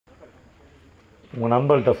உங்கள்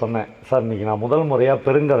நண்பர்கிட்ட சொன்னேன், சார் இன்றைக்கி நான் முதல் முறையாக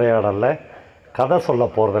பெருங்கதையாடலில் கதை சொல்ல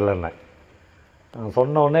போகிறதில்லன்னு. நான்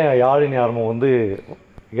சொன்னோடனே யாழினி ஆர்வம் வந்து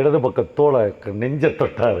இடது பக்கத்தோலை நெஞ்ச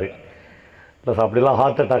தொட்டார். இல்லை சார் அப்படிலாம்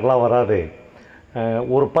ஹார்ட் அட்டாக்லாம் வராது,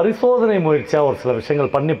 ஒரு பரிசோதனை முயற்சியாக ஒரு சில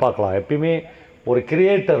விஷயங்கள் பண்ணி பார்க்கலாம். எப்பயுமே ஒரு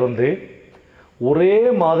கிரியேட்டர் வந்து ஒரே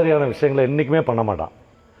மாதிரியான விஷயங்களை என்றைக்குமே பண்ண மாட்டான்.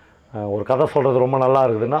 ஒரு கதை சொல்கிறது ரொம்ப நல்லா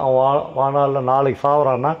இருக்குதுன்னா அவன் வாழ்நாளில் நாளைக்கு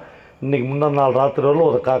சாவறான்னா இன்றைக்கி முந்தின நாள் ராத்திரி வரலும்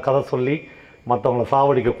ஒரு கதை சொல்லி மற்றவங்கள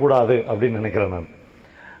சாவடிக்கக்கூடாது அப்படின்னு நினைக்கிறேன்.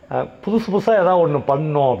 நான் புதுசு புதுசாக ஏதாவது ஒன்று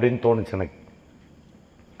பண்ணோம் அப்படின்னு தோணுச்சு எனக்கு.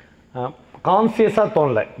 கான்சியஸாக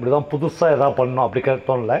தோணலை, இப்படி தான் புதுசாக எதாவது பண்ணோம் அப்படி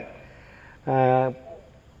தோணலை.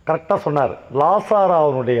 கரெக்டாக சொன்னார். லாசாரா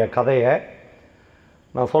அவனுடைய கதையை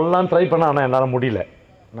நான் சொல்லலான்னு ட்ரை பண்ணேன், ஆனால் என்னால் முடியல.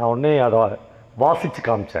 நான் உடனே அதை வாசித்து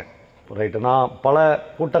காமிச்சேன். ரைட்டு, நான் பல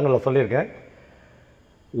கூட்டங்களில் சொல்லியிருக்கேன்,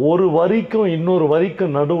 ஒரு வரிக்கும் இன்னொரு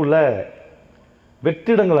வரிக்கும் நடுவில்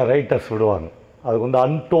வெற்றிடங்களை ரைட்டர்ஸ் விடுவாங்க. அதுக்கு வந்து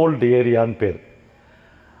அன்டோல்டு ஏரியான்னு பேர்.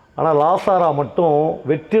 ஆனால் லாசாரா மட்டும்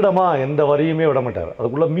வெற்றிடமாக எந்த வரியுமே விட மாட்டார்.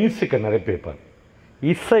 அதுக்குள்ளே மியூசிக்கை நிரப்பி வைப்பார்,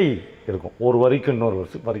 இசை இருக்கும் ஒரு வரிக்கும் இன்னொரு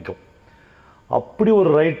வரிக்கும். அப்படி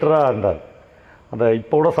ஒரு ரைட்டராக இருந்தார். அந்த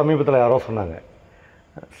இப்போ கூட சமீபத்தில் யாரோ சொன்னாங்க,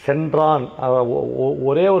 சென்றான்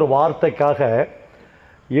ஒரே ஒரு வார்த்தைக்காக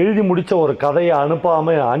எழுதி முடித்த ஒரு கதையை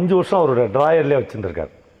அனுப்பாமல் 5 வருஷம் அவருடைய ட்ராயர்லேயே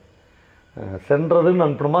வச்சுருந்துருக்கார். சென்றதுன்னு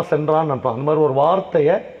அனுப்பணுமா சென்றான்னு அனுப்பணும், அந்த மாதிரி ஒரு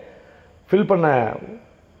வார்த்தையை ஃபில் பண்ண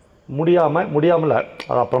முடியாமல்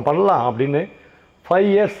அது அப்புறம் பண்ணலாம் அப்படின்னு 5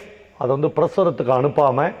 இயர்ஸ் அதை வந்து பிரசுரத்துக்கு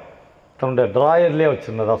அனுப்பாமல் தன்னுடைய ட்ராயர்லேயே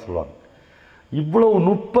வச்சுருந்ததாக சொல்லுவாங்க. இவ்வளவு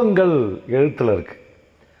நுட்பங்கள் எழுத்தில் இருக்குது.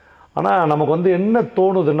 ஆனால் நமக்கு வந்து என்ன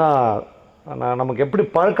தோணுதுன்னா, நமக்கு எப்படி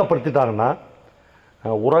பழக்கப்படுத்திட்டாங்கன்னா,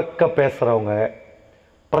 உறக்க பேசுகிறவங்க,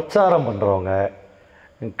 பிரச்சாரம் பண்ணுறவங்க,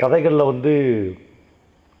 கதைகளில் வந்து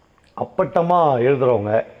அப்பட்டமாக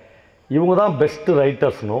எழுதுகிறவங்க, இவங்க தான் பெஸ்ட்டு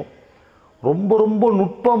ரைட்டர்ஸ்னும் ரொம்ப ரொம்ப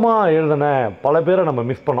நுட்பமாக எழுதின பல பேரை நம்ம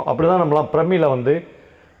மிஸ் பண்ணோம். அப்படி தான் நம்மளாம் பிரமியில் வந்து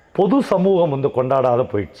பொது சமூகம் வந்து கொண்டாடாத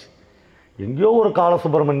போயிடுச்சு. எங்கேயோ ஒரு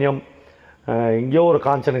காலசுப்ரமணியம், எங்கேயோ ஒரு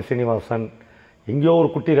காஞ்சனை சீனிவாசன், எங்கேயோ ஒரு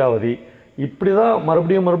குட்டிராவதி, இப்படி தான்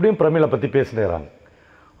மறுபடியும் பிரமிழை பற்றி பேசினேறாங்க.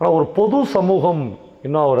 ஆனால் ஒரு பொது சமூகம்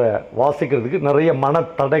இன்னும் அவரை வாசிக்கிறதுக்கு நிறைய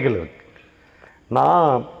மனத்தடைகள் இருக்குது.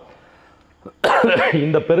 நான்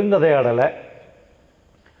இந்த பெருங்கதையாடலை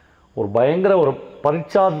ஒரு பயங்கர ஒரு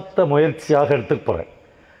பரிச்சார்த்த முயற்சியாக எடுத்துக்க போகிறேன்.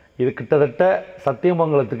 இது கிட்டத்தட்ட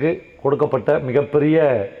சத்தியமங்கலத்துக்கு கொடுக்கப்பட்ட மிகப்பெரிய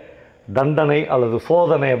தண்டனை அல்லது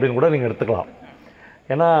சோதனை அப்படின்னு கூட நீங்கள் எடுத்துக்கலாம்.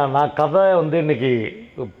 ஏன்னா நான் கதை வந்து இன்றைக்கி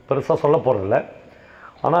பெருசாக சொல்ல போகிறதில்ல,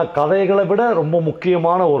 ஆனால் கதைகளை விட ரொம்ப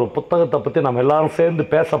முக்கியமான ஒரு புத்தகத்தை பற்றி நம்ம எல்லோரும் சேர்ந்து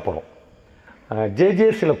பேச போகிறோம்.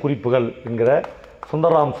 சில குறிப்புகள் என்கிற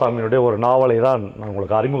சுந்தரராமசாமியுடைய ஒரு நாவலை தான் நான்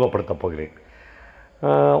உங்களுக்கு அறிமுகப்படுத்தப் போகிறேன்.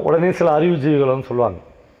 உடனே சில அறிவுஜீவிகள்னு சொல்லுவாங்க,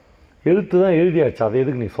 எழுத்து தான் எழுதியாச்சு, அதை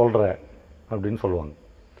எதுக்கு நீ சொல்கிற அப்படின்னு சொல்லுவாங்க.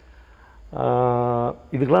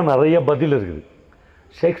 இதுக்கெல்லாம் நிறைய பதில் இருக்குது.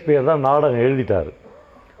 ஷேக்ஸ்பியர் தான் நாடகம் எழுதிட்டார்,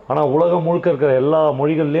 ஆனால் உலகம் முழுக்க இருக்கிற எல்லா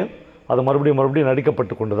மொழிகள்லேயும் அது மறுபடியும்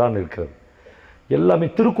நடிக்கப்பட்டு கொண்டு தான் இருக்கிறது. எல்லாமே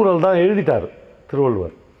திருக்குறள் தான் எழுதிட்டார்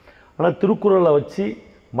திருவள்ளுவர். ஆனால் திருக்குறளை வச்சு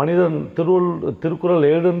மனிதன்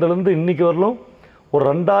திருக்குறள் எழுதுனதுலேருந்து இன்றைக்கி வரலும் ஒரு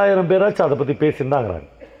 2000 பேராச்சும் அதை பற்றி பேசியிருந்தாங்கிறாங்க.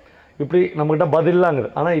 இப்படி நம்மக்கிட்ட பதிலாங்குது.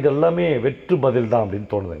 ஆனால் இது எல்லாமே வெற்று பதில் தான் அப்படின்னு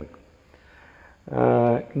தோணுது எனக்கு.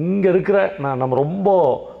 இங்கே இருக்கிற நம்ம ரொம்ப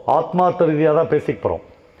ஆத்மார்த்த ரீதியாக தான் பேசிக்க போகிறோம்.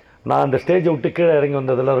 நான் அந்த ஸ்டேஜை விட்டு கீழே இறங்கி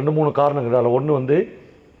வந்ததில் 2-3 காரணங்கள். அதில் ஒன்று வந்து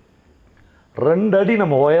 2 அடி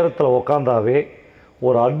நம்ம உயரத்தில் உக்காந்தாவே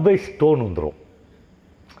ஒரு அட்வைஸ் டோன் வந்துடும்.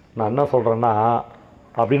 நான் என்ன சொல்கிறேன்னா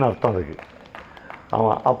அப்படின்னு அர்த்தம் இருக்குது.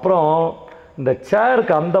 ஆமாம். அப்புறம் இந்த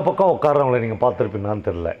சேருக்கு அந்த பக்கம் உட்கார்றவங்களை நீங்கள் பார்த்துருப்பீங்கன்னு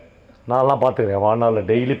தெரில. நான்லாம் பார்த்துக்கிறேன், வாழ்நாளில்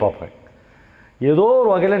டெய்லி பார்ப்பேன். ஏதோ ஒரு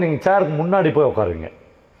வகையில் நீங்கள் சேருக்கு முன்னாடி போய் உட்காருவீங்க.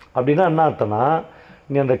 அப்படின்னா என்ன அர்த்தம்னா,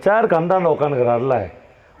 நீங்கள் அந்த சேருக்கு அந்தாண்ட உட்காந்துக்கிறார்ல,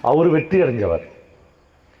 அவர் வெற்றி அடைஞ்சவர்,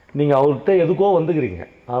 நீங்கள் அவர்கிட்ட எதுக்கோ வந்துக்கிறீங்க,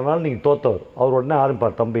 அதனால் நீங்கள் தோற்றவர். அவர் உடனே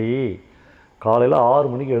ஆரம்பிப்பார், தம்பி காலையில்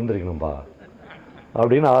 6 மணிக்கு எழுந்திருக்கணும்பா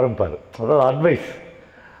அப்படின்னு ஆரம்பிப்பார். அதாவது அட்வைஸ்.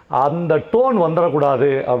 அந்த டோன்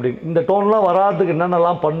வந்துடக்கூடாது அப்படின்னு. இந்த டோன்லாம் வராதுக்கு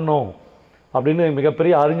என்னென்னலாம் பண்ணணும் அப்படின்னு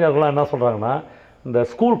மிகப்பெரிய அறிஞர்கள்லாம் என்ன சொல்கிறாங்கன்னா, இந்த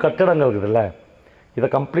ஸ்கூல் கட்டடங்கள் இருக்குதுல்ல, இதை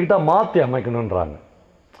கம்ப்ளீட்டாக மாற்றி அமைக்கணுன்றாங்க.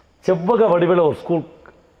 செவ்வக வடிவில் ஒரு ஸ்கூல்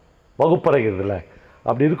வகுப்பறை இருக்குதுல்ல,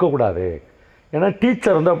 அப்படி இருக்கக்கூடாது. ஏன்னா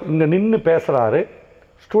டீச்சர் வந்து இங்கே நின்று பேசுகிறாரு,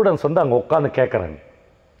 ஸ்டூடெண்ட்ஸ் வந்து அங்கே உட்காந்து கேட்குறாங்க.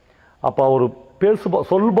 அப்போ அவர்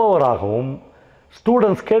சொல்பவராகவும்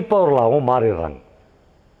ஸ்டூடெண்ட்ஸ் கேட்பவர்களாகவும் மாறிடுறாங்க.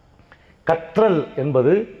 கற்றல்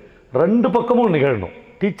என்பது 2 பக்கமும் நிகழணும்.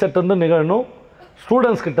 டீச்சர்கிட்டருந்து நிகழணும்,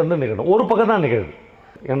 ஸ்டூடெண்ட்ஸ் கிட்டேருந்து நிகழணும். ஒரு பக்கம் தான் நிகழுது.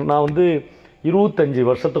 நான் வந்து 25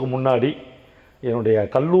 வருஷத்துக்கு முன்னாடி என்னுடைய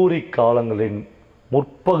கல்லூரி காலங்களின்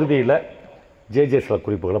முற்பகுதியில் சில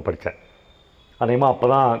குறிப்புகளை படித்தேன். அநேகமாக அப்போ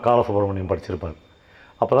தான் காலசுப்ரமணியம் படிச்சிருப்பார்.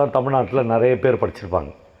 அப்போ தான் தமிழ்நாட்டில் நிறைய பேர்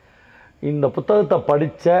படிச்சிருப்பாங்க. இந்த புத்தகத்தை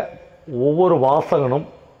படித்த ஒவ்வொரு வாசகனும்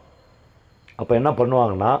அப்போ என்ன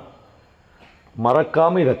பண்ணுவாங்கன்னா,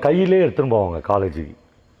 மறக்காமல் இதை கையிலே எடுத்துன்னு போவாங்க காலேஜுக்கு.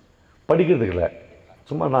 படிக்கிறதுக்கு இல்லை,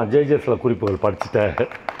 சும்மா நான் ஜேஜேசில குறிப்புகள் படிச்சுட்டேன்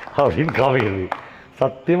அப்படின்னு காமிக்கிறது.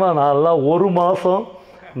 சத்தியமாக நான்லாம் 1 மாதம்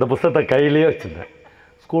இந்த புத்தகத்தை கையிலே வச்சுருந்தேன்.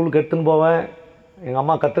 ஸ்கூலுக்கு எடுத்துன்னு போவேன். எங்கள்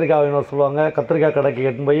அம்மா கத்திரிக்காய் வேணும் சொல்லுவாங்க. கத்திரிக்காய் கடைக்கு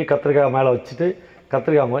எடுத்துன்னு போய் கத்திரிக்காய் மேலே வச்சுட்டு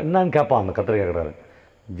கத்திரிக்காய் என்னன்னு கேட்பான் அந்த கத்திரிக்காய் கடை.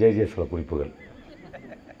 ஜேஜேசில குறிப்புகள்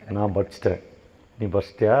நான் படிச்சிட்டேன், நீ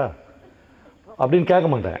படிச்சிட்டியா அப்படின்னு கேட்க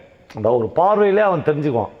மாட்டேன். அந்த ஒரு பார்வையிலே அவன்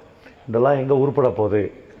தெரிஞ்சுக்குவான், இதெல்லாம் எங்கே உருப்பட போகுது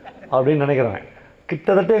அப்படின்னு நினைக்கிறேன்.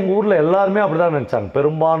 கிட்டத்தட்ட எங்கள் ஊரில் எல்லாருமே அப்படி தான் நினச்சாங்க.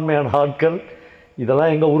 பெரும்பான்மையான ஆட்கள்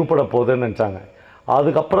இதெல்லாம் எங்கே உருப்பட போகுதுன்னு நினச்சாங்க.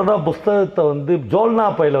 அதுக்கப்புறம் தான் புஸ்தகத்தை வந்து ஜோல்னா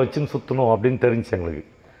பையில் வச்சுன்னு சுற்றணும் அப்படின்னு தெரிஞ்சு எங்களுக்கு.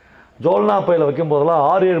 ஜோல்னா பையில் வைக்கும் போதெல்லாம்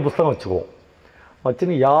 6-7 புஸ்தகம் வச்சுக்குவோம்.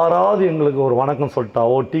 வச்சுன்னு யாராவது எங்களுக்கு ஒரு வணக்கம்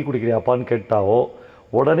சொல்லிட்டாவோ, டீ குடிக்கிறியாப்பான்னு கேட்டாவோ,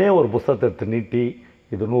 உடனே ஒரு புஸ்தகத்தை எடுத்து நீட்டி,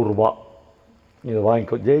 இது 100 ரூபா, இதை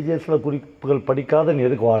வாங்கிக்கோ, ஜேஜேசில குறிப்புகள் படிக்காத நீ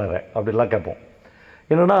எதுக்கு வாழற அப்படிலாம் கேட்போம்.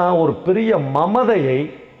 என்னென்னா ஒரு பெரிய மமதையை,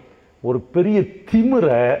 ஒரு பெரிய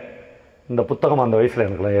திமிரை இந்த புத்தகம் அந்த வயசில்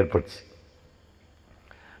எனக்குலாம் ஏற்படுச்சு.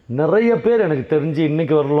 நிறைய பேர் எனக்கு தெரிஞ்சு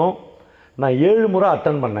இன்றைக்கி வரலும், நான் 7 முறை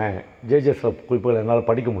அட்டன் பண்ணேன் ஜேஜேசில குறிப்புகள், என்னால்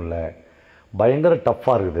படிக்க முடியல, பயங்கர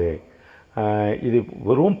டஃப்பாக இருக்குது, இது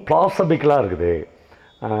வெறும் பிளாசபிக்கலாக இருக்குது,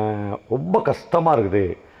 ரொம்ப கஷ்டமாக இருக்குது,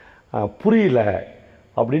 புரியல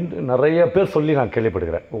அப்படின்ட்டு நிறைய பேர் சொல்லி நான்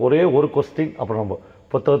கேள்விப்படுகிறேன். ஒரே ஒரு கொஸ்டின், அப்புறம் நம்ம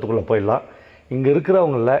புத்தகத்துக்குள்ளே போயிடலாம். இங்கே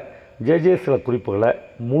இருக்கிறவங்கள ஜேஜேசில குறிப்புகளை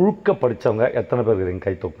முழுக்க படித்தவங்க எத்தனை பேர் இருக்கிறீங்க?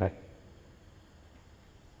 கை தூக்குங்க.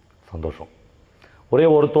 சந்தோஷம். ஒரே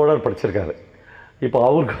ஒரு தோழர் படிச்சிருக்காரு. இப்போ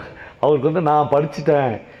அவருக்கு வந்து நான்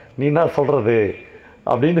படிச்சுட்டேன், நீ என்ன சொல்கிறது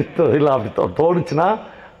அப்படின்னு இல்லை அப்படி தோணுச்சுன்னா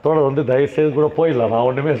தோழர் வந்து தயவுசெய்து கூட போயிடலாம், நான்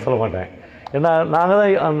ஒன்றுமே சொல்ல மாட்டேன். ஏன்னா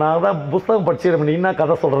நாங்கள் தான் புஸ்தகம் படிச்சிருக்கோம், நீ என்ன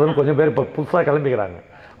கதை சொல்கிறதுன்னு கொஞ்சம் பேர் இப்போ புதுசாக கிளம்பிக்கிறாங்க.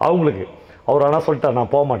 அவங்களுக்கு அவர் ஆனால் சொல்லிட்டார்,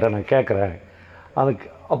 நான் போக மாட்டேன், நான் கேட்குறேன். அதுக்கு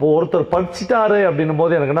அப்போது ஒருத்தர் படிச்சிட்டாரு அப்படின்னும்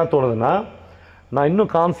போது எனக்கு என்ன தோணுதுன்னா, நான்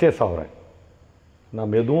இன்னும் கான்சியஸ் ஆகிறேன்.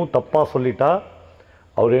 நம்ம எதுவும் தப்பாக சொல்லிட்டா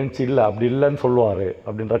அவர் எழுந்துச்சு இல்லை அப்படி இல்லைன்னு சொல்லுவார்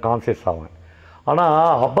அப்படின்ற கான்சியஸ் ஆவேன்.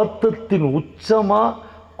 ஆனால் அபத்தத்தின் உச்சமாக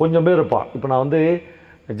கொஞ்சம் பேர் இருப்பான். இப்போ நான் வந்து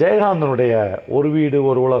ஜெயகாந்தனுடைய ஒரு வீடு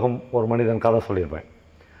ஒரு உலகம் ஒரு மனிதன் கதை சொல்லியிருப்பேன்.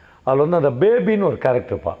 அதில் வந்து அந்த பேபின்னு ஒரு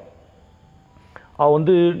கேரக்டர் இருப்பாள். அவள்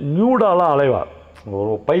வந்து நியூடாலாம் அலைவாள்,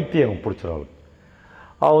 ஒரு பைத்தியம் பிடிச்சிருவாள்.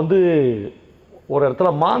 அவள் வந்து ஒரு இடத்துல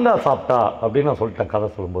மாங்காய் சாப்பிட்டா அப்படின்னு நான் சொல்லிட்டேன் கதை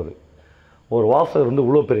சொல்லும்போது. ஒரு வாசகர் வந்து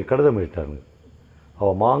இவ்வளோ பெரிய கடிதம் எழுதிட்டாங்க,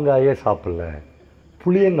 அவள் மாங்காயே சாப்பிடல,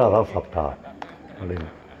 புளியங்காய் தான் சாப்பிட்டா அப்படின்னு.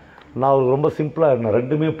 நான் அவருக்கு ரொம்ப சிம்பிளாக இருந்தேன்,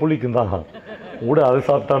 ரெண்டுமே புளிக்கும் தான், கூட அது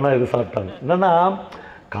சாப்பிட்டானா இது சாப்பிட்டாங்க. என்னென்னா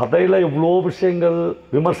கதையில் இவ்வளோ விஷயங்கள்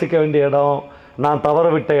விமர்சிக்க வேண்டிய இடம், நான் தவற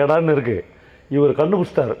விட்ட இடம்னு இருக்குது. இவர்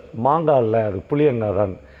கண்டுபிடிச்சிட்டார், மாங்காய் இல்லை அது புளியங்காய்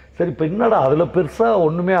தான். சரி இப்போ என்னடா அதில் பெருசாக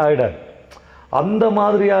ஒன்றுமே ஆகிடாது. அந்த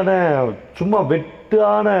மாதிரியான சும்மா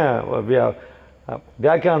வெட்டான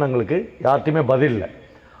வியாக்கியானங்களுக்கு யார்ட்டையுமே பதில் இல்லை.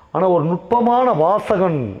 ஆனால் ஒரு நுட்பமான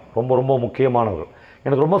வாசகன் ரொம்ப ரொம்ப முக்கியமானவர்.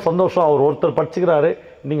 எனக்கு ரொம்ப சந்தோஷம், அவர் ஒருத்தர் படிச்சுக்கிறாரு,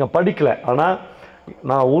 நீங்கள் படிக்கலை. ஆனால்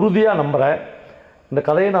நான் உறுதியாக நம்புகிறேன், இந்த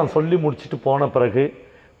கதையை நான் சொல்லி முடிச்சுட்டு போன பிறகு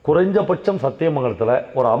குறைஞ்சபட்சம் சத்தியமங்கலத்தில்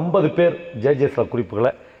ஒரு 50 பேர் ஜேஜேசில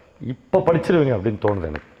குறிப்புகளை இப்போ படிச்சிருவீங்க அப்படின்னு தோணுது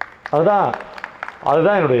எனக்கு.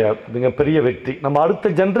 அதுதான் என்னுடைய மிகப்பெரிய வெற்றி. நம்ம அடுத்த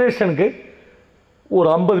ஜென்ரேஷனுக்கு ஒரு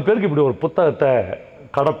 50 பேருக்கு இப்படி ஒரு புத்தகத்தை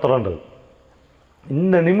கடத்துறன்றது.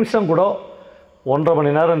 இந்த நிமிஷம் கூட 1.5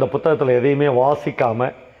 மணி நேரம் இந்த புத்தகத்தில் எதையுமே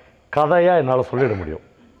வாசிக்காமல் கதையாக என்னால் சொல்லிட முடியும்.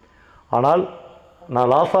 ஆனால்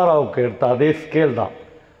நான் லாசாராவுக்கு எடுத்த அதே ஸ்கேல் தான்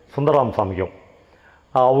சுந்தராமசாமிக்கும்.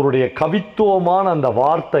 அவருடைய கவித்துவமான அந்த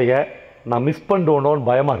வார்த்தையை நான் மிஸ் பண்ணுவோன்னு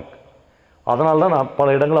பயமாக இருக்குது. அதனால தான் நான்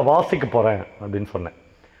பல இடங்களை வாசிக்க போகிறேன் அப்படின்னு சொன்னேன்.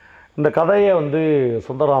 இந்த கதையை வந்து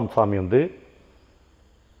சுந்தராமசாமி வந்து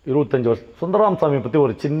 25 வருஷம். சுந்தராமசாமியை பற்றி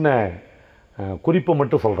ஒரு சின்ன குறிப்பு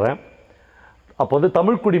மட்டும் சொல்கிறேன். அப்போ வந்து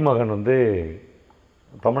தமிழ் குடிமகன் வந்து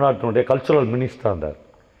தமிழ்நாட்டினுடைய கல்ச்சுரல் மினிஸ்டராக இருந்தார்.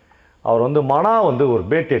 அவர் வந்து மனா வந்து ஒரு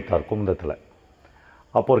பேட்டி எடுத்தார் குமுதத்தில்.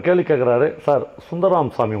 அப்போ ஒரு கேள்வி கேட்குறாரு, சார்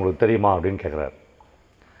சுந்தராமசாமி உங்களுக்கு தெரியுமா அப்படின்னு கேட்குறாரு.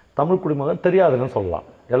 தமிழ் குடிமகன் தெரியாதுன்னு சொல்லலாம்,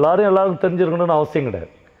 எல்லாருக்கும் தெரிஞ்சிருக்கணும்னு அவசியம்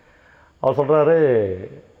கிடையாது. அவர் சொல்கிறாரு,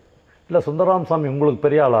 இல்லை சுந்தராமசாமி உங்களுக்கு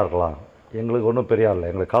பெரிய ஆளாக இருக்கலாம், எங்களுக்கு ஒன்றும் பெரிய ஆள் இல்லை,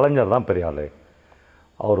 எங்களுக்கு கலைஞர் தான் பெரிய ஆள்,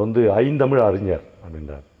 அவர் வந்து ஐந்தமிழ் அறிஞர்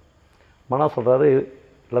அப்படின்றார். மனா சொல்கிறாரு,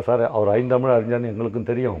 இல்லை சார் அவர் ஐந்தமிழ் அறிஞர்னு எங்களுக்கும்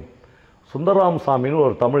தெரியும், சுந்தராமசாமின்னு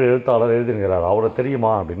ஒரு தமிழ் எழுத்தாளர் எழுதினுங்கிறார், அவரை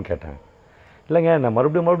தெரியுமா அப்படின்னு கேட்டேன். இல்லைங்க நான்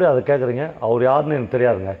மறுபடியும் அதை கேட்குறீங்க, அவர் யாருன்னு எனக்கு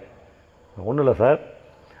தெரியாதுங்க. ஒன்றும் இல்லை சார்,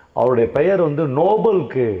 அவருடைய பெயர் வந்து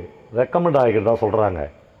நோபலுக்கு ரெக்கமெண்ட் ஆகிக்கிறதா சொல்கிறாங்க.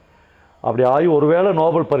 அப்படி ஆகி ஒருவேளை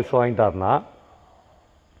நோபல் பரிசு வாங்கிட்டார்னா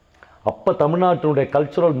அப்போ தமிழ்நாட்டினுடைய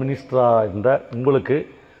கல்ச்சுரல் மினிஸ்டராக இருந்த உங்களுக்கு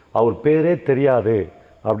அவர் பேரே தெரியாது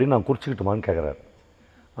அப்படின்னு நான் குறிச்சிக்கிட்டுமான்னு கேட்குறாரு.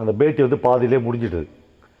 அந்த பேட்டி வந்து பாதியிலே முடிஞ்சிடுது.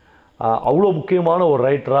 அவ்வளோ முக்கியமான ஒரு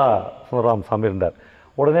ரைட்டராக சுந்தரராமசாமி இருந்தார்.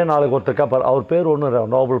 உடனே நாளைக்கு ஒருத்தருக்கா அவர் பேர் ஒன்று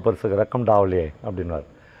நோபல் பரிசுக்கு ரெக்கமெண்ட் ஆகலையே அப்படின்னார்.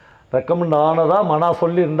 ரெக்கமெண்ட் ஆனதாக மனா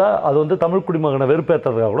சொல்லியிருந்தால் அது வந்து தமிழ் குடிமகனை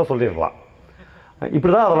வெறுப்பேற்றுறதுக்காக கூட சொல்லிடலாம்.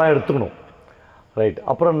 இப்படி தான் அதெல்லாம் எடுத்துக்கணும். ரைட்.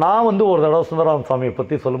 அப்புறம் நான் வந்து ஒரு தடவை சுந்தரராமசாமியை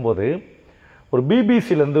பற்றி சொல்லும்போது ஒரு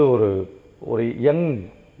பிபிசியிலேருந்து ஒரு யங்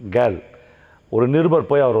கேர்ள் ஒரு நிருபர்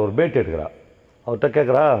போய் அவர் ஒரு பேட்டி எடுக்கிறார். அவர்கிட்ட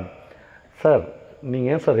கேட்குறா, சார்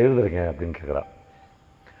நீங்கள் ஏன் சார் எழுதுறீங்க அப்படின்னு கேட்குறா.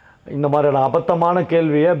 இந்த மாதிரியான அபத்தமான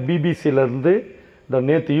கேள்வியை பிபிசியிலேருந்து இந்த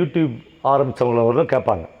நேற்று யூடியூப் ஆரம்பித்தவங்களவர்களும்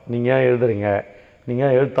கேட்பாங்க. நீங்கள் ஏன் எழுதுறீங்க, நீங்கள்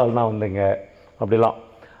ஏன் எழுத்தாளனா வந்தீங்க அப்படிலாம்.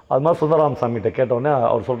 அது மாதிரி சுந்தரராமசாமிகிட்ட கேட்டவுடனே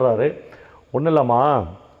அவர் சொல்கிறாரு, ஒன்றும் இல்லைம்மா,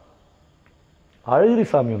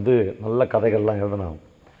 அழகிரிசாமி வந்து நல்ல கதைகள்லாம் எழுதினான்.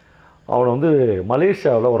 அவனை வந்து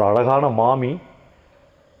மலேசியாவில் ஒரு அழகான மாமி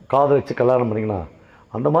காதலிச்சு கல்யாணம் பண்ணிங்கன்னா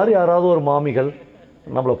அந்த மாதிரி யாராவது ஒரு மாமிகள்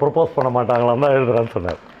நம்மளை ப்ரப்போஸ் பண்ண மாட்டாங்களான்னு தான் எழுதுறான்னு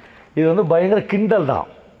சொன்னார். இது வந்து பயங்கர கிண்டல் தான்.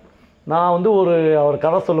 நான் வந்து அவர்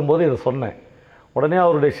கதை சொல்லும்போது இதை சொன்னேன். உடனே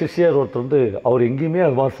அவருடைய சிஷ்யர் ஒருத்தர் வந்து அவர் எங்கேயுமே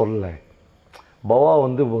அது மாதிரி சொல்லலை, பவா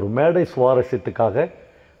வந்து ஒரு மேடை சுவாரஸ்யத்துக்காக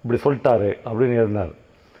இப்படி சொல்லிட்டாரு அப்படின்னு எழுதினார்.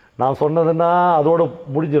 நான் சொன்னதுன்னா அதோடு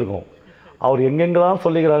முடிஞ்சிருக்கும். அவர் எங்கெங்கெல்லாம்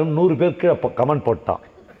சொல்லிக்கிறாருன்னு 100 பேர் கீழே கமெண்ட் போட்டான்.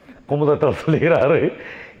 குமுதத்தில் சொல்லிக்கிறாரு,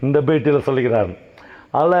 இந்த பேட்டியில் சொல்லிக்கிறாரு.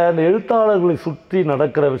 அதில் அந்த எழுத்தாளர்களை சுற்றி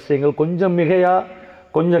நடக்கிற விஷயங்கள் கொஞ்சம் மிகையாக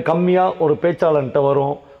கொஞ்சம் கம்மியாக ஒரு பேச்சாளர்கிட்ட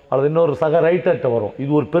வரும், அல்லது இன்னொரு சக ரைட்டர்கிட்ட வரும்.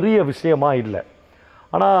 இது ஒரு பெரிய விஷயமா இல்லை.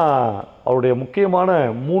 ஆனால் அவருடைய முக்கியமான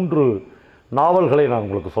 3 நாவல்களை நான்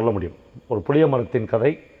உங்களுக்கு சொல்ல முடியும். ஒரு புளிய மரத்தின்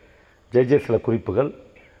கதை, சில குறிப்புகள்,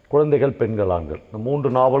 குழந்தைகள் பெண்கள் ஆண்கள். இந்த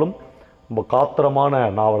 3 நாவலும் ரொம்ப காத்திரமான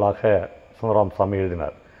நாவலாக சுந்தரராமசாமி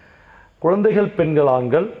எழுதினார். குழந்தைகள் பெண்கள்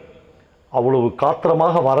ஆண்கள் அவ்வளவு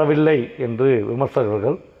காத்திரமாக வரவில்லை என்று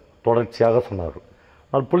விமர்சகர்கள் தொடர்ச்சியாக சொன்னார்கள்.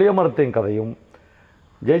 ஆனால் புளிய மரத்தின் கதையும்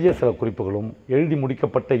சில குறிப்புகளும் எழுதி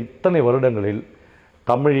முடிக்கப்பட்ட இத்தனை வருடங்களில்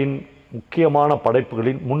தமிழின் முக்கியமான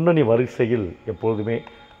படைப்புகளின் முன்னணி வரிசையில் எப்பொழுதுமே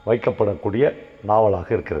வைக்கப்படக்கூடிய நாவலாக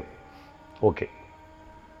இருக்கிறது. ஓகே,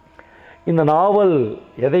 இந்த நாவல்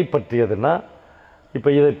எதை பற்றியதுன்னா,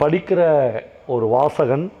 இப்போ இதை படிக்கிற ஒரு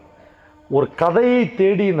வாசகன் ஒரு கதையை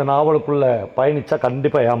தேடி இந்த நாவலுக்குள்ளே பயணித்தா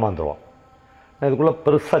கண்டிப்பாக ஏமாந்துருவான். இதுக்குள்ளே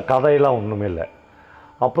பெருசாக கதையெல்லாம் ஒன்றுமே இல்லை.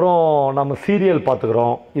 அப்புறம் நம்ம சீரியல்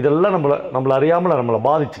பார்த்துக்கிறோம், இதெல்லாம் நம்மளை அறியாமல் நம்மளை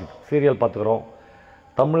பாதிச்சுக்குது. சீரியல் பார்த்துக்கிறோம்,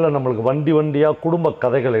 தமிழில் நம்மளுக்கு வண்டியாக குடும்ப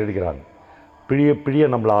கதைகள் எழுதுகிறாங்க, பிழிய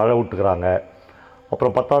நம்மளை அழ விட்டுக்கிறாங்க.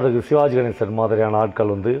 அப்புறம் 10வது சிவாஜி கணேசன் மாதிரியான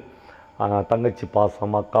ஆட்கள் வந்து தங்கச்சி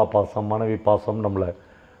பாசம், அக்கா பாசம், மனைவி பாசம் நம்மளை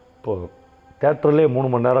இப்போது தேட்டர்லேயே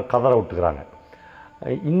 3 மணி நேரம் கதற விட்டுக்கிறாங்க.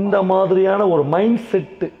 இந்த மாதிரியான ஒரு மைண்ட்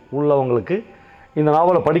செட்டு உள்ளவங்களுக்கு இந்த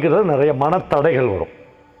நாவலை படிக்கிறது நிறைய மனத்தடைகள் வரும்.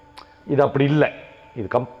 இது அப்படி இல்லை, இது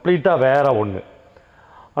கம்ப்ளீட்டாக வேறு ஒன்று.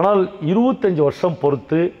 ஆனால் 25 வருஷம்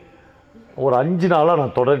பொறுத்து ஒரு 5 நாளாக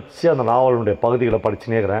நான் தொடர்ச்சியாக அந்த நாவலுடைய பகுதிகளை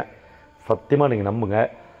படிச்சுனே இருக்கிறேன். சத்தியமாக நீங்கள் நம்புங்க,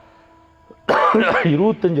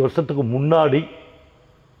 25 வருஷத்துக்கு முன்னாடி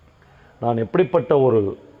நான் எப்படிப்பட்ட ஒரு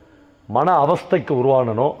மன அவஸ்தைக்கு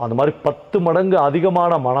உருவானனோ அந்த மாதிரி 10 மடங்கு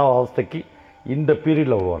அதிகமான மன அவஸ்தைக்கு இந்த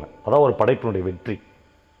பீரியடில் உருவானேன். அதான் ஒரு படைப்பினுடைய வெற்றி.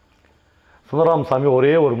 சுந்தரராமசாமி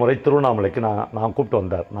ஒரே ஒரு முறை திருவண்ணாமலைக்கு நாங்கள்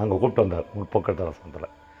கூப்பிட்டு வந்தார் முற்போக்கட்ட ரசத்தில்.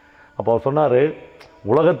 அப்போ அவர் சொன்னார்,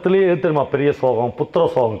 உலகத்திலேயே தெரியுமா பெரிய சோகம் புத்திர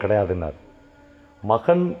சோகம் கிடையாதுன்னார்.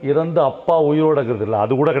 மகன் இறந்து அப்பா உயிரோடு இருக்கிறது இல்லை,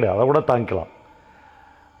 அது கூட கிடையாது, அதை கூட தாங்கிக்கலாம்.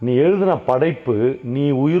 நீ எழுதின படைப்பு நீ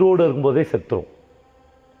உயிரோடு இருக்கும்போதே செத்துரும்,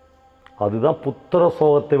 அதுதான் புத்திர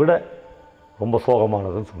சோகத்தை விட ரொம்ப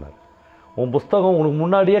சோகமானதுன்னு சொன்னார். உன் புஸ்தகம் உனக்கு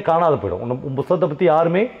முன்னாடியே காணாத போயிடும், உன் புஸ்தகத்தை பற்றி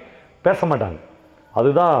யாருமே பேச மாட்டாங்க,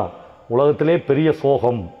 அதுதான் உலகத்திலே பெரிய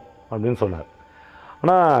சோகம் அப்படின்னு சொன்னார்.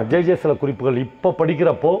 ஆனால் சில குறிப்புகள் இப்போ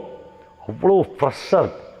படிக்கிறப்போ அவ்வளோ ஃப்ரெஷ்ஷாக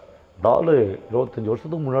இருக்குது. அதாவது 25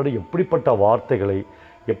 வருஷத்துக்கு முன்னாடி எப்படிப்பட்ட வார்த்தைகளை,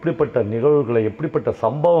 எப்படிப்பட்ட நிகழ்வுகளை, எப்படிப்பட்ட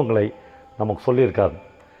சம்பவங்களை நமக்கு சொல்லியிருக்காரு.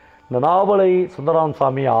 இந்த நாவலை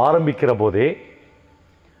சுந்தரராமசாமி ஆரம்பிக்கிற போதே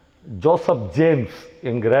ஜோசப் ஜேம்ஸ்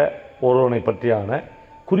என்கிற ஒருவனை பற்றியான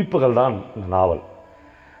குறிப்புகள் தான் இந்த நாவல்.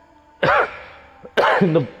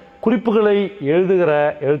 இந்த குறிப்புகளை எழுதுகிற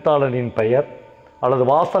எழுத்தாளனின் பெயர் அல்லது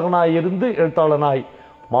வாசகனாய் இருந்து எழுத்தாளனாய்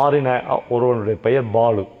மாறின ஒருவனுடைய பெயர்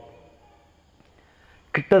பாலு.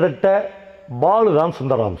 கிட்டத்தட்ட பாலு தான்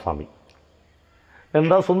சுந்தரராமசாமி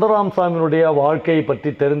என்றால் சுந்தரராமசாமியினுடைய வாழ்க்கையை பற்றி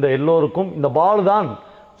தெரிந்த எல்லோருக்கும் இந்த பாலு தான்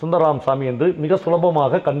சுந்தரராமசாமி என்று மிக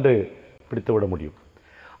சுலபமாக கண்டு பிடித்து விட முடியும்.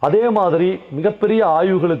 அதே மாதிரி மிகப்பெரிய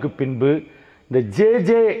ஆய்வுகளுக்கு பின்பு இந்த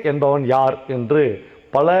ஜே என்பவன் யார் என்று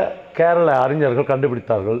பல கேரள அறிஞர்கள்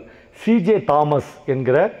கண்டுபிடித்தார்கள். CJ தாமஸ்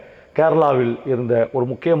என்கிற கேரளாவில் இருந்த ஒரு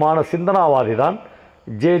முக்கியமான சிந்தனாவாதி தான்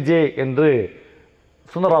ஜே என்று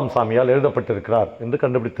சுந்தராமசாமியால் எழுதப்பட்டிருக்கிறார் என்று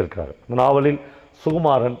கண்டுபிடித்திருக்கிறார். இந்த நாவலில்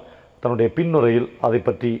சுகுமாரன் தன்னுடைய பின்னுரையில் அதை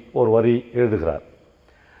பற்றி ஒரு வரி எழுதுகிறார்.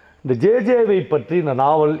 இந்த ஜேவை பற்றி இந்த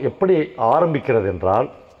நாவல் எப்படி ஆரம்பிக்கிறது என்றால்,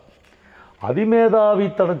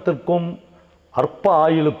 அதிமேதாவித்தனத்திற்கும் அற்ப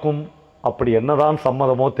ஆயுளுக்கும் அப்படி என்னதான்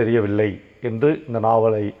சம்மதமோ தெரியவில்லை என்று இந்த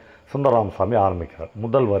நாவலை சுந்தராமசாமி ஆரம்பிக்கிறார்.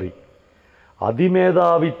 முதல் வரி,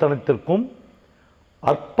 அதிமேதாவித்தனத்திற்கும்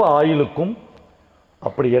அற்ப ஆயுளுக்கும்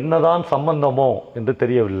அப்படி என்னதான் சம்பந்தமோ என்று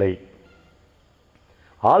தெரியவில்லை.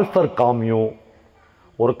 ஆல்பர் காமியூ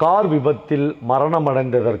ஒரு கார் விபத்தில்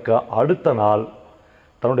மரணமடைந்ததற்கு அடுத்த நாள்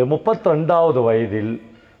தன்னுடைய 32வது வயதில்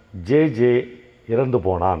ஜே இறந்து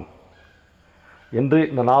போனான் என்று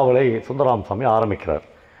இந்த நாவலை சுந்தராமசாமி ஆரம்பிக்கிறார்.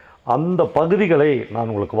 அந்த பகுதிகளை நான்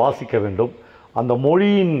உங்களுக்கு வாசிக்க வேண்டும். அந்த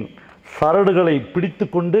மொழியின் சரடுகளை பிடித்து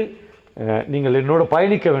கொண்டு நீங்கள் என்னோடு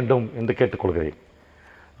பயணிக்க வேண்டும் என்று கேட்டுக்கொள்கிறேன்.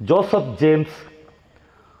 ஜோசப் ஜேம்ஸ்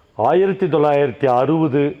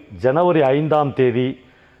 1960 ஜனவரி 5ஆம் தேதி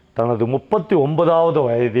தனது 39வது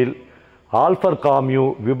வயதில் ஆல்பர் காமியூ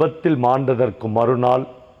விபத்தில் மாண்டதற்கு மறுநாள்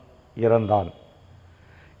இறந்தான்.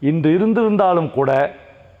 இன்று இருந்திருந்தாலும் கூட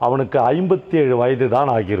அவனுக்கு 57 வயது தான்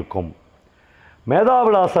ஆகியிருக்கும்.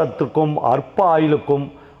 மேதாவிலாசத்துக்கும் அற்ப ஆயுளுக்கும்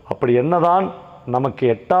அப்படி என்னதான் நமக்கு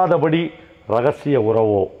எட்டாதபடி இரகசிய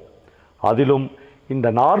உறவோ. அதிலும் இந்த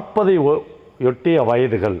 40ஐ ஒட்டிய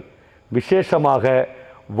வயதுகள், விசேஷமாக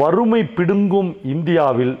வறுமை பிடுங்கும்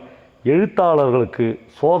இந்தியாவில் எழுத்தாளர்களுக்கு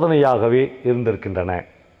சோதனையாகவே இருந்திருக்கின்றன.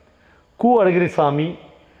 கு. அழகிரிசாமி,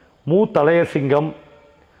 மு. தளையசிங்கம்,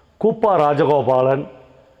 கூப்பா ராஜகோபாலன்,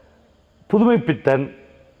 புதுமைப்பித்தன்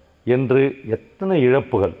என்று எத்தனை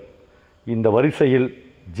இழப்புகள். இந்த வரிசையில்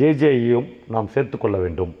ஜேயையும் நாம் சேர்த்துக்கொள்ள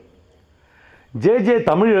வேண்டும். ஜே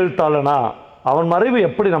தமிழ் எழுத்தாளனா, அவன் மறைவு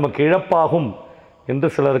எப்படி நமக்கு இழப்பாகும் என்று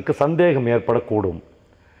சிலருக்கு சந்தேகம் ஏற்படக்கூடும்.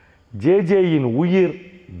 ஜேயின் உயிர்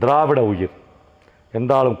திராவிட உயிர்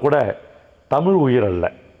என்றாலும் கூட தமிழ் உயிர் அல்ல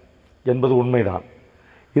என்பது உண்மைதான்.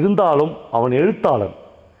 இருந்தாலும் அவன் எழுத்தாளன்.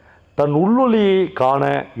 தன் உள்ளொலியை காண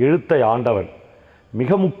எழுத்தை ஆண்டவன்.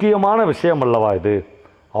 மிக முக்கியமான விஷயம் அல்லவா இது?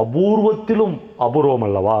 அபூர்வத்திலும் அபூர்வம்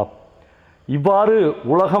அல்லவா? இவ்வாறு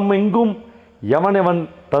உலகமெங்கும் எவனெவன்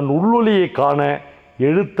தன் உள்ளொலியை காண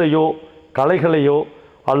எழுத்தையோ கலைகளையோ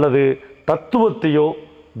அல்லது தத்துவத்தையோ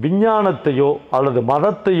விஞ்ஞானத்தையோ அல்லது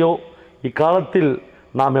மதத்தையோ, இக்காலத்தில்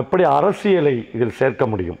நாம் எப்படி அரசியலை இதில் சேர்க்க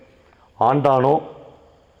முடியும், ஆண்டானோ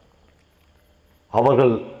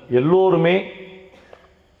அவர்கள் எல்லோருமே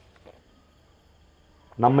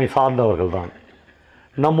நம்மை சார்ந்தவர்கள்தான்.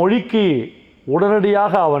 நம் மொழிக்கு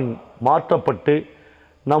உடனடியாக அவன் மாற்றப்பட்டு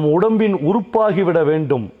நம் உடம்பின் உறுப்பாகிவிட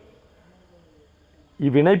வேண்டும்.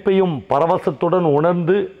 இவ்விணைப்பையும் பரவசத்துடன்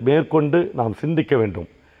உணர்ந்து மேற்கொண்டு நாம் சிந்திக்க வேண்டும்.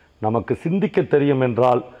 நமக்கு சிந்திக்க தெரியும்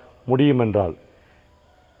என்றால், முடியும் என்றால்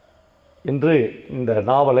என்று இந்த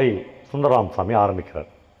நாவலை சுந்தராமசாமி ஆரம்பிக்கிறார்.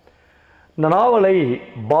 இந்த நாவலை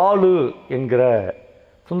பாலு என்கிற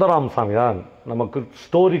சுந்தராமசாமி தான் நமக்கு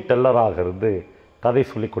ஸ்டோரி டெல்லராக இருந்து கதை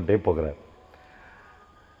சொல்லிக்கொண்டே போகிறார்.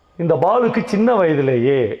 இந்த பாலுக்கு சின்ன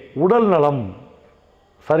வயதிலேயே உடல் நலம்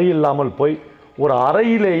சரியில்லாமல் போய் ஒரு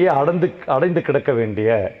அறையிலேயே அடைந்து கிடக்க வேண்டிய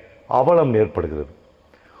அவலம் ஏற்படுகிறது.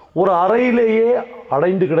 ஒரு அறையிலேயே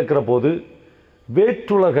அடைந்து கிடக்கிற போது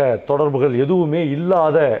வேற்றுலக தொடர்புகள் எதுவுமே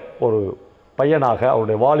இல்லாத ஒரு பையனாக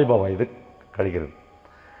அவருடைய வாலிப வயது கழிகிறது.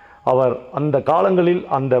 அவர் அந்த காலங்களில்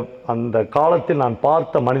அந்த காலத்தில் நான்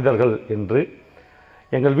பார்த்த மனிதர்கள் என்று,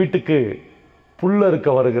 எங்கள் வீட்டுக்கு புல்லறுக்க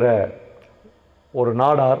வருகிற ஒரு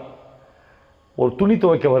நாடார், ஒரு துணி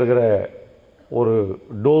துவைக்க வருகிற ஒரு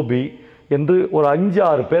டோபி என்று ஒரு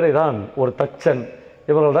 5-6 பேரை தான், ஒரு தச்சன்,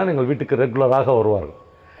 இவர்கள் தான் எங்கள் வீட்டுக்கு ரெகுலராக வருவார்கள்.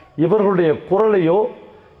 இவர்களுடைய குரலையோ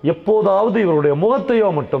எப்போதாவது இவருடைய முகத்தையோ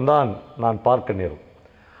மட்டும்தான் நான் பார்க்க நேரும்.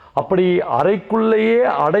 அப்படி அறைக்குள்ளேயே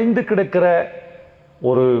அடைந்து கிடக்கிற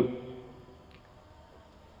ஒரு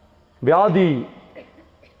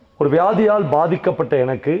வியாதியால் பாதிக்கப்பட்ட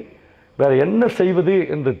எனக்கு வேறு என்ன செய்வது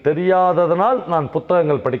என்று தெரியாததனால் நான்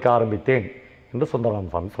புத்தகங்கள் படிக்க ஆரம்பித்தேன் என்று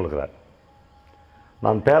சுந்தராமசாமி சொல்கிறார்.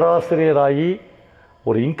 நான் பேராசிரியராகி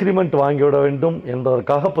ஒரு இன்க்ரிமெண்ட் வாங்கிவிட வேண்டும்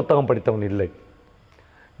என்பதற்காக புத்தகம் படித்தவன் இல்லை.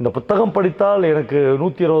 இந்த புத்தகம் படித்தால் எனக்கு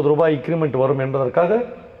 120 ரூபாய் இன்க்ரிமெண்ட் வரும் என்பதற்காக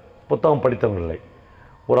புத்தகம் படித்தவன் இல்லை.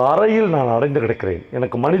 ஒரு அறையில் நான் அடைந்து கிடக்கிறேன்.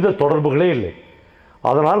 எனக்கு மனித தொடர்புகளே இல்லை.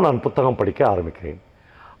 அதனால் நான் புத்தகம் படிக்க ஆரம்பிக்கிறேன்.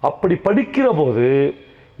 அப்படி படிக்கிற போது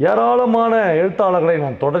ஏராளமான எழுத்தாளர்களை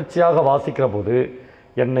நான் தொடர்ச்சியாக வாசிக்கிற போது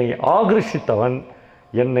என்னை ஆகர்ஷித்தவன்,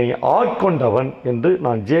 என்னை ஆட்கொண்டவன் என்று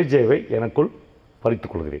நான் ஜேவை எனக்குள்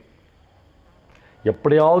பறித்துக் கொள்கிறேன்.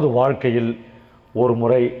 எப்படியாவது வாழ்க்கையில் ஒரு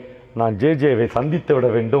முறை நான் ஜேவை சந்தித்து விட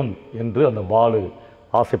வேண்டும் என்று அந்த பாலு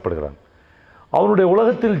ஆசைப்படுகிறான். அவனுடைய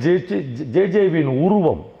உலகத்தில் ஜேவின்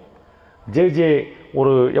உருவம், ஜே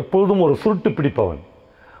ஒரு எப்பொழுதும் ஒரு சுருட்டு பிடிப்பவன்,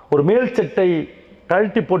 ஒரு மேல் சட்டை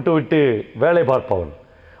கழட்டி போட்டுவிட்டு வேலை பார்ப்பவன்.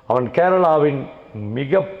 அவன் கேரளாவின்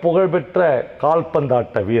மிக புகழ்பெற்ற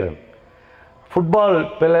கால்பந்தாட்ட வீரன். ஃபுட்பால்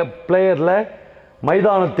பிளேயரில்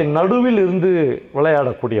மைதானத்தின் நடுவில் இருந்து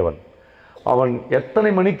விளையாடக்கூடியவன். அவன்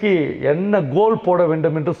எத்தனை மணிக்கு என்ன கோல் போட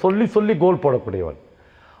வேண்டும் என்று சொல்லி சொல்லி கோல் போடக்கூடியவன்.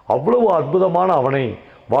 அவ்வளவு அற்புதமான அவனை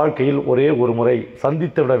வாழ்க்கையில் ஒரே ஒரு முறை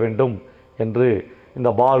சந்தித்து விட வேண்டும் என்று இந்த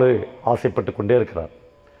பாலு ஆசைப்பட்டு கொண்டே இருக்கிறார்.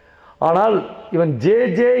 ஆனால் இவன்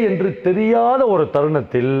ஜே என்று தெரியாத ஒரு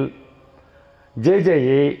தருணத்தில்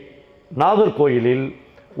ஜேயை நாகர்கோயிலில்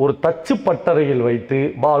ஒரு தச்சு பட்டறையில் வைத்து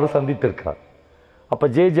பாலு சந்தித்திருக்கிறார். அப்போ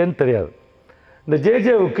ஜேன்னு தெரியாது. இந்த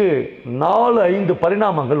ஜேவுக்கு 4-5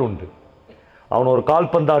 பரிணாமங்கள் உண்டு. அவன் ஒரு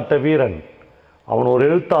கால்பந்தாட்ட வீரன், அவன் ஒரு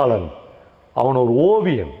எழுத்தாளன், அவன் ஒரு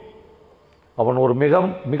ஓவியன், அவன் ஒரு மிக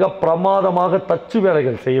மிக பிரமாதமாக தச்சு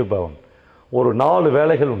வேலைகள் செய்பவன். ஒரு 4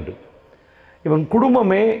 வேலைகள் உண்டு. இவன்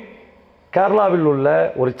குடும்பமே கேரளாவில் உள்ள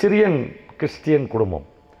ஒரு சிரியன் கிறிஸ்டியன் குடும்பம்.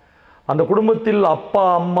 அந்த குடும்பத்தில் அப்பா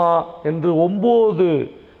அம்மா என்று 9,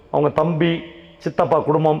 அவங்க தம்பி சித்தப்பா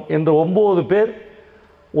குடும்பம் என்று 9 பேர்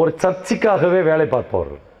ஒரு சர்ச்சுக்காகவே வேலை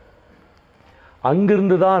பார்ப்பவர்கள்.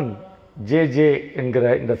 அங்கிருந்து தான் ஜே என்கிற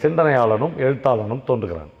இந்த சிந்தனையாளனும் எழுத்தாளனும்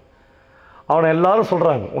தோன்றுகிறான். அவனை எல்லாரும்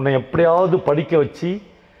சொல்கிறாங்க, உன்னை எப்படியாவது படிக்க வச்சு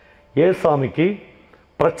ஏசாமிக்கு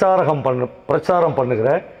பிரச்சாரம் பண்ணுகிற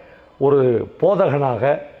ஒரு போதகனாக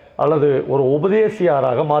அல்லது ஒரு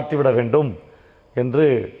உபதேசியாராக மாற்றிவிட வேண்டும் என்று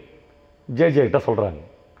ஜே கிட்ட சொல்கிறாங்க.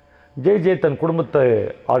 ஜே தன் குடும்பத்தை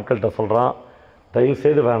ஆட்கள்கிட்ட சொல்கிறான், தயவு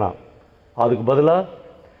செய்து வேணாம், அதுக்கு பதிலாக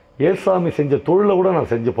ஏசாமி செஞ்ச தொழிலை கூட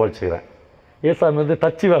நான் செஞ்சு போச்சுக்கிறேன். ஏசாமி வந்து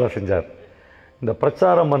தச்சு வேலை செஞ்சார். இந்த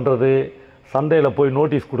பிரச்சாரம் பண்ணுறது, சந்தையில் போய்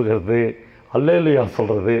நோட்டீஸ் கொடுக்கறது, அல்லேலுயா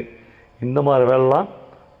சொல்கிறது, இந்த மாதிரி வேலைலாம்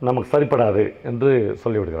நமக்கு சரிப்படாது என்று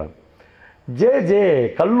சொல்லிவிடுகிறான். ஜே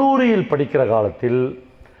கல்லூரியில் படிக்கிற காலத்தில்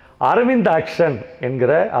அரவிந்த் ஆக்ஷன்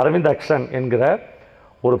என்கிற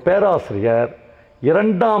ஒரு பேராசிரியர்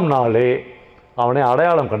 2ஆம் நாளே அவனை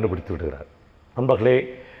அடையாளம் கண்டுபிடித்து விடுகிறார். நண்பர்களே,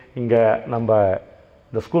 இங்கே நம்ம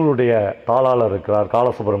இந்த ஸ்கூலுடைய தாளாளர் இருக்கிறார்,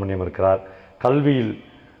 காலசுப்ரமணியம் இருக்கிறார், கல்வியில்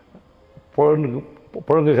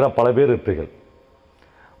புழங்குகிற பல பேர் இருப்பீர்கள்.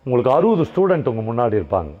 உங்களுக்கு 60 ஸ்டூடெண்ட் உங்கள் முன்னாடி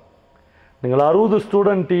இருப்பாங்க. நீங்கள் 60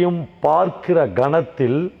 ஸ்டூடெண்ட்டையும் பார்க்கிற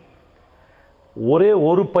கணத்தில் ஒரே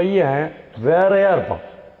ஒரு பையன் வேறையாக இருப்பான்.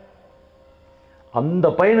 அந்த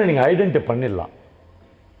பையனை நீங்கள் ஐடென்டிஃபை பண்ணிடலாம்.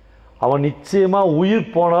 அவன் நிச்சயமாக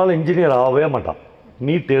உயிர் போனாலும் இன்ஜினியர் ஆகவே மாட்டான்,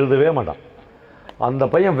 நீட் எழுதவே மாட்டான். அந்த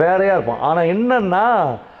பையன் வேறையாக இருப்பான். ஆனால் என்னன்னா,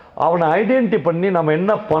 அவனை ஐடென்டிஃபை பண்ணி நம்ம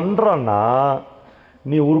என்ன பண்ணுறோன்னா,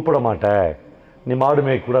 நீ உருப்பட மாட்ட, நீ மாடு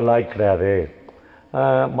மேய்க்க கூட லாய்க்கு கிடையாது,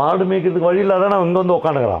 மாடு மேய்க்கிறதுக்கு வழி இல்லாதான் அவன் இங்கே வந்து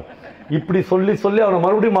உட்காந்துக்கிறான், இப்படி சொல்லி சொல்லி அவனை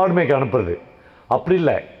மறுபடியும் மாடு மேய்க்க அனுப்புறது. அப்படி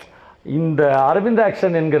இல்லை. இந்த அரவிந்த்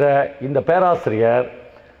ஆக்ஷன் என்கிற இந்த பேராசிரியர்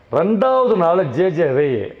 2வது நாள் ஜேவை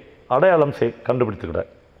அடையாளம் கண்டுபிடித்துக்கிட,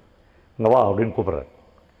 இங்கே வா அப்படின்னு கூப்பிட்றார்.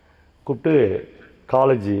 கூப்பிட்டு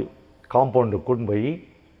காலேஜ் காம்பவுண்டு கூட்டு போய்,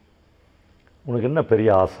 உனக்கு என்ன பெரிய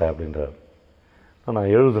ஆசை அப்படின்றார்.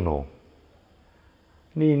 நான் எழுதணும்.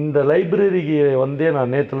 நீ இந்த லைப்ரரிக்கு வந்தே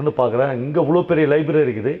நான் நேற்றுலேருந்து பார்க்குறேன், இங்கே இவ்வளோ பெரிய லைப்ரரி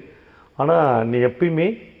இருக்குது, ஆனால் நீ எப்பயுமே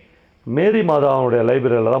மேரி மாதாவுடைய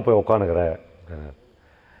லைப்ரரியில் தான் போய் உட்காந்துக்கிற.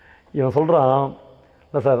 இவன் சொல்கிறான்,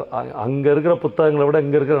 இல்லை சார், அங்கே இருக்கிற புத்தகங்களை விட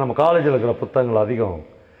இங்கே இருக்கிற நம்ம காலேஜில் இருக்கிற புத்தகங்கள் அதிகம்,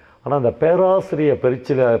 ஆனால் அந்த பேராசிரியர்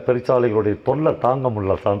பெருச்சாலைகளுடைய தொல்லை தாங்க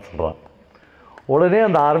முடியலன்னு சொல்கிறான். உடனே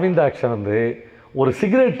அந்த அரவிந்த் ஆக்ஷன் வந்து ஒரு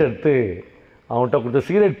சிகரெட் எடுத்து அவன்கிட்ட கொடுத்து,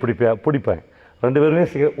 சிகரெட் பிடிப்பேன். 2 பேருமே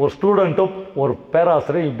ஒரு ஸ்டூடெண்ட்டும் ஒரு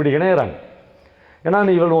பேராசிரியர் இப்படி இணையிறாங்க. ஏன்னா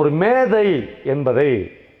இவன் ஒரு மேதை என்பதை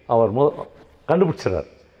அவர் கண்டுபிடிச்சிடார்.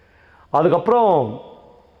 அதுக்கப்புறம்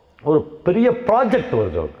ஒரு பெரிய ப்ராஜெக்ட்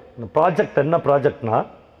வருது அவருக்கு. இந்த ப்ராஜெக்ட் என்ன ப்ராஜெக்ட்னா,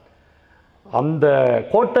 அந்த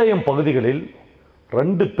கோட்டயம் பகுதிகளில்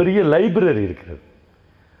 2 பெரிய லைப்ரரி இருக்கிறது.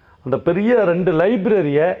 அந்த பெரிய 2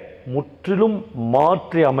 லைப்ரரியை முற்றிலும்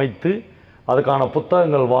மாற்றி அமைத்து அதுக்கான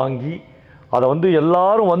புத்தகங்கள் வாங்கி அதை வந்து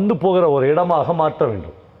எல்லாரும் வந்து போகிற ஒரு இடமாக மாற்ற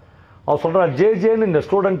வேண்டும். அவர் சொல்கிறார், ஜேன்னு இந்த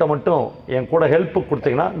ஸ்டூடெண்ட்டை மட்டும் என் கூட ஹெல்ப்பு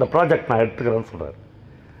கொடுத்தீங்கன்னா இந்த ப்ராஜெக்ட் நான் எடுத்துக்கிறேன்னு சொல்கிறார்.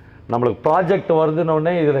 நம்மளுக்கு ப்ராஜெக்ட்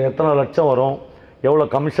வருதுன்னொடனே இதில் எத்தனை லட்சம் வரும், எவ்வளோ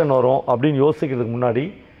கமிஷன் வரும் அப்படின்னு யோசிக்கிறதுக்கு முன்னாடி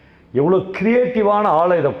எவ்வளோ க்ரியேட்டிவான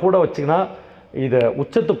ஆளை இதை கூட வச்சிங்கன்னா இதை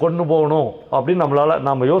உச்சத்துக்கு கொண்டு போகணும் அப்படின்னு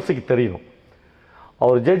நாம் யோசிக்க தெரியணும்.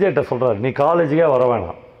 அவர் ஜேட்ட சொல்கிறார், நீ காலேஜுக்கே வர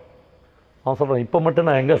வேணாம். அவன் சொல்கிறான், இப்போ மட்டும்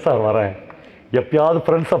நான் எங்கே சார் வரேன், எப்பயாவது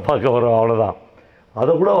ஃப்ரெண்ட்ஸை பார்க்க வரும், அவ்வளோதான்,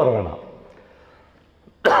 அதை கூட வர வேணாம்.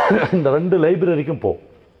 இந்த 2 லைப்ரரிக்கும் போ,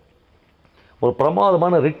 ஒரு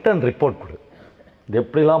பிரமாதமான ரிட்டன் ரிப்போர்ட் கொடு, இது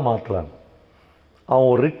எப்படிலாம் மாற்றலாம். அவன்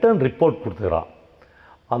ஒரு ரிட்டன் ரிப்போர்ட் கொடுத்துக்கிறான்.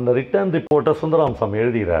 அந்த ரிட்டன் ரிப்போர்ட்டை சுந்தராமசாமி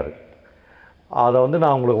எழுதுகிறாரு. அதை வந்து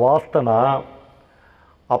நான் உங்களுக்கு வாசித்தேன்னா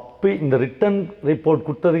அப்போ இந்த ரிட்டன் ரிப்போர்ட்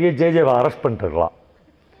கொடுத்ததுக்கே ஜேஜேவை அரெஸ்ட் பண்ணிட்டுருக்கலாம்.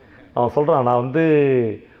 அவன் சொல்கிறான், நான் வந்து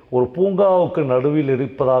ஒரு பூங்காவுக்கு நடுவில்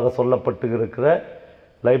இருப்பதாக சொல்லப்பட்டு இருக்கிற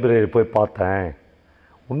லைப்ரரி போய் பார்த்தேன்,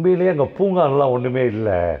 உண்மையிலேயே அங்கே பூங்காலாம் ஒன்றுமே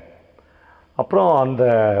இல்லை. அப்புறம் அந்த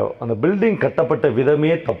அந்த பில்டிங் கட்டப்பட்ட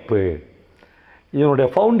விதமே தப்பு. இதனுடைய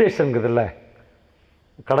ஃபவுண்டேஷனுங்கிறதுல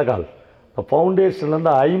கடகால், இந்த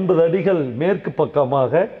ஃபவுண்டேஷன்லேருந்து 50 அடிகள் மேற்கு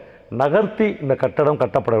பக்கமாக நகர்த்தி இந்த கட்டடம்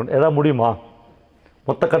கட்டப்பட வேண்டும். எதாவது முடியுமா?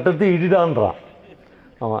 மொத்த கட்டத்தை இடிடான்றான்.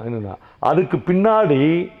 ஆமாம், என்னென்னா அதுக்கு பின்னாடி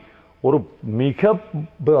ஒரு மிக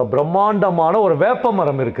பிரம்மாண்டமான ஒரு வேப்ப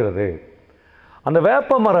மரம் இருக்கிறது. அந்த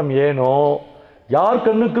வேப்ப மரம் ஏனோ யார்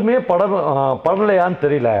கண்ணுக்குமே படலையான்னு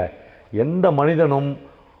தெரியல. எந்த மனிதனும்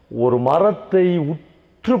ஒரு மரத்தை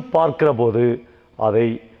உற்று பார்க்கிற போது அதை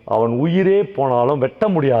அவன் உயிரே போனாலும் வெட்ட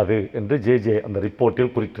முடியாது என்று ஜேஜே அந்த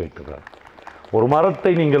ரிப்போர்ட்டில் குறித்து வைக்கிறார். ஒரு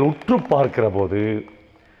மரத்தை நீங்கள் உற்று பார்க்கிற போது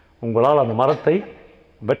உங்களால் அந்த மரத்தை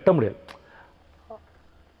வெட்ட முடியாது.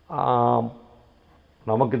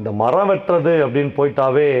 நமக்கு இந்த மரம் வெட்டுறது அப்படின்னு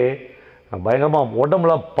போயிட்டாவே பயங்கரமாக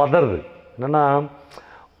உடம்புலாம் பதறுது. என்னென்னா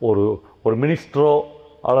ஒரு ஒரு மினிஸ்டரோ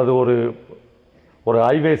அல்லது ஒரு ஒரு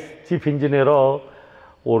ஹைவேஸ் சீஃப் இன்ஜினியரோ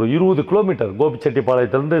ஒரு 20 கிலோமீட்டர்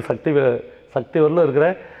கோபிச்செட்டிப்பாளையத்துலேருந்து சக்தி வரல இருக்கிற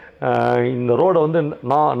இந்த ரோடை வந்து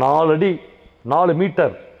 4 அடி 4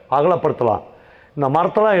 மீட்டர் அகலப்படுத்தலாம், இந்த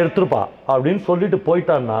மரத்தெல்லாம் எடுத்துருப்பா அப்படின்னு சொல்லிட்டு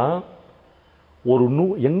போயிட்டான்னா ஒரு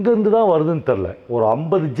எங்கேருந்து தான் வருதுன்னு தெரில, ஒரு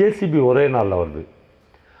 50 ஜேசிபி ஒரே நாளில் வருது.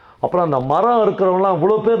 அப்புறம் அந்த மரம் இருக்கிறவங்களாம்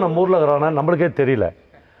இவ்வளோ பேர் நம்ம ஊரில் இருக்கிறானா நம்மளுக்கே தெரியல.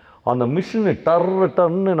 அந்த மிஷினு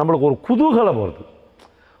டர்ன்னு நம்மளுக்கு ஒரு குதூகலம் வருது.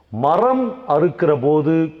 மரம் அறுக்கிற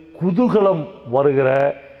போது குதூகலம் வருகிற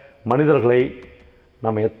மனிதர்களை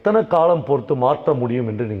நம்ம எத்தனை காலம் பொறுத்து மாற்ற முடியும்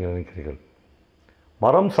என்று நீங்கள் நினைக்கிறீர்கள்?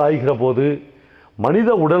 மரம் சாய்கிற போது மனித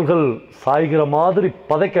உடல்கள் சாய்கிற மாதிரி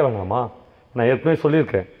பதைக்க வேணாமா? நான் ஏற்கனவே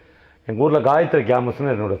சொல்லியிருக்கேன், எங்கள் ஊரில் காயத்ரி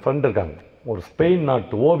கேமஸ்ன்னு என்னோடய ஃப்ரெண்ட் இருக்காங்க, ஒரு ஸ்பெயின்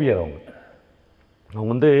நாட்டு ஓவியர். அவங்க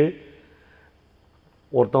வந்து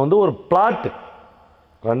ஒருத்தன் வந்து ஒரு பிளாட்டு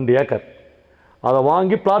 2 ஏக்கர் அதை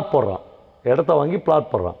வாங்கி பிளாட் போடுறான், இடத்த வாங்கி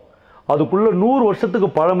பிளாட் போடுறான். அதுக்குள்ளே 100 வருஷத்துக்கு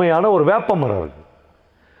பழமையான ஒரு வேப்ப மரம் இருக்குது.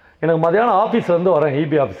 எனக்கு மதியானம் ஆஃபீஸ்லேருந்து வரேன்,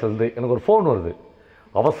 இபி ஆஃபீஸ்லேருந்து எனக்கு ஒரு ஃபோன் வருது,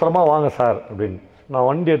 அவசரமாக வாங்க சார் அப்படின்னு. நான்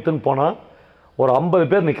வண்டி எடுத்துன்னு போனால் ஒரு 50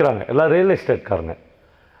 பேர் நிற்கிறாங்க, எல்லாம் ரியல் எஸ்டேட்காரங்க.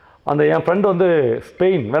 அந்த என் ஃப்ரெண்டு வந்து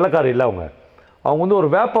ஸ்பெயின் வெள்ளைக்காரி இல்லை, அவங்க வந்து ஒரு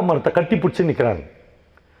வேப்ப மரத்தை கட்டி பிடிச்சி நிற்கிறாங்க.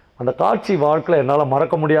 அந்த காட்சி வாழ்க்கையில் என்னால்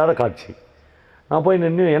மறக்க முடியாத காட்சி. நான் போய்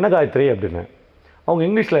நின்று என்ன காயத்ரி அப்படின்னு. அவங்க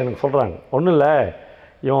இங்கிலீஷில் எனக்கு சொல்கிறாங்க, ஒன்றும் இல்லை,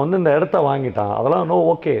 இவன் வந்து இந்த இடத்த வாங்கிட்டான், அதெல்லாம்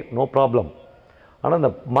ஓகே, நோ ப்ராப்ளம், ஆனால்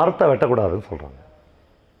இந்த மரத்தை வெட்டக்கூடாதுன்னு சொல்கிறாங்க.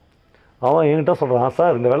 அவன் என்கிட்ட சொல்கிறான்,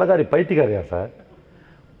 சார் இந்த வெள்ளைக்காரி பைத்தியக்காரியா சார்,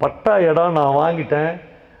 பட்டா இடம் நான் வாங்கிட்டேன்,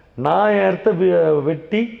 நான் என் இடத்த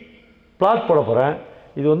வெட்டி பிளாட் போட போகிறேன்,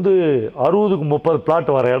 இது வந்து 60க்கு 30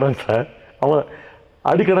 பிளாட் வர இடம் சார். அவன்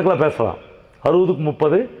அடிக்கணக்கில் பேசுகிறான், 60க்கு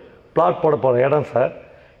 30 பிளாட் போட போகிற இடம் சார்,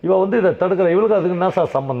 இவன் வந்து இதை தடுக்கிற, இவளுக்கு அதுக்கு என்ன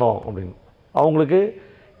சார் சம்பந்தம் அப்படின்னு. அவங்களுக்கு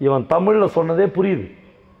இவன் தமிழில் சொன்னதே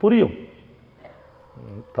புரியும்.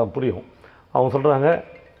 அவங்க சொல்கிறாங்க,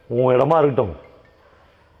 உன் இடமா இருக்கட்டும்,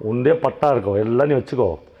 உண்டே பட்டா இருக்கும், எல்லாம் நீ வச்சுக்கோ,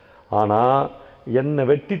 ஆனால் என்னை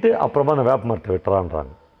வெட்டிட்டு அப்புறமா அந்த வேப்ப மரத்தை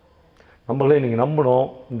வெட்டுறான்றாங்க. நம்மளே நீங்கள் நம்பணும்,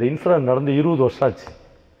 இந்த இன்சிடென்ட் நடந்து 20 வருஷம் ஆச்சு,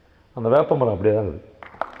 அந்த வேப்ப மரம் அப்படியே தான் இருக்குது.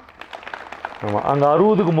 ஆமாம், அங்கே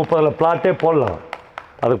 60க்கு 30 பிளாட்டே போடலாம்,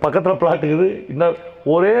 அதுக்கு பக்கத்தில் பிளாட் இருக்குது. இந்த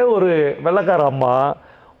ஒரே ஒரு வெள்ளைக்கார அம்மா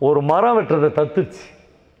ஒரு மரம் வெட்டுறதை தத்துச்சு.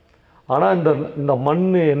 ஆனால் இந்த மண்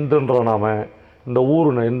எந்துன்றோம், நாம் இந்த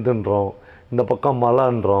ஊருன்னு எந்துன்றோம், இந்த பக்கம்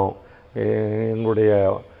மலைன்றோம், எங்களுடைய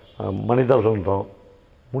மனிதர்கள்ன்றோம்,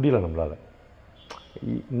 முடியல நம்மளால்.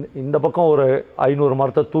 இந்த பக்கம் ஒரு 500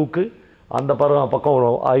 மரத்தை தூக்கு, அந்த பக்கம் ஒரு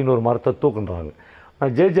 500 மரத்தை தூக்குன்றாங்க.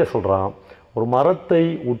 நான் ஜேஜே சொல்கிறான், ஒரு மரத்தை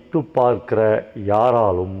உற்று பார்க்கிற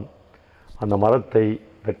யாராலும் அந்த மரத்தை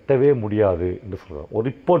வெட்டவே முடியாது என்று சொல்கிறான். ஒரு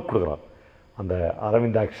ரிப்போர்ட் கொடுக்குறான் அந்த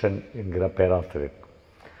அரவிந்த் ஆக்ஷன் என்கிற பேராசிரியர்.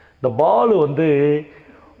 இந்த பாலு வந்து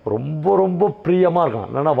ரொம்ப ரொம்ப பிரியமாக இருக்கான்.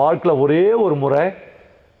 இல்லைன்னா வாழ்க்கையில் ஒரே ஒரு முறை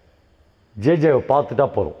ஜேஜேவை பார்த்துட்டா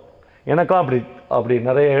போதும். எனக்கெல்லாம் அப்படி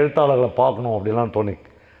நிறைய எழுத்தாளர்களை பார்க்கணும் அப்படிலாம் தோணி,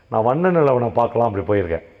 நான் வண்ண நிலவனை பார்க்கலாம் அப்படி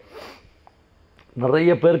போயிருக்கேன்.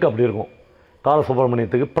 நிறைய பேருக்கு அப்படி இருக்கும்.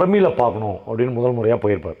 காலசுப்ரமணியத்துக்கு பிரமிழ பார்க்கணும் அப்படின்னு முதல் முறையாக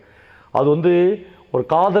போயிருப்பார். அது வந்து ஒரு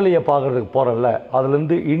காதலியை பார்க்குறதுக்கு போகிறல்ல,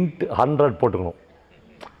 அதுலேருந்து × 100 போட்டுக்கணும்.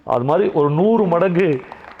 அது மாதிரி ஒரு 100 மடங்கு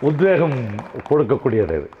உத்வேகம்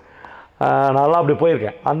கொடுக்கக்கூடியது அது. நான்லாம் அப்படி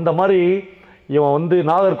போயிருக்கேன். அந்த மாதிரி இவன் வந்து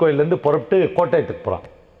நாகர்கோயிலேருந்து புறப்பட்டு கோட்டயத்துக்கு போகிறான்.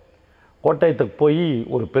 கோட்டயத்துக்கு போய்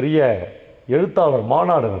ஒரு பெரிய எழுத்தாளர்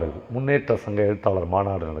மாநாடு நடக்குது, முன்னேற்ற சங்க எழுத்தாளர்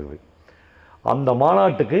மாநாடு நடக்குது. அந்த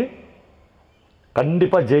மாநாட்டுக்கு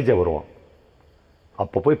கண்டிப்பாக ஜேஜே வருவான்.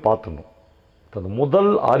 அப்போ போய் பார்த்துடணும். அந்த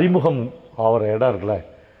முதல் அறிமுகம் ஆகிற இடம் இருக்குல்ல,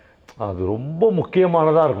 அது ரொம்ப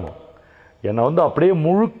முக்கியமானதாக இருக்கணும். என்னை வந்து அப்படியே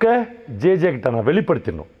முழுக்க ஜேஜே கிட்ட நான்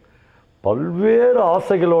வெளிப்படுத்திடணும். பல்வேறு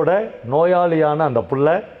ஆசைகளோட நோயாளியான அந்த புள்ள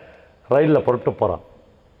ரயிலில் புறப்பட்டு போகிறான்.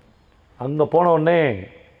 அங்கே போன உடனே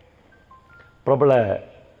பிரபல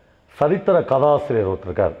சரித்திர கதாசிரியர் ஒருத்தர்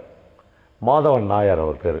இருக்கார், மாதவன் நாயர்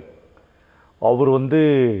அவர் பேர். அவர் வந்து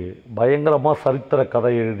பயங்கரமாக சரித்திர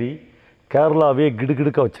கதை எழுதி கேரளாவே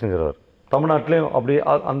கிடுகிடுக்க வச்சுருக்கிறவர். தமிழ்நாட்டிலையும் அப்படி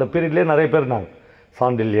அந்த பீரியட்லேயே நிறைய பேர் இருந்தாங்க.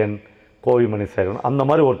 சாண்டில்யன், கோவிமணி சேகரன், அந்த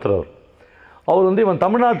மாதிரி ஒருத்தர் அவர் வந்து இவன்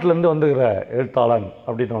தமிழ்நாட்டிலேருந்து வந்துக்கிற எழுத்தாளன்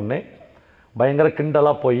அப்படின்னோடனே பயங்கர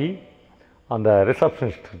கிண்டலாக போய் அந்த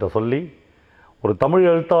ரிசப்ஷனிஸ்ட்கிட்ட சொல்லி, ஒரு தமிழ்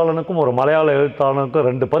எழுத்தாளனுக்கும் ஒரு மலையாள எழுத்தாளனுக்கும்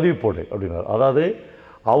 2 பதிவு போடு அப்படின்னார். அதாவது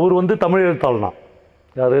அவர் வந்து தமிழ் எழுத்தாளனா,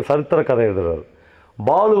 யார் சரித்திர கதை எழுதுறாரு.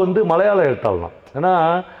 பாலு வந்து மலையாள எழுத்தாளனா. ஏன்னா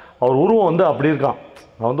அவர் உருவம் வந்து அப்படி இருக்கான்.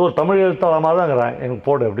 நான் வந்து ஒரு தமிழ் எழுத்தாளமாக தான் இருக்கிறேன், எனக்கு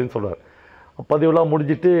போடு அப்படின்னு சொல்லுவார். பதிவுலாம்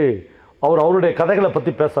முடிஞ்சிட்டு அவருடைய கதைகளை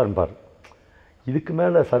பற்றி பேச ஆரம்பிப்பார். இதுக்கு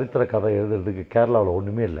மேலே சரித்திர கதை எழுதுறதுக்கு கேரளாவில்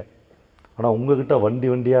ஒன்றுமே இல்லை. ஆனால் உங்கள்கிட்ட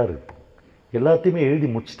வண்டியாக இருக்குது, எல்லாத்தையுமே எழுதி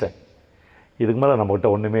முடிச்சிட்டேன், இதுக்கு மேலே நம்மக்கிட்ட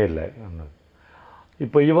ஒன்றுமே இல்லை.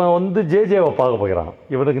 இப்போ இவன் வந்து ஜேஜேவை பார்க்க போகிறான்.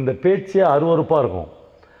 இவனுக்கு இந்த பேச்சே அருவருப்பாக இருக்கும்.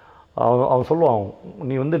 அவன் சொல்லுவான்,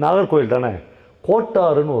 நீ வந்து நாகர்கோவில் தானே,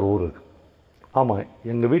 கோட்டாறுன்னு ஒரு ஊர் இருக்குது. ஆமாம்,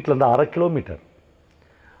 எங்கள் வீட்டிலேருந்து 1/2 கிலோமீட்டர்.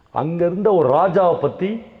 அங்கே இருந்த ஒரு ராஜாவை பற்றி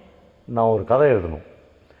நான் ஒரு கதை எழுதணும்,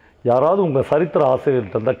 யாராவது உங்கள் சரித்திர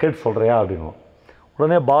ஆசிரியர்கிட்ட இருந்தால் கேட்டு சொல்கிறியா அப்படின்னும்.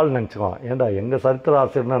 உடனே பால் நினச்சிக்குவான், ஏண்டா எங்கள் சரித்திர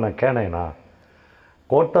ஆசிரியர்னா நான் கேனேனா,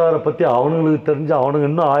 கோட்டாரை பற்றி அவனுங்களுக்கு தெரிஞ்சு அவனுங்க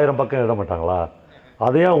இன்னும் 1000 பக்கம் எழுத மாட்டாங்களா,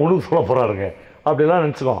 அதையும் உனக்கு சொல்ல போகிறாருங்க அப்படிலாம்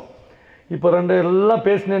நினச்சிக்குவான். இப்போ எல்லாம்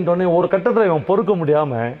பேசினேன்ட்டோடனே ஒரு கட்டத்தில் இவன் பொறுக்க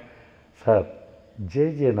முடியாமல், சார்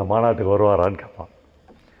ஜேஜே இந்த மாநாட்டுக்கு வருவாரான்னு கேட்பான்.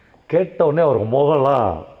 கேட்டவுடனே அவருக்கு முகம்லாம்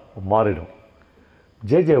மாறிடும்.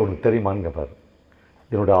 ஜேஜே உனக்கு தெரியுமான்னு கேட்பார்.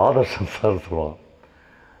 என்னுடைய ஆதர்ஷம் சார் சொல்லுவான்.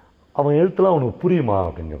 அவன் எழுத்துலாம் உனக்கு புரியுமா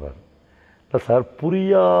அப்படின்னு கேட்பார். இல்லை சார்,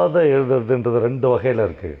 புரியாத எழுதுறதுன்றது 2 வகையில்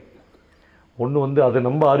இருக்குது. ஒன்று வந்து அது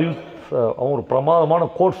நம்ம அறிவு, அவன் ஒரு பிரமாதமான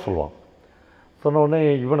கோட் சொல்லுவான். சொன்னோடனே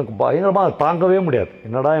இவனுக்கு பயங்கரமாக தாங்கவே முடியாது.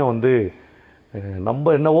 என்னடா இவன் வந்து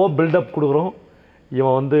நம்ம என்னவோ பில்டப் கொடுக்குறோம்,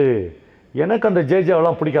 இவன் வந்து எனக்கு அந்த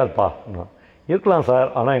ஜேஜேவெல்லாம் பிடிக்காதுப்பா. இருக்கலாம் சார்,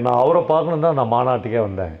 ஆனால் நான் அவரை பார்க்கணும் தான் நான் மாநாட்டுக்கே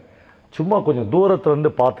வந்தேன், சும்மா கொஞ்சம்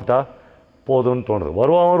தூரத்துலேருந்து பார்த்துட்டா போதும்னு தோணுது.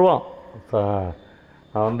 வருவான்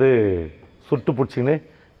நான் வந்து சுட்டு பிடிச்சிக்கின்னு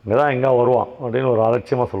இங்கே தான் எங்கே வருவான் அப்படின்னு ஒரு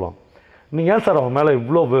அலட்சியமாக சொல்லுவான். நீங்கள் ஏன் சார் அவன் மேலே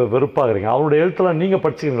இவ்வளோ வெறுப்பாகிறீங்க, அவனுடைய எழுத்துலாம் நீங்கள்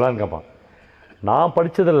படிச்சுக்கிறீங்களான்னு கேட்பான். நான்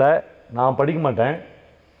படித்ததில்லை, நான் படிக்க மாட்டேன்,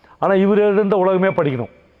 ஆனால் இவர் எழுந்த உலகமே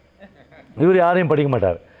படிக்கணும். இவர் யாரையும் படிக்க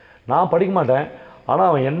மாட்டார். நான் படிக்க மாட்டேன், ஆனால்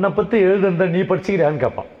அவன் என்னை பற்றி எழுதுந்த நீ படிச்சுக்கிறியான்னு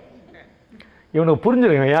கேட்பான். இவனுக்கு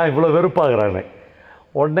புரிஞ்சிருங்க ஏன் இவ்வளோ வெறுப்பாகிறான்னு.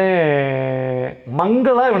 உடனே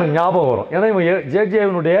மங்களா இவனுக்கு ஞாபகம் வரும். ஏன்னா இவன்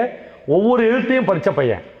ஜேஜேவினுடைய ஒவ்வொரு எழுத்தையும் படித்த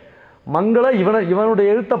பையன். மங்களா இவனுடைய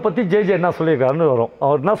எழுத்தை பற்றி ஜேஜே என்ன சொல்லியிருக்காருன்னு வரும்.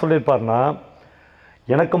 அவர் என்ன சொல்லியிருப்பார்னா,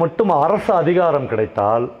 எனக்கு மட்டும் அரச அதிகாரம்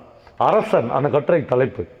கிடைத்தால், அரசன் அந்த கட்டுரை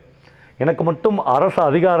தலைப்பு, எனக்கு மட்டும் அரச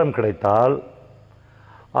அதிகாரம் கிடைத்தால்,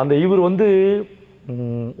 அந்த இவர் வந்து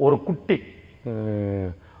ஒரு குட்டி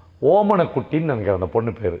ஓமன குட்டின்னு நினைக்கிறேன் அந்த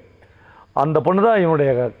பொண்ணு பேர். அந்த பொண்ணு தான்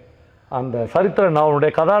இவனுடைய அந்த சரித்திர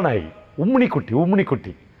நாவனுடைய கதாநாயகி, உம்மினி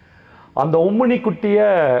குட்டி. அந்த உம்மினி குட்டியை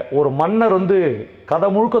ஒரு மன்னர் வந்து கதை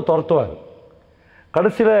முழுக்க துரத்துவார்.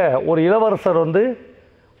 கடைசியில் ஒரு இளவரசர் வந்து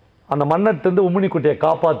அந்த மன்னர்கிட்டருந்து உம்மினி குட்டியை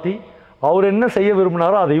காப்பாற்றி அவர் என்ன செய்ய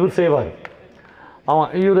விரும்பினாரோ அதை இவர் செய்வார்.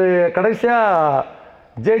 இவர் கடைசியாக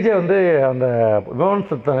ஜேஜே வந்து அந்த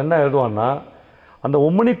விமர்சனத்தை என்ன எழுதுவான்னா, அந்த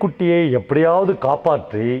உம்மினி குட்டியை எப்படியாவது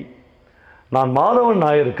காப்பாற்றி நான் மாதவன்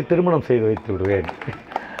நாயருக்கு திருமணம் செய்து வைத்து விடுவேன்,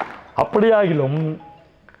 அப்படியாகிலும்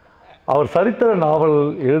அவர் சரித்திர நாவல்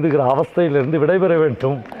எழுதுகிற அவஸ்தையிலிருந்து விடைபெற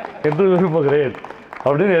வேண்டும் என்று விரும்புகிறேன்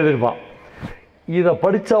அப்படின்னு எழுதியிருப்பான். இதை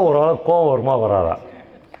படித்தா ஒரு ஆள் கோபம் வருமா வராதா,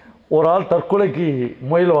 ஒரு ஆள் தற்கொலைக்கு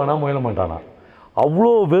முயல மாட்டானா. அவ்வளோ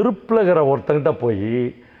வெறுப்புலகிற ஒருத்தங்கிட்ட போய்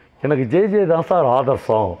எனக்கு ஜேஜே தான் சார்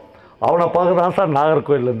ஆதர்சம், அவனை பார்க்க தான் சார்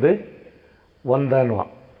நாகர்கோவிலேருந்து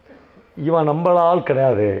வந்தேன்னுவான். இவன் நம்மள ஆள்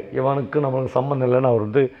கிடையாது, இவனுக்கு நம்மளுக்கு சம்மந்தம் இல்லைன்னு அவர்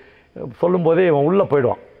வந்து சொல்லும்போதே இவன் உள்ளே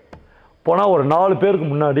போயிடுவான். போனால் ஒரு 4 பேருக்கு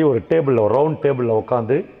முன்னாடி ஒரு டேபிளில், ஒரு ரவுண்ட் டேபிளில்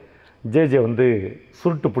உட்காந்து ஜேஜே வந்து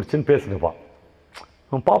சுருட்டு பிடிச்சின்னு பேசினுப்பான்.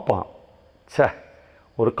 அவன் பார்ப்பான், சே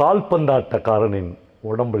ஒரு கால்பந்தாட்டக்காரனின்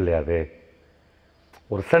உடம்பு இல்லையாது,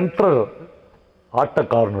 ஒரு சென்ட்ரல்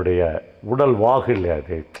ஆட்டக்காரனுடைய உடல் வாகு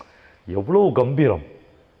இல்லையாது, எவ்வளோ கம்பீரம்,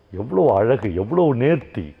 எவ்வளோ அழகு, எவ்வளோ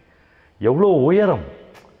நேர்த்தி, எவ்வளோ உயரம்,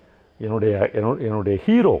 என்னுடைய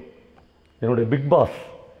ஹீரோ, என்னுடைய பிக் பாஸ்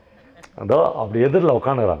அதோ அப்படி எதிரில்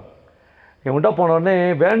உட்காந்துறான். இவன்கிட்ட போனோடனே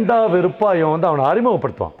வேண்டா வெறுப்பாக இவன் வந்து அவனை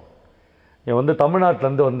அறிமுகப்படுத்துவான். இவன் வந்து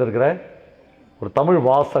தமிழ்நாட்டிலேருந்து வந்திருக்கிற ஒரு தமிழ்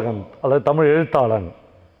வாசகன் அல்லது தமிழ் எழுத்தாளன்,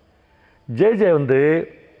 ஜேஜே வந்து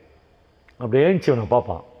அப்படியே ஏஞ்சி இவனை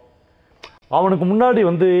பார்ப்பான். அவனுக்கு முன்னாடி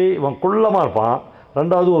வந்து இவன் குள்ளமாக இருப்பான்.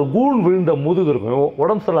 ரெண்டாவது ஒரு கூண் விழுந்த முதுகு இருக்கும்.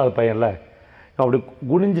 உடம்பு சொல்லாத பையன்ல, அப்படி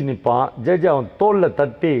குனிஞ்சு நிற்பான். ஜேஜே அவன் தோளில்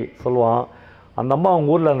தட்டி சொல்லுவான், அந்த அம்மா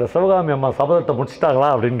அவங்க ஊரில் அந்த சிவகாமி அம்மா சபதத்தை முடிச்சிட்டாங்களா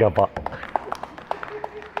அப்படின்னு கேட்பான்.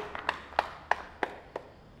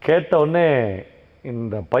 கேட்ட உடனே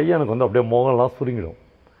இந்த பையனுக்கு வந்து அப்படியே முகம்லாம் சுருங்கிடும்.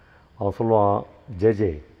 அவன் சொல்லுவான்,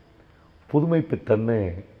 ஜேஜே புதுமை பித்தன்னு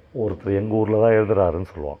ஒருத்தர் எங்கள் ஊரில் தான்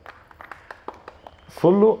எழுதுறாருன்னு சொல்லுவான்.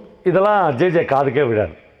 இதெல்லாம் ஜேஜே காதுக்கே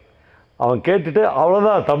விடாது. அவன் கேட்டுட்டு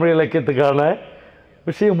அவ்வளோதான், தமிழ் இலக்கியத்துக்கான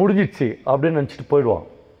விஷயம் முடிஞ்சிடுச்சு அப்படின்னு நினச்சிட்டு போயிடுவான்.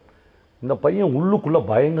 இந்த பையன் உள்ளுக்குள்ளே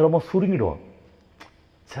பயங்கரமாக சுருங்கிடுவான்.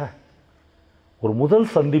 சே, ஒரு முதல்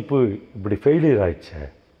சந்திப்பு இப்படி ஃபெயிலியர் ஆயிடுச்சே.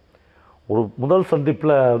 ஒரு முதல்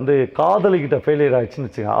சந்திப்பில் வந்து காதலிக்கிட்ட ஃபெயிலியர் ஆயிடுச்சுன்னு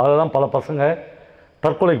வச்சுக்கோங்க. அதில் பல பசங்க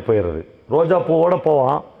தற்கொலைக்கு போயிடுறது. ரோஜா பூவோடு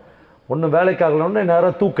போவான், ஒன்றும் வேலைக்காகலன்னு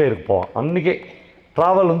நேராக தூக்கயிருக்கு போவான். அன்றைக்கே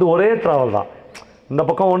ட்ராவல் வந்து ஒரே ட்ராவல் தான், இந்த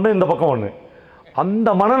பக்கம் ஒன்று இந்த பக்கம் ஒன்று. அந்த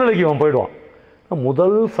மனநிலைக்கு அவன் போயிடுவான்.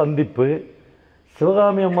 முதல் சந்திப்பு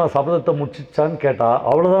சிவகாமி அம்மா சபதத்தை முடிச்சிச்சான்னு கேட்டால்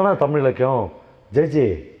அவ்வளோதானே தமிழ் இலக்கியம். ஜேஜே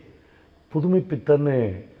புதுமை பித்தன்னு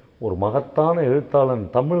ஒரு மகத்தான எழுத்தாளன்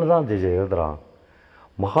தமிழ் தான் ஜேஜே எழுதுகிறான்.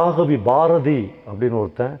 மகாகவி பாரதி அப்படின்னு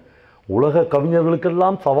ஒருத்தன் உலக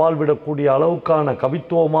கவிஞர்களுக்கெல்லாம் சவால் விடக்கூடிய அளவுக்கான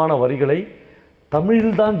கவித்துவமான வரிகளை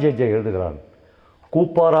தமிழில் தான் ஜேஜே எழுதுகிறான்.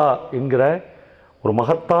 கூப்பாரா என்கிற ஒரு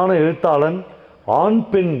மகத்தான எழுத்தாளன் ஆண்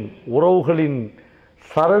பெண் உறவுகளின்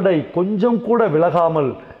சரடை கொஞ்சம் கூட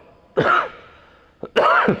விலகாமல்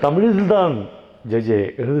தமிழில்தான் ஜேஜே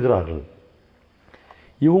எழுதுகிறார்கள்.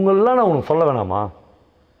 இவங்களெல்லாம் நான் உனக்கு சொல்ல வேணாமா?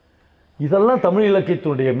 இதெல்லாம் தமிழ்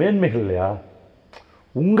இலக்கியத்தினுடைய மேன்மைகள் இல்லையா?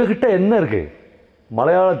 உங்ககிட்ட என்ன இருக்குது?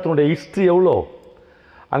 மலையாளத்தினுடைய ஹிஸ்ட்ரி எவ்வளோ?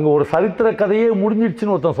 அங்கே ஒரு சரித்திர கதையே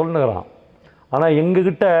முடிஞ்சிடுச்சுன்னு ஒருத்தன் சொல்லுங்கிறான். ஆனால்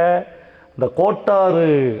எங்ககிட்ட இந்த கோட்டாறு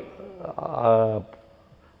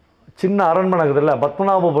சின்ன அரண்மனை இருக்குதுல்ல,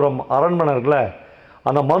 பத்மநாபபுரம் அரண்மனை இருக்குல்ல,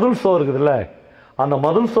 அந்த மதுள் சோ இருக்குதுல்ல, அந்த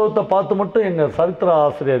மதுள் சோத்தை பார்த்து மட்டும் எங்கள் சரித்திர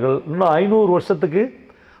ஆசிரியர்கள் இன்னும் 500 வருஷத்துக்கு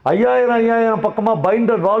 5000 பக்கமாக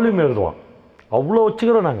பைண்டட் வால்யூம் எழுதுவான். அவ்வளோ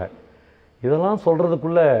வச்சுக்கிறோம் நாங்கள். இதெல்லாம்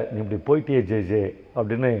சொல்கிறதுக்குள்ளே நீ இப்படி போயிட்டியே ஜேஜே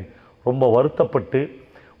அப்படின்னு ரொம்ப வருத்தப்பட்டு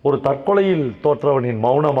ஒரு தற்கொலையில் தோற்றவனின்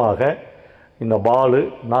மௌனமாக இந்த பாலு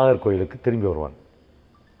நாகர்கோயிலுக்கு திரும்பி வருவான்.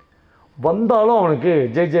 வந்தாலும் அவனுக்கு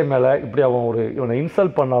ஜேஜே மேலே இப்படி அவன் இவனை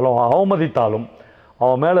இன்சல்ட் பண்ணாலும் அவமதித்தாலும்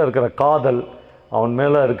அவன் மேலே இருக்கிற காதல், அவன்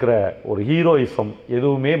மேலே இருக்கிற ஒரு ஹீரோயிசம்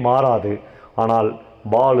எதுவுமே மாறாது. ஆனால்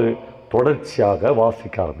பாலு தொடர்ச்சியாக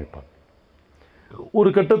வாசிக்க ஆரம்பிப்பான். ஒரு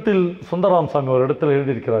கட்டத்தில் சுந்தராமசாமி ஒரு இடத்துல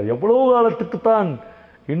எழுதியிருக்கிறார், எவ்வளோ காலத்துக்குத்தான்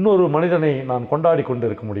இன்னொரு மனிதனை நான் கொண்டாடி கொண்டு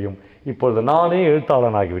இருக்க முடியும், இப்பொழுது நானே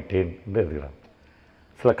எழுத்தாளனாகிவிட்டேன் என்று எழுதுகிறார்.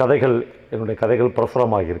 சில கதைகள், என்னுடைய கதைகள்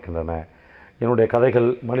பிரசுரமாகி இருக்கின்றன. என்னுடைய கதைகள்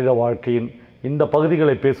மனித வாழ்க்கையின் இந்த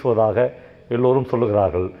பகுதிகளை பேசுவதாக எல்லோரும்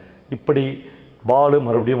சொல்லுகிறார்கள். இப்படி பாலு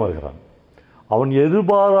மறுபடியும் வருகிறான். அவன்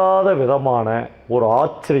எதிர்பாராத விதமான ஒரு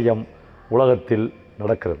ஆச்சரியம் உலகத்தில்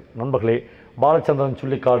நடக்கிறது. நண்பர்களே, பாலச்சந்திரன்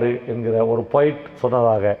சுள்ளிக்காடு என்கிற ஒரு பொயிட்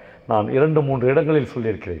சொன்னதாக நான் 2-3 இடங்களில்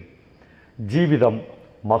சொல்லியிருக்கிறேன். ஜீவிதம்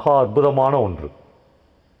மகா அற்புதமான ஒன்று.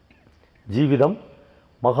 ஜீவிதம்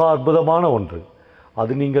மகா அற்புதமான ஒன்று.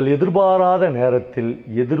 அது நீங்கள் எதிர்பாராத நேரத்தில்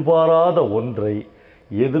எதிர்பாராத ஒன்றை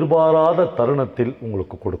எதிர்பாராத தருணத்தில்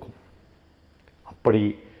உங்களுக்கு கொடுக்கும். அப்படி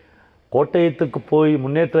கோட்டயத்துக்கு போய்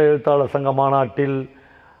முன்னேற்ற எழுத்தாளர் சங்க மாநாட்டில்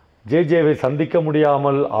ஜேஜேவை சந்திக்க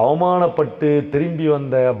முடியாமல் அவமானப்பட்டு திரும்பி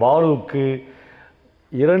வந்த பாலுவுக்கு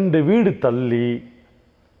 2 வீடு தள்ளி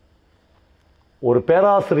ஒரு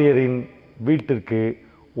பேராசிரியரின் வீட்டிற்கு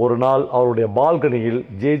ஒரு நாள் அவருடைய பால்கனியில்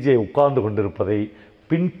ஜேஜே உட்கார்ந்து கொண்டிருப்பதை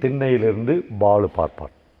பின் திண்ணையிலிருந்து பாலு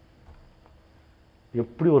பார்ப்பான்.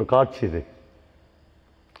 எப்படி ஒரு காட்சி இது!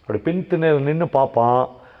 அப்படி பின் திண்ணையில் நின்று பார்ப்பான்.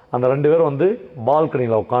 அந்த 2 பேரும் வந்து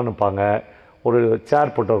பால்கனியில் உட்காந்துப்பாங்க. ஒரு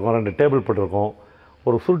சேர் போட்டிருக்கோம், 2 டேபிள் போட்டிருக்கோம்.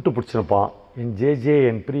 ஒரு சுருட்டு பிடிச்சிருப்பான். என் ஜேஜே,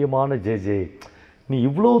 என் பிரியமான ஜேஜே, நீ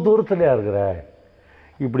இவ்வளோ தூரத்துலையா இருக்கிற?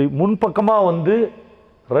 இப்படி முன்பக்கமாக வந்து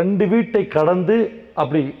 2 வீட்டை கடந்து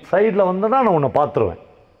அப்படி சைடில் வந்தனா நான் உன்னை பார்த்துருவேன்,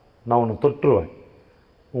 நான் உன்னை தொட்டுருவேன்,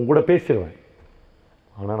 உன் கூட பேசிடுவேன்.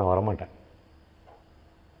 ஆனால் நான் வரமாட்டேன்.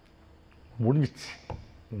 முடிஞ்சிச்சு.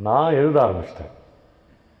 நான் எழுத ஆரம்பிச்சிட்டேன்.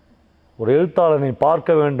 ஒரு எழுத்தாளனை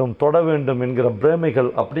பார்க்க வேண்டும், தொட வேண்டும் என்கிற பிரமைகள்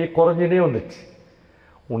அப்படியே குறைஞ்சினே வந்துச்சு.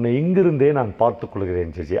 உன்னை இங்கிருந்தே நான் பார்த்துக்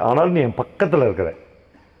கொள்கிறேன் ஜேஜே, ஆனால் நீ என் பக்கத்தில் இருக்கிற,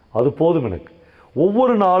 அது போதும் எனக்கு.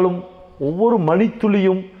 ஒவ்வொரு நாளும், ஒவ்வொரு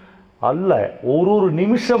மணித்துளியும் அல்ல, ஒரு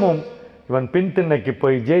நிமிஷமும் இவன் பின் திண்ணைக்கு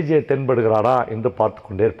போய் ஜேஜே தென்படுகிறானா என்று பார்த்து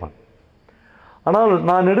கொண்டே இருப்பான். ஆனால்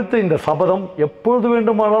நான் எடுத்த இந்த சபதம் எப்பொழுது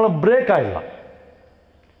வேண்டுமானாலும் பிரேக் ஆகிடலாம்,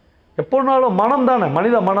 எப்போ வேணாலும் மனம் தானே,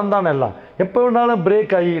 மனித மனம் தானே எல்லாம். எப்போ வேணாலும்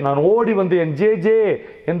பிரேக் ஆகி நான் ஓடி வந்து என் ஜே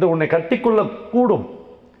என்று உன்னை கட்டிக்கொள்ள கூடும்.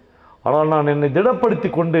 ஆனால் நான் என்னை திடப்படுத்தி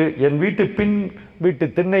கொண்டு என் பின் வீட்டு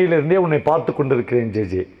திண்ணையிலிருந்தே உன்னை பார்த்து கொண்டிருக்கிறேன்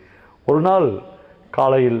ஜே. ஒரு நாள்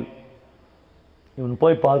காலையில் இவன்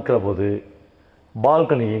போய் பார்க்கிற போது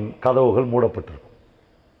பால்கனியின் கதவுகள் மூடப்பட்டிருக்கும்.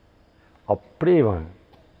 அப்படியே இவன்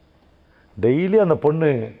டெய்லி அந்த பொண்ணு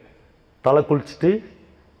தலை குளிச்சுட்டு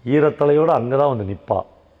ஈரத்தலையோடு அங்கே தான் வந்து நிற்பா.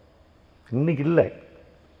 இன்னைக்கு இல்லை,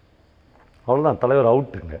 அவ்வளோதான், தலைவர்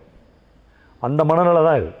அவுட்டுங்க. அந்த மனநிலை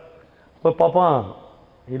தான் இது. இப்போ பாப்பான்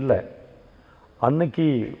இல்லை, அன்னைக்கு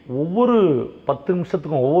ஒவ்வொரு 10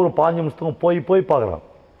 நிமிஷத்துக்கும் ஒவ்வொரு 5 நிமிஷத்துக்கும் போய் பார்க்குறான்.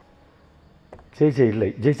 ஜே இல்லை,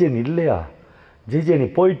 ஜே நீ இல்லையா, ஜே நீ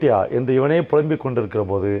போயிட்டியா என்று இவனே புலம்பிக் கொண்டிருக்கிற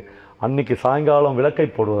போது அன்னைக்கு சாயங்காலம் விளக்கை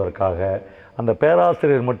போடுவதற்காக அந்த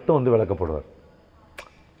பேராசிரியர் மட்டும் வந்து விளக்கப்படுவார்.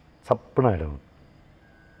 சப்புனாயிடும்.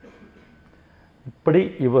 இப்படி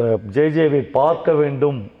ஜேவை பார்க்க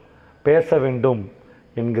வேண்டும், பேச வேண்டும்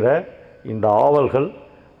என்கிற இந்த ஆவல்கள்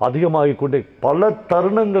அதிகமாகிக் கொண்டே பல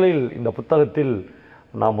தருணங்களில் இந்த புத்தகத்தில்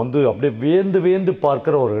நாம் வந்து அப்படியே வியந்து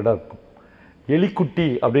பார்க்குற ஒரு இடம் இருக்கும். எலிக்குட்டி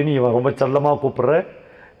அப்படின்னு இவன் ரொம்ப செல்லமாக கூப்பிட்ற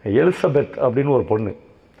எலிசபெத் அப்படின்னு ஒரு பொண்ணு.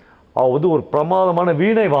 அவள் வந்து ஒரு பிரமாதமான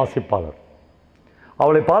வீணை வாசிப்பாளர்.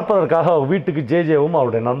 அவளை பார்ப்பதற்காக அவள் வீட்டுக்கு ஜேவும்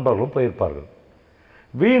அவருடைய நண்பர்களும் போயிருப்பார்கள்.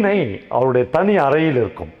 வீணை அவருடைய தனி அறையில்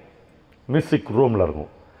இருக்கும், மியூசிக் ரூமில் இருக்கும்.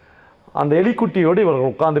 அந்த எலிக்குட்டியோடு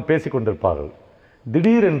இவர்கள் உட்கார்ந்து பேசி கொண்டிருப்பார்கள்.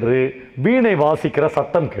 திடீரென்று வீணை வாசிக்கிற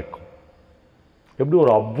சத்தம் கேட்கும். எப்படி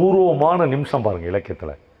ஒரு அபூர்வமான நிமிஷம் பாருங்கள்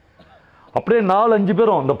இலக்கியத்தில். அப்படியே 4-5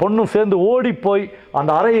 பேரும் அந்த பொண்ணும் சேர்ந்து ஓடி போய்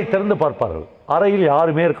அந்த அறையை திறந்து பார்ப்பார்கள். அறையில்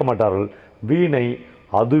யாருமே இருக்க மாட்டார்கள். வீணை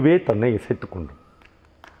அதுவே தன்னை இசைத்து கொண்டு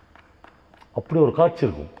அப்படி ஒரு காட்சி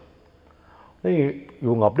இருக்கும்.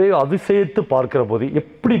 இவங்க அப்படியே அதிசயித்து பார்க்கிற போது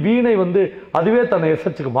எப்படி வீணை வந்து அதுவே தன்னை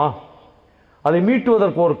இசைச்சுக்குமா? அதை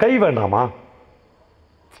மீட்டுவதற்கு ஒரு கை வேண்டாமா?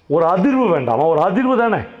 ஒரு அதிர்வு வேண்டாமா? ஒரு அதிர்வு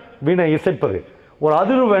தானே வீணை இசைப்பது. ஒரு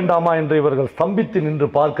அதிர்வு வேண்டாமா என்று இவர்கள் ஸ்தம்பித்து நின்று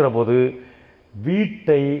பார்க்கிற போது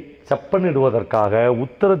வீட்டை செப்பனிடுவதற்காக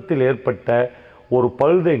உத்தரத்தில் ஏற்பட்ட ஒரு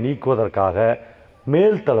பழுதை நீக்குவதற்காக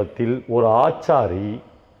மேல்தளத்தில் ஒரு ஆச்சாரி,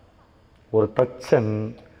 ஒரு தச்சன்,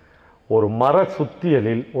 ஒரு மர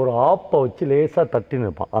சுத்தியலில் ஒரு ஆப்பை வச்சு லேசாக தட்டி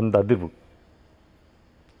நிற்பான்.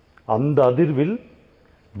 அந்த அதிர்வில்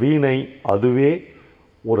வீணை அதுவே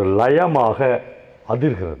ஒரு லயமாக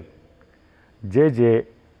அதிர்கிறது. ஜே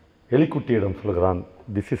எலிக்குட்டியிடம் சொல்கிறான்,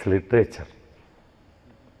 திஸ் இஸ் லிட்ரேச்சர்,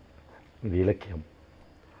 இது இலக்கியம்.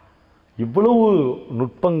 இவ்வளவு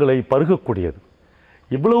நுட்பங்களை பருகக்கூடியது,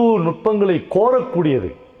 இவ்வளவு நுட்பங்களை கோரக்கூடியது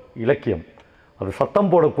இலக்கியம். அது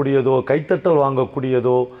சத்தம் போடக்கூடியதோ, கைத்தட்டல்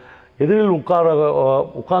வாங்கக்கூடியதோ, எதிரில்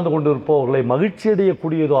உட்கார்ந்து கொண்டிருப்பவர்களை மகிழ்ச்சி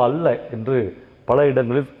அடையக்கூடியதோ அல்ல என்று பல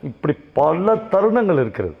இடங்களில் இப்படி பல தருணங்கள்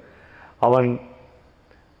இருக்கிறது. அவன்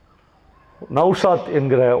நௌஷாத்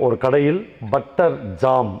என்கிற ஒரு கடையில் பட்டர்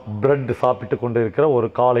ஜாம் பிரெட் சாப்பிட்டு கொண்டு இருக்கிற ஒரு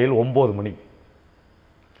காலையில் 9 மணி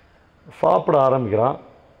சாப்பிட ஆரம்பிக்கிறான்.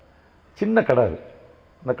 சின்ன கடை.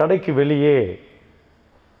 அந்த கடைக்கு வெளியே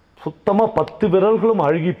சுத்தமாக 10 விரல்களும்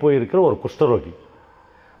அழுகி போயிருக்கிற ஒரு குஷ்டரோகி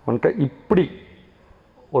அவன்கிட்ட இப்படி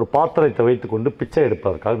ஒரு பாத்திரத்தை வைத்துக்கொண்டு பிச்சை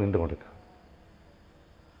எடுப்பதற்காக நின்று கொண்டிருக்கான்.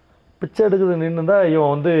 பிச்சை எடுக்கிறது நின்றுந்தா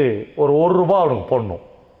இவன் வந்து ஒரு ரூபா அவனுக்கு போடணும்.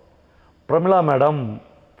 பிரமிளா மேடம்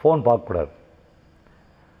ஃபோன் பார்க்கக்கூடாது,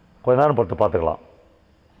 கொஞ்ச நேரம் படுத்து பார்த்துக்கலாம்.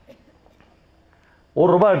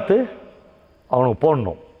 ரூபா எடுத்து அவனுக்கு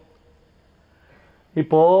போடணும்.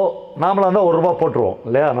 இப்போது நாமளாக இருந்தால் ரூபா போட்டுருவோம்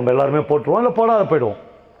இல்லையா? நம்ம எல்லாருமே போட்டுருவோம், இல்லை போடாத போய்டுவோம்.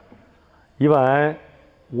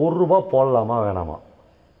 இவன் ரூபா போடலாமா வேணாமா?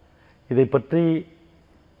 இதை பற்றி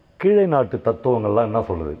கீழே நாட்டு தத்துவங்கள்லாம் என்ன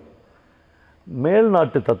சொல்லுது, மேல்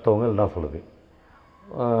நாட்டு தத்துவங்கள் என்ன சொல்லுது?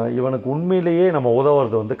 இவனுக்கு உண்மையிலேயே நம்ம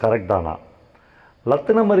உதவுறது வந்து கரெக்ட் தானா?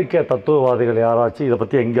 லத்தீன் அமெரிக்க தத்துவவாதிகள் யாராச்சும் இதை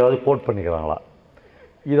பற்றி எங்கேயாவது கோட் பண்ணிக்கிறாங்களா?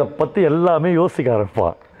 இதை பற்றி எல்லாமே யோசிக்க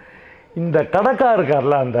ஆரம்பிப்பான். இந்த கடைக்கார்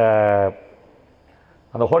இருக்கார்ல,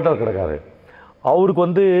 அந்த ஹோட்டல் கடைக்காரு, அவருக்கு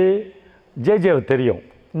வந்து ஜேவை தெரியும்.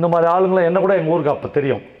 இந்த மாதிரி ஆளுங்களை என்ன கூட எங்கள் ஊருக்கு அப்போ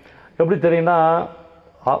தெரியும். எப்படி தெரியும்னா,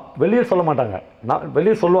 வெளியே சொல்ல மாட்டாங்க,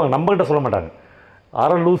 வெளியே சொல்லுவாங்க, நம்மகிட்ட சொல்ல மாட்டாங்க.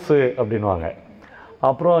 அரை லூஸு அப்படின்வாங்க.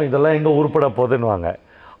 அப்புறம் இதெல்லாம் எங்கே உருப்பட போகுதுன்னுவாங்க.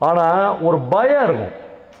 ஆனால் ஒரு பயம் இருக்கும்.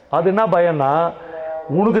 அது என்ன பயம்னா,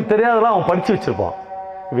 உனக்கு தெரியாதெல்லாம் அவன் படித்து வச்சுருப்பான்.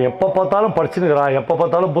 இவன் எப்போ பார்த்தாலும் படிச்சுன்னுக்கிறான், எப்போ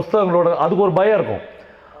பார்த்தாலும் புஸ்தகங்களோட, அதுக்கு ஒரு பயம் இருக்கும்.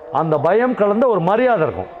 அந்த பயம் கலந்த ஒரு மரியாதை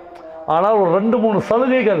இருக்கும். ஆனால் ஒரு 2-3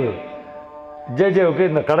 சலுகைகள் ஜேவுக்கு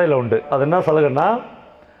இந்த கடையில் உண்டு. அது என்ன சலுகைன்னா,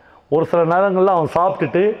 ஒரு சில நேரங்களில் அவன்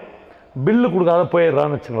சாப்பிட்டுட்டு பில்லு கொடுக்காத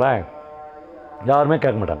போயிடுறான்னு வச்சுங்களேன், யாருமே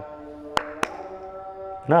கேட்க மாட்டாங்க.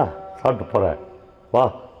 என்ன சாப்பிட்டு போகிற வா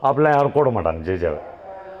அப்படிலாம் யாரும் கூட மாட்டாங்க ஜேவை.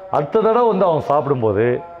 அடுத்த தடவை வந்து அவன் சாப்பிடும்போது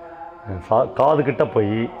காது கிட்ட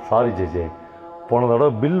போய் சாரி ஜேஜே போன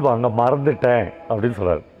தடவை பில் வாங்க மறந்துட்டேன் அப்படின்னு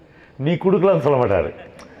சொல்கிறார். நீ கொடுக்கலான்னு சொல்ல மாட்டார்.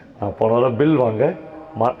 நான் போன தடவை பில் வாங்க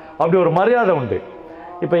அப்படி ஒரு மரியாதை உண்டு.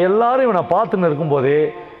 இப்போ எல்லாரும் இவனை பார்த்துன்னு இருக்கும்போதே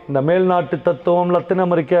இந்த மேல்நாட்டு தத்துவம் லத்தீன்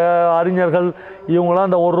அமெரிக்க அறிஞர்கள் இவங்களாம்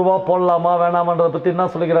இந்த ₹1 போடலாமா வேணாமான்றதை பற்றி என்ன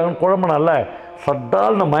சொல்லிக்கிறாங்கன்னு குழம்புனால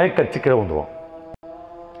சட்டால் இந்த மயக்கச்சிக்கிற வந்துடுவான்.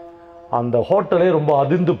 அந்த ஹோட்டலே ரொம்ப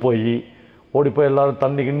அதிர்ந்து போய் ஓடி போய் எல்லோரும்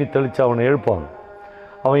தண்ணி கிண்ணி தெளித்து அவனை எழுப்பாங்க.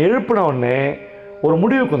 அவன் எழுப்பின உடனே ஒரு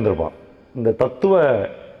முடிவுக்கு வந்திருப்பான். இந்த தத்துவ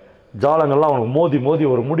ஜாலங்கள்லாம் அவனுக்கு மோதி மோதி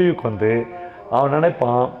ஒரு முடிவுக்கு வந்து அவன்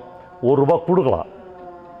நினைப்பான் ₹1 கொடுக்கலாம்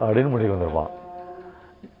அப்படின்னு முடிவுக்கு வந்திருப்பான்.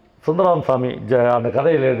 சுந்தராமசாமி அந்த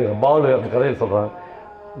கதையில் எழுதுகிற பாலு அந்த கதையில் சொல்கிறான்,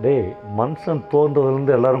 டேய் மனுஷன்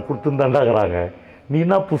தோன்றதுலேருந்து எல்லோரும் கொடுத்துருந்தாண்டாகிறாங்க, நீ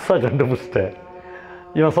என்ன புதுசாக கண்டுபிடிச்சிட்ட.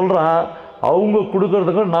 இவன் சொல்கிறான், அவங்க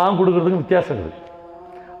கொடுக்குறதுக்கும் நான் கொடுக்குறதுக்கும் வித்தியாசம் இருக்குது.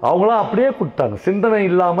 அவங்களாம் அப்படியே கொடுத்தாங்க, சிந்தனை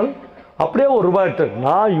இல்லாமல் அப்படியே ₹1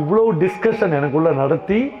 நான் இவ்வளோ டிஸ்கஷன் எனக்குள்ளே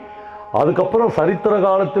நடத்தி அதுக்கப்புறம் சரித்திர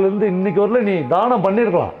காலத்திலேருந்து இன்றைக்கி வரல நீ தானம்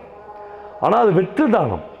பண்ணியிருக்கலாம். ஆனால் அது வெற்று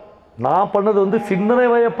தானம். நான் பண்ணது வந்து சிந்தனை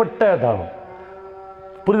வயப்பட்ட தானம்.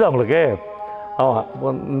 புரியுதா உங்களுக்கு?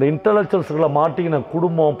 அவன் இந்த இன்டலெக்சுவல்ஸுகளை மாட்டிக்கின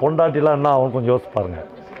குடும்பம் பொண்டாட்டிலாம் என்ன அவன் கொஞ்சம் யோசிச்சு பாருங்க.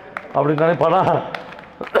 அப்படின்னு நினைப்பானா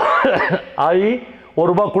ஆகி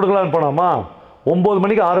 ₹1 கொடுக்கலான்னு போனாமா 9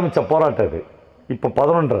 மணிக்கு ஆரம்பித்த போராட்டம் இது. இப்போ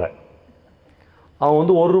 11:30. அவன்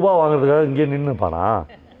வந்து ₹1 வாங்குறதுக்காக இங்கே நின்றுப்பானா?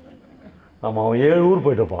 ஆமாம், அவன் 7 ஊர்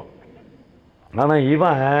போயிட்டு இருப்பான். ஆனால்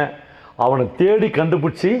இவன் அவனை தேடி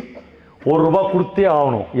கண்டுபிடிச்சி ₹1 கொடுத்தே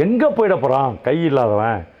ஆகணும். எங்கே போயிட போகிறான்? கை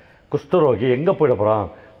இல்லாதவன் குஷ்டரோகி எங்கே போயிட போகிறான்?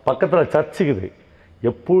 பக்கத்தில் சர்ச்சுக்குது.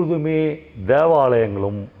 எப்பொழுதுமே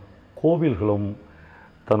தேவாலயங்களும் கோவில்களும்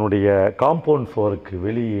தன்னுடைய காம்பவுண்ட் சுவருக்கு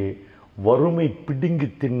வெளியே வறுமை பிடுங்கி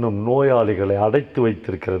தின்னும் நோயாளிகளை அடைத்து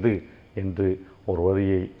வைத்திருக்கிறது என்று ஒரு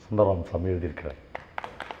வரியை சுந்தராமசாமி எழுதியிருக்கிறார்.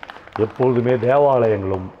 எப்பொழுதுமே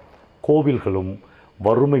தேவாலயங்களும் கோவில்களும்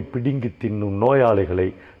வறுமை பிடுங்கி தின்னும் நோயாளிகளை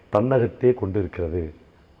தன்னகத்தே கொண்டிருக்கிறது.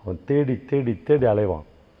 அவன் தேடி தேடி தேடி அலைவான்,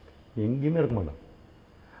 எங்கேயுமே இருக்க மாட்டான்.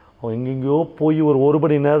 அவன் எங்கெங்கேயோ போய் ஒரு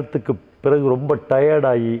மணி நேரத்துக்கு பிறகு ரொம்ப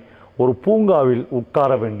டயர்டாகி ஒரு பூங்காவில்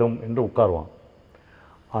உட்கார வேண்டும் என்று உட்காருவான்.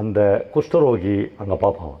 அந்த குஷ்டரோகி அங்கே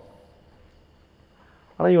பார்ப்பான்.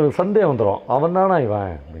 ஆனால் இவனுக்கு சந்தேகம் வந்துடும், அவன் தானா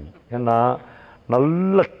இவன் அப்படின்னு. ஏன்னா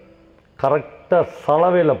நல்ல கரெக்டாக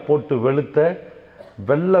சலவையில் போட்டு வெளுத்த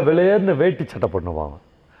வெள்ளை வெளியேன்னு வேட்டி சட்டை பண்ணுவான்.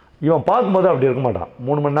 இவன் பார்க்கும்போது அப்படி இருக்க மாட்டான்.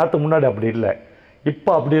 3 மணி நேரத்துக்கு முன்னாடி அப்படி இல்லை,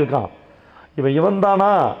 இப்போ அப்படி இருக்கான். இவன் தானா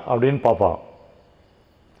அப்படின்னு பார்ப்பான்.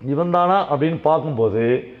 இவன் தானா அப்படின்னு பார்க்கும்போது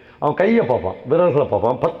அவன் கையை பார்ப்பான், விரல்களை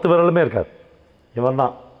பார்ப்பான். 10 விரலுமே இருக்காது. இவன்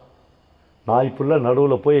தான் நாய்ப்புள்ள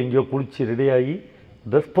நடுவில் போய் எங்கேயோ குளித்து ரெடியாகி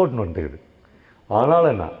ட்ரெஸ் போட்டுன்னு வந்துக்குது.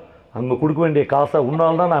 அதனால் என்ன, அங்கே கொடுக்க வேண்டிய காசை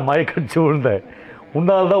உன்னால் தான் நான் மயக்கடிச்சு விழுந்தேன்,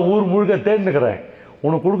 உன்னால் தான் ஊர் முழுக்க தேர்ந்துக்கிறேன்,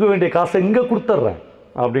 உனக்கு கொடுக்க வேண்டிய காசை இங்கே கொடுத்துட்றேன்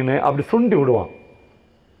அப்படின்னு அப்படி சுண்டி விடுவான்.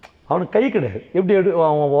 அவனுக்கு கை கிடையாது. எப்படி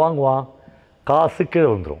அவன் வாங்குவான்? காசு கீழே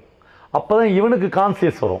வந்துடும். அப்போ தான் இவனுக்கு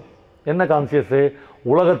கான்சியஸ் வரும். என்ன கான்சியஸு?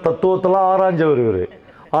 உலக தத்துவத்தெல்லாம் ஆராய்ஞ்சவர் இவர்.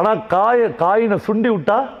 ஆனால் காயினை சுண்டி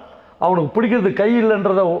விட்டால் அவனுக்கு பிடிக்கிறது கை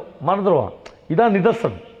இல்லைன்றதை மறந்துடுவான். இதான்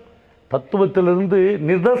நிதர்சனம். தத்துவத்திலிருந்து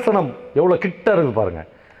நிதர்சனம் எவ்வளோ கிட்ட இருக்குது பாருங்கள்.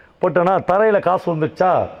 போட்டோன்னா தரையில் காசு வந்துச்சா,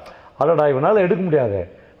 அடடா இவனால் எடுக்க முடியாது,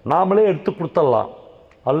 நாமளே எடுத்து கொடுத்துடலாம்,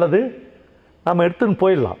 அல்லது நாம் எடுத்துன்னு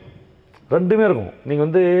போயிடலாம். ரெண்டுமே இருக்கும். நீங்கள்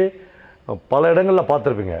வந்து பல இடங்களில்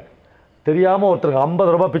பார்த்துருப்பீங்க, தெரியாமல் ஒருத்தருக்கு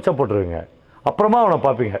 ₹50 பிச்சை போட்டுருவீங்க, அப்புறமா அவனை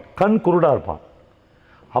பார்ப்பீங்க கண் குருடாக இருப்பான்.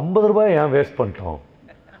 ₹50 ஏன் வேஸ்ட் பண்ணிட்டோம்,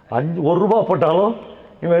 ₹1 போட்டாலும்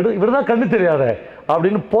இவர் தான் கண்ணு தெரியாத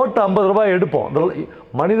அப்படின்னு போட்டு ₹50 எடுப்போம்.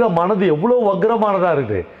 மனித மனது எவ்வளோ வக்ரமானதாக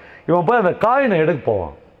இருக்குது. இவன் போய் அந்த காயினை எடுக்க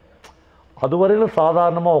போவான். அதுவரையிலும்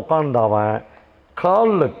சாதாரணமாக உட்கார்ந்தவன்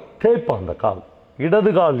காலில் தேய்ப்பான். அந்த கால்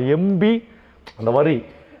இடது கால் எம்பி, அந்த வரி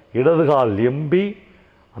இடது கால் எம்பி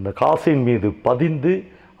அந்த காசின் மீது பதிந்து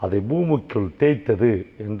அதை பூமிக்குள் தேய்த்தது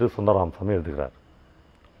என்று சுந்தராமசாமி எழுதுகிறார்.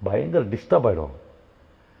 பயங்கர டிஸ்டர்ப் ஆகிடும்.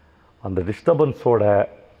 அந்த டிஸ்டர்பன்ஸோட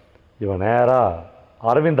இவன் நேராக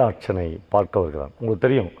அரவிந்தாட்சனை பார்க்க வருகிறான். உங்களுக்கு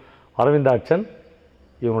தெரியும், அரவிந்தாட்சன்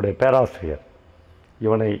இவனுடைய பேராசிரியர்,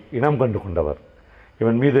 இவனை இனம் கண்டு கொண்டவர்,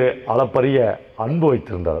 இவன் மீது அளப்பரிய அன்பு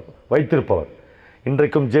வைத்திருப்பவர்,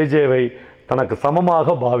 இன்றைக்கும் ஜேஜேவை தனக்கு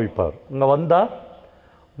சமமாக பாவிப்பார். இங்கே வந்தால்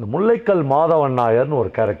இந்த முல்லைக்கல் மாதவன் நாயர்னு ஒரு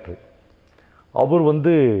கேரக்டர். அவர்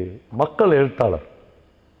வந்து மக்கள் எழுத்தாளர்.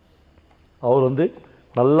 அவர் வந்து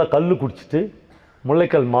நல்லா கல் குடிச்சிட்டு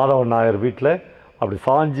முல்லைக்கல் மாதவன் நாயர் வீட்டில் அப்படி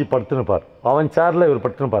சாஞ்சி படுத்துனுப்பார். அவன் சேரில் இவர்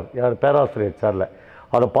படுத்துனுப்பார், யார் பேராசிரியர் சேரில்.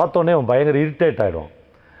 அதை பார்த்தோன்னே அவன் பயங்கர இரிட்டேட் ஆகிடும்.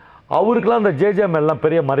 அவருக்கெல்லாம் அந்த ஜேஜே மேலாம்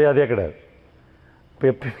பெரிய மரியாதையே கிடையாது.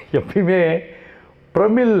 இப்போ எப்பயுமே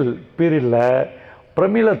பிரமிழ் பீரியடில்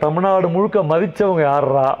பிரமிழை தமிழ்நாடு முழுக்க மதித்தவங்க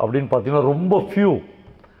யாரா அப்படின்னு பார்த்தீங்கன்னா ரொம்ப ஃபியூ.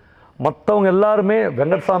 மற்றவங்க எல்லாருமே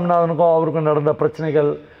வெங்கட்சாமிநாதனுக்கும் அவருக்கும் நடந்த பிரச்சனைகள்,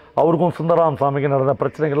 அவருக்கும் சுந்தராம் சாமிக்கும் நடந்த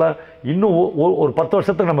பிரச்சனைகள்லாம் இன்னும் ஒரு 10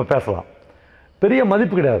 வருஷத்துக்கு நம்ம பேசலாம். பெரிய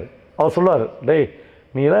மதிப்பு கிடையாது. அவர் சொல்லுவார், டேய்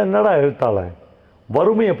நீ எல்லாம் என்னடா எழுத்தாளன்,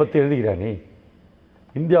 வறுமையை பற்றி எழுதுகிறா நீ?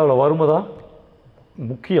 இந்தியாவில் வறுமை தான்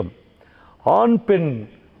முக்கியம். ஆண் பெண்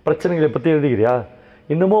பிரச்சனைகளை பற்றி எழுதுகிறியா?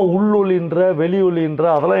 இன்னமும் உள்ளொலின்ற வெளியொலின்ற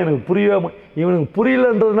அதெல்லாம் எனக்கு இவனுக்கு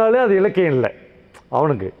புரியலன்றதுனாலே அது இலக்கியம் இல்லை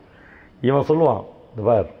அவனுக்கு. இவன் சொல்லுவான், இந்த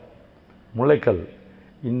பார் முல்லைக்கல்,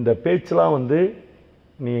 இந்த பேச்செலாம் வந்து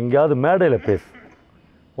நீ எங்கேயாவது மேடையில் பேசு,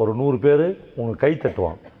 ஒரு 100 பேர் உனக்கு கை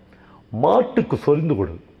தட்டுவான். மாட்டுக்கு சொரிந்து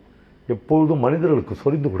கொடு, எப்பொழுதும் மனிதர்களுக்கு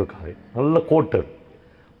சொரிந்து கொடுக்காது. நல்ல கோட்டு,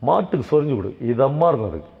 மாட்டுக்கு சொரிஞ்சு கொடு, இதம்மா இருக்கும்.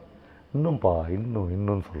 அதுக்கு இன்னும்ப்பா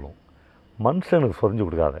இன்னும் சொல்லும். மனுஷனுக்கு சொரிஞ்சு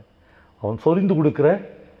கொடுக்காத, அவன் சொரிந்து கொடுக்குற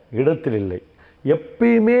இடத்தில் இல்லை.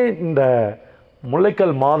 எப்பயுமே இந்த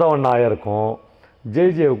முல்லைக்கல் மாதவன் நாயருக்கும்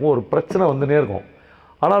ஜேஜேவுக்கும் ஒரு பிரச்சனை வந்துனே இருக்கும்.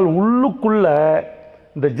 ஆனால் உள்ளுக்குள்ள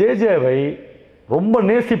இந்த ஜேஜேவை ரொம்ப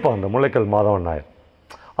நேசிப்பான் இந்த முல்லைக்கல் மாதவன் நாயர்.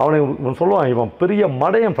 இவன் சொல்லுவான், இவன் பெரிய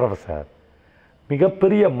மடையன் ப்ரொஃபஸர்,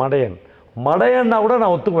 மிகப்பெரிய மடையன். மடையன்னா கூட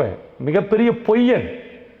நான் ஒத்துக்குவேன், மிகப்பெரிய பொய்யன்.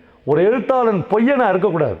 ஒரு எழுத்தாளன் பொய்யனாக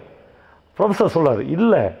இருக்கக்கூடாது. ப்ரொஃபஸர் சொல்கிறார்,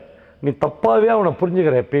 இல்லை நீ தப்பாகவே அவனை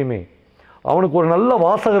புரிஞ்சுக்கிற. எப்பயுமே அவனுக்கு ஒரு நல்ல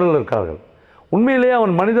வாசகர்கள் இருக்கார்கள், உண்மையிலேயே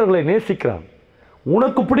அவன் மனிதர்களை நேசிக்கிறான்,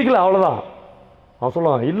 உனக்கு பிடிக்கல அவ்வளோதான். அவன்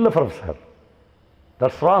சொல்லுவான், இல்லை ப்ரொஃபஸர்,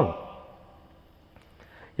 தட்ஸ் ராங்.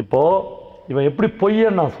 இப்போது இவன் எப்படி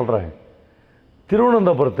பொய்யன்னு நான் சொல்கிறேன்.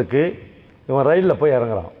 திருவனந்தபுரத்துக்கு இவன் ரயிலில் போய்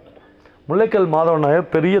இறங்குறான். முல்லைக்கல் மாதவன்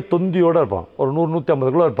நாயர் பெரிய தொந்தியோடு இருப்பான், ஒரு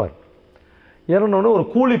 100-150 கிலோ இருப்பார். இறங்கினோடனே ஒரு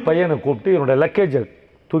கூலி பையனை கூப்பிட்டு இவனுடைய லக்கேஜை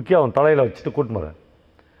தூக்கி அவன் தலையில் வச்சுட்டு கூட்டின்னு போகிறேன்.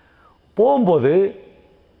 போகும்போது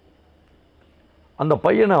அந்த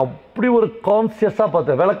பையனை அப்படி ஒரு கான்சியஸாக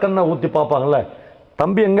பார்த்தேன். விளக்கண்ணை ஊற்றி பார்ப்பாங்கள்ல,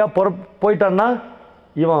 தம்பி எங்கேயா போயிட்டான்னா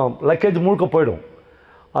இவன் லக்கேஜ் முழுக்க போயிடும்.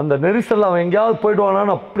 அந்த நெரிசலில் அவன் எங்கேயாவது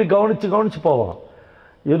போயிடுவானான்னு அப்படி கவனித்து போவான்.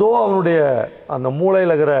 ஏதோ அவனுடைய அந்த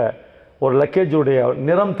மூளையில் இருக்கிற ஒரு லக்கேஜுடைய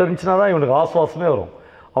நிறம் தெரிஞ்சுனா தான் இவனுக்கு ஆசுவாசமே வரும்.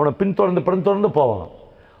 அவனை பின்தொடர்ந்து போவான்.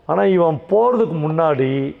 ஆனால் இவன் போகிறதுக்கு முன்னாடி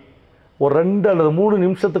ஒரு 2 அல்லது 3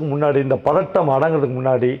 நிமிஷத்துக்கு முன்னாடி, இந்த பதட்டம் அடங்கிறதுக்கு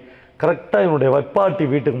முன்னாடி கரெக்டாக இவனுடைய வைப்பாட்டி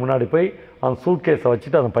வீட்டுக்கு முன்னாடி போய் அந்த சூட்கேஸை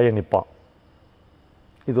வச்சுட்டு அந்த பையன் நிற்பான்.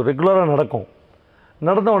 இது ரெகுலராக நடக்கும்.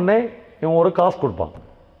 நடந்த உடனே இவன் ஒரு காசு கொடுப்பான்.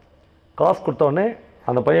 காசு கொடுத்தோடனே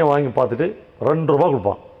அந்த பையன் வாங்கி பார்த்துட்டு 2 ரூபா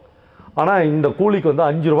கொடுப்பான். ஆனால் இந்த கூலிக்கு வந்து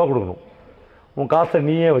 5 ரூபா கொடுக்கணும், உன் காசை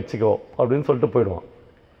நீயே வச்சுக்கோ அப்படின்னு சொல்லிட்டு போயிடுவான்.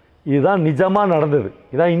 இதுதான் நிஜமாக நடந்தது,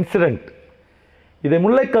 இதுதான் இன்சிடெண்ட். இதை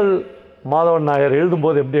முல்லைக்கல் மாதவன் நாயர்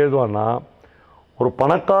எழுதும்போது எப்படி எழுதுவான்னா, ஒரு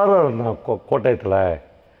பணக்காரர் இருந்தான் கோட்டயத்தில்,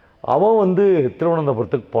 அவன் வந்து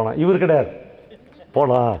திருவனந்தபுரத்துக்கு போனான். இவர் கிடையாது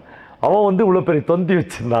போனான். அவன் வந்து இவ்வளோ பெரிய தொந்தி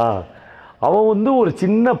வச்சுருந்தான். அவன் வந்து ஒரு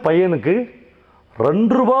சின்ன பையனுக்கு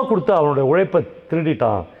 2 ரூபா கொடுத்து அவனுடைய உழைப்பை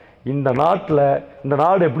திருடிட்டான். இந்த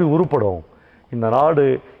நாடு எப்படி உருப்படும்? இந்த நாடு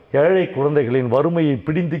ஏழை குழந்தைகளின் வறுமையை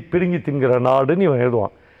பிடுங்கி தின்கிற நாடுன்னு இவன்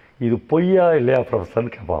எழுதுவான். இது பொய்யா இல்லையா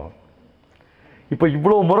ப்ரொஃபஸர்னு கேட்பான். இப்போ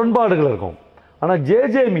இவ்வளோ முரண்பாடுகள் இருக்கும். ஆனால்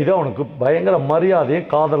ஜேஜே மீது அவனுக்கு பயங்கர மரியாதையும்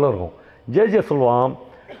காதலும் இருக்கும். ஜேஜே சொல்லுவான்,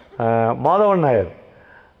 மாதவன் நாயர்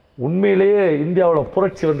உண்மையிலேயே இந்தியாவில்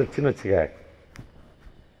புரட்சி வந்துடுச்சுன்னு வச்சுக்க,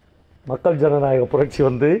 மக்கள் ஜனநாயக புரட்சி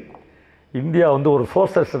வந்து இந்தியா வந்து ஒரு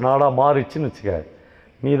சோசியலிஸ்ட் நாடாக மாறிச்சுன்னு வச்சுக்க,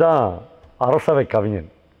 நீ தான் அரசவை கவிஞன்,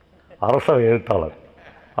 அரசவை எழுத்தாளர்,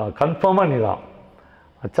 கன்ஃபார்மாக நீ தான்.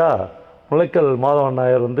 ஆச்சா, முல்லைக்கல் மாதவன்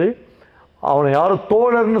நாயர் வந்து அவனை யாரும்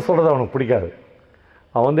தோழர்னு சொல்கிறது அவனுக்கு பிடிக்காது.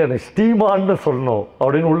 அவன் வந்து என்னை ஸ்டீமான்னு சொல்லணும்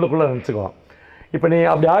அப்படின்னு உள்ளுக்குள்ளே நினச்சிக்குவான். இப்போ நீ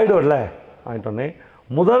அப்படி ஆகிடும்ல, ஆகிட்டோன்னே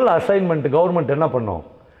முதல் அசைன்மெண்ட் கவர்மெண்ட் என்ன பண்ணோம்,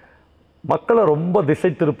 மக்களை ரொம்ப திசை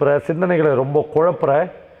திருப்புற, சிந்தனைகளை ரொம்ப குழப்புற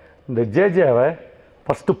இந்த ஜேஜேவை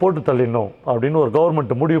ஃபஸ்ட்டு போட்டு தள்ளிடணும் அப்படின்னு ஒரு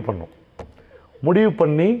கவர்மெண்ட் முடிவு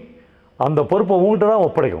பண்ணி அந்த பொறுப்பை உங்கள்கிட்ட தான்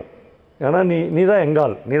ஒப்படைக்கும். ஏன்னா நீ தான்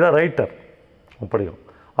எங்கால், நீ தான் ரைட்டர், ஒப்படைக்கும்.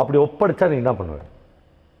 அப்படி ஒப்படைச்சா நீ என்ன பண்ணுவ?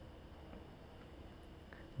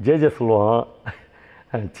 ஜேஜே சொல்லுவான்,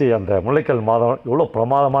 அந்த முல்லைக்கல் மாதவன் எவ்வளோ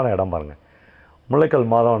பிரமாதமான இடம் பாருங்கள். முல்லைக்கல்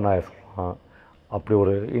மாதவன் நான் சொல்லுவான், அப்படி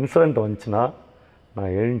ஒரு இன்சிடெண்ட் வந்துச்சுன்னா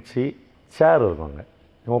நான் எழுந்துச்சி சேர் இருக்குவாங்க,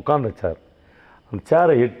 உட்காந்த சேர், அந்த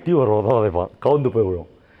சேரை எட்டி ஒரு உதவான், கவுந்து போய் விடும்.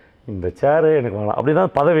 இந்த சேரே எனக்கு வேணாம், அப்படி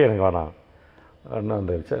தான் பதவி எனக்கு வேணாம்.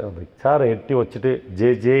 அந்த சேரை எட்டி வச்சுட்டு,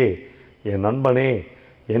 ஜே என் நண்பனே,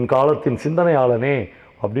 என் காலத்தின் சிந்தனையாளனே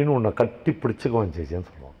அப்படின்னு உன்னை கட்டி பிடிச்சிக்குவான் ஜேஜேன்னு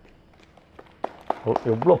சொல்லுவான்.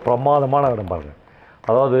 எவ்வளோ பிரமாதமான இடம் பாருங்கள்.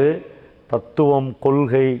 அதாவது தத்துவம்,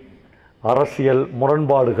 கொள்கை, அரசியல்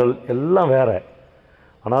முரண்பாடுகள் எல்லாம் வேறு.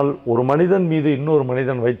 ஆனால் ஒரு மனிதன் மீது இன்னொரு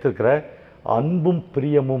மனிதன் வைத்திருக்கிற அன்பும்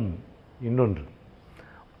பிரியமும் இன்னொன்று.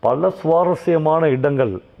 பல சுவாரஸ்யமான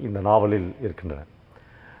இடங்கள் இந்த நாவலில் இருக்கின்றன.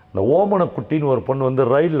 இந்த ஓமனக்குட்டின்னு ஒரு பொண்ணு வந்து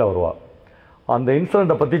ரயிலில் வருவாள். அந்த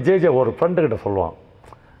இன்சிடெண்ட்டை பற்றி ஜேஜே ஒரு ஃப்ரெண்டுக்கிட்ட சொல்லுவான்.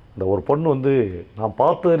 இந்த ஒரு பொண்ணு வந்து நான்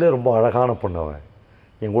பார்த்ததுலே ரொம்ப அழகான பொண்ணு, அவன்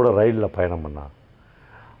என் கூட ரயிலில் பயணம் பண்ணான்.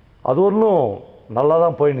 அது ஒன்றும் நல்லா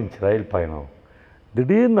தான் போயிடுச்சு ரயில் பயணம்.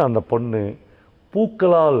 திடீர்னு அந்த பொண்ணு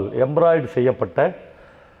பூக்களால் எம்ப்ராய்டு செய்யப்பட்ட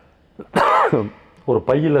ஒரு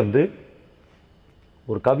பையிலேருந்து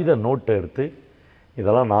ஒரு கவிதை நோட்டை எடுத்து,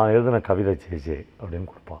 இதெல்லாம் நான் எழுதின கவிதை ஜேஜே அப்படின்னு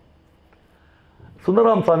கொடுப்பான்.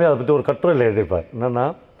 சுந்தரராமசாமி அதை பற்றி ஒரு கட்டுரையில் எழுதியிருப்பார். என்னென்னா,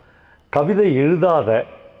 கவிதை எழுதாத,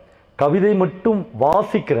 கவிதை மட்டும்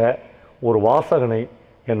வாசிக்கிற ஒரு வாசகனை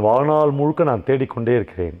என் வாழ்நாள் முழுக்க நான் தேடிக்கொண்டே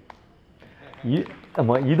இருக்கிறேன்.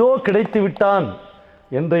 இதோ கிடைத்து விட்டான்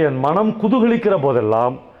என்று என் மனம் குதூகலிக்கிற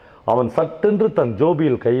போதெல்லாம் அவன் சட்டென்று தன்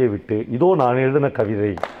ஜோபியில் கையை விட்டு, இதோ நான் எழுதின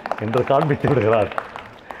கவிதை என்று காண்பித்து விடுகிறார்.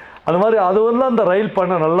 அந்த மாதிரி அதுவெல்லாம் அந்த ரயில்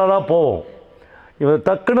பண்ண நல்லா தான் போவோம். இவன்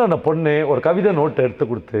டக்குன்னு அந்த பொண்ணு ஒரு கவிதை நோட்டை எடுத்து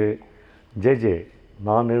கொடுத்து, ஜேஜே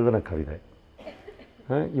நான் எழுதின கவிதை.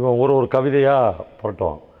 இவன் ஒரு கவிதையாக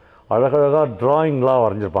புரட்டுவான். அழகழகாக ட்ராயிங்லாம்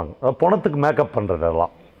வரைஞ்சிருப்பாங்க. பணத்துக்கு மேக்கப் பண்ணுறது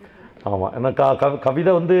அதெல்லாம். ஆமாம், ஏன்னா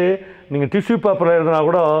கவிதை வந்து நீங்கள் டிஷ்யூ பேப்பரில் எழுதினா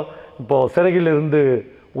கூட, இப்போது சிறகிலிருந்து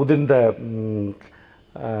உதிர்ந்த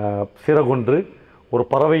சிறகொன்று ஒரு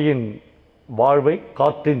பறவையின் வாழ்வை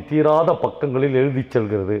காற்றின் தீராத பக்கங்களில் எழுதி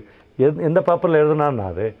செல்கிறது. எந்த பேப்பரில் எழுதுனான்னா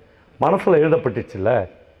அது மனசில் எழுதப்பட்டுச்சுல்ல.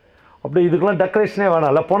 அப்படி இதுக்கெல்லாம் டெக்கரேஷனே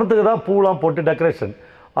வேணாம்ல, பணத்துக்கு தான் பூலாம் போட்டு டெக்கரேஷன்.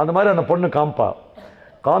 அந்த மாதிரி அந்த பொண்ணு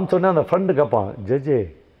காமிச்சோடனே அந்த ஃப்ரெண்டு கேட்பான், ஜேஜே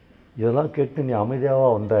இதெல்லாம் கேட்டு நீ அமைதியாக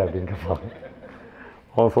வந்த அப்படின்னு கேட்பான்.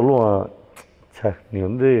 அவன் சொல்லுவான், சே நீ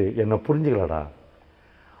வந்து என்னை புரிஞ்சுக்கலடா.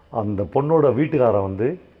 அந்த பொண்ணோட வீட்டுக்காரன் வந்து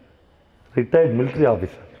ரிட்டையர்ட் மிலிட்ரி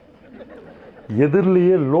ஆஃபீஸர்,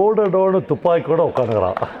 எதிரிலேயே லோடோட துப்பாக்கியோடு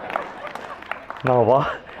உட்காந்துக்கிறான். நான்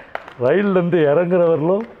ரயில்லேருந்து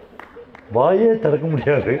இறங்குறவர்களும் வாயே திறக்க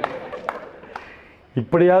முடியாது.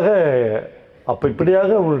 இப்படியாக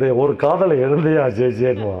உங்களுடைய ஒரு காதலை எழுந்தையா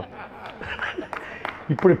ஜேஜேன்னுவான்.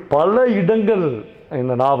 இப்படி பல இடங்கள்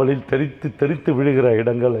இந்த நாவலில் தெரித்து விழுகிற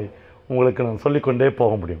இடங்களை உங்களுக்கு நான் சொல்லிக்கொண்டே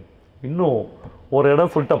போக முடியும். இன்னும் ஒரு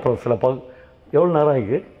இடம் சொல்லிட்டு அப்புறம் சில எவ்வளோ நேரம்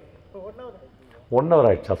ஆகிக்கு? 1 hour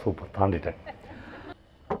ஆகிடுச்சா? சூப்பர், தாண்டிட்டேன்.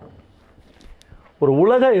 ஒரு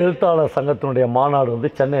உலக எழுத்தாளர் சங்கத்தினுடைய மாநாடு வந்து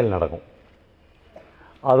சென்னையில் நடக்கும்.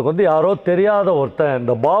 அதுக்கு வந்து யாரோ தெரியாத ஒருத்தன்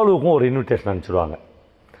இந்த பாலுவுக்கும் ஒரு இன்விடேஷன் அனுப்பிச்சிடுவாங்க.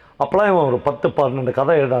 அப்போலாம் இவன் ஒரு 10-12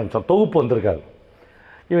 கதை எழுத ஆரம்பித்தான். தொகுப்பு வந்திருக்காரு.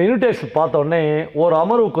 இவன் இன்விடேஷன் பார்த்த உடனே ஒரு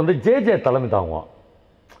அமர்வுக்கு வந்து ஜேஜே தலைமை தாங்குவான்.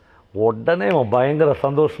 உடனே இவன் பயங்கர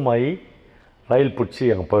சந்தோஷமாகி ரயில் பிடிச்சி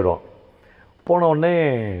அங்கே போயிடுவான். போன உடனே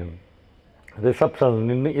ரிசப்ஷன்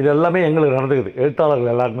நின்று, இது எல்லாமே எங்களுக்கு நடந்துக்குது,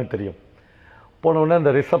 எழுத்தாளர்கள் எல்லாருக்குமே தெரியும். போன உடனே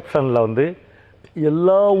அந்த ரிசப்ஷனில் வந்து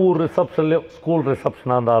எல்லா ஊர் ரிசப்ஷன்லேயும், ஸ்கூல்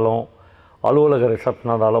ரிசப்ஷனாக இருந்தாலும், அலுவலக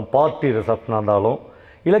ரிசப்ஷனாக இருந்தாலும், பார்ட்டி ரிசப்ஷனாக இருந்தாலும்,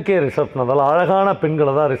 இலக்கிய ரிசப்ஷனாக இருந்தாலும் அழகான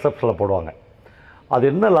பெண்களை தான் ரிசப்ஷனில் போடுவாங்க. அது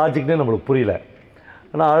என்ன லாஜிக்னே நம்மளுக்கு புரியல.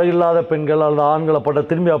 ஏன்னா அழகில்லாத பெண்கள் அல்லது ஆண்களை போட்ட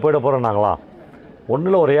திரும்பியா போயிட போகிறோம் நாங்களாம்.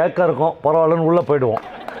 ஒன்றில் ஒரு ஏக்கம் இருக்கும், பரவாயில்லன்னு உள்ளே போயிடுவோம்.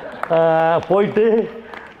 போயிட்டு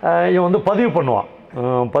இவன் வந்து பதிவு பண்ணுவான்.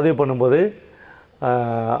 பதிவு பண்ணும்போது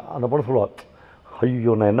அந்த பொண்ணு சொல்லுவாள்,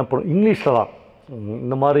 ஐயோ நான் என்ன பண்ண, இங்கிலீஷில் தான்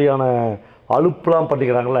இந்த மாதிரியான அலுப்புலாம்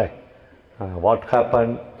பண்ணிக்கிறாங்களே, வாட்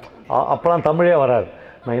ஹேப்பன், அப்போலாம் தமிழே வராது.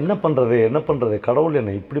 நான் என்ன பண்ணுறது, கடவுள்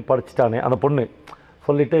என்னை இப்படி படிச்சிட்டானே. அந்த பொண்ணு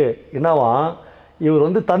சொல்லிவிட்டு என்னவா, இவர்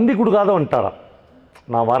வந்து தந்தி கொடுக்காத வந்துட்டாரான்,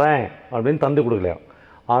 நான் வரேன் அப்படின்னு தந்தி கொடுக்கலையா,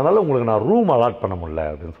 அதனால் உங்களுக்கு நான் ரூம் அலாட் பண்ண முடியல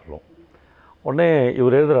அப்படின்னு சொல்லுவோம். உடனே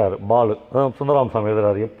இவர் எழுதுகிறார், பாலு சுந்தரராமசாமி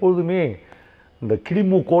எழுதுகிறார், எப்பொழுதுமே இந்த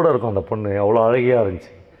கிளிமூக்கோடு இருக்கும் அந்த பொண்ணு, அவ்வளோ அழகியாக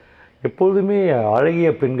இருந்துச்சு, எப்பொழுதுமே அழகிய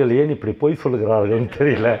பெண்கள் ஏன் இப்படி பொய் சொல்லுகிறார்கள்னு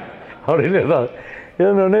தெரியல அப்படின்னு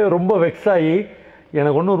எழுதுனோடனே ரொம்ப வெக்ஸாகி,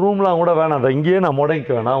 எனக்கு ஒன்றும் ரூம்லாம் கூட வேணாம், அதை இங்கேயே நான்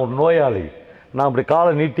முடங்கிக்க வேணாம், ஒரு நோயாளி, நான் அப்படி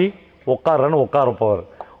காலை நீட்டி உட்காரன்னு உட்கார போவார்.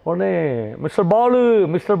 உடனே மிஸ்டர்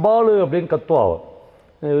பாலு அப்படின்னு கத்துவாவர்.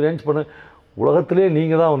 ரேஞ்ச் பண்ண, உலகத்திலே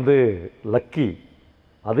நீங்கள் தான் வந்து லக்கி,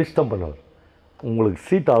 அதிர்ஷ்டம் பண்ணவர், உங்களுக்கு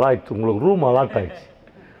சீட் அலாயிடுச்சு, உங்களுக்கு ரூம் அலாட் ஆகிடுச்சு.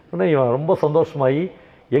 உடனே இவன் ரொம்ப சந்தோஷமாகி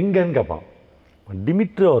எங்கேன்னு கேட்பான்.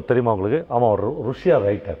 டிமிட்ரி தெரியுமா உங்களுக்கு? ஆமாம், அவர் ருஷ்யா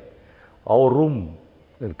ரைட்டர், அவர் ரூம்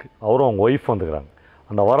இருக்குது, அவரும் அவங்க ஒய்ஃப் வந்துக்கிறாங்க,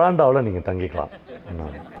 அந்த வராண்டாவில் நீங்கள் தங்கிக்கலாம்.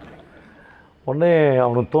 உடனே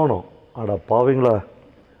அவனுக்கு தோணும், அட பாவீங்களா,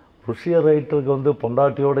 ருஷ்ய ரைட்டருக்கு வந்து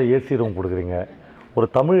பொண்டாட்டியோட ஏசி ரூம் கொடுக்குறீங்க, ஒரு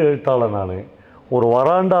தமிழ் எழுத்தாளர் நான் ஒரு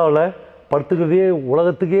வராண்டாவில் படுத்துக்கிறதே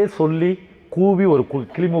உலகத்துக்கே சொல்லி கூவி ஒரு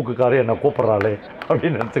கிளிமூக்குக்காரே என்னை கூப்பிட்றாளே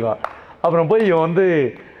அப்படின்னு நினச்சிக்குவான். அப்புறம் போய் இவன் வந்து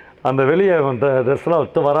அந்த வெளியே அந்த ட்ரெஸ்லாம்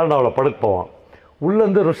வச்சு வராண்டாவில் படுக்க போவான்.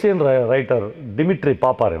 உள்ளேருந்து ருஷ்யன் ரைட்டர் டிமிட்ரி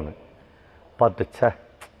பார்ப்பார். இவனு பார்த்துச்சே,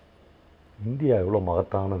 இந்தியா எவ்வளோ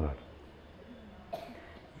மகத்தான நாடு,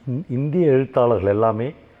 இந்திய எழுத்தாளர்கள் எல்லாமே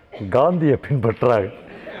காந்தியை பின்பற்றாங்க,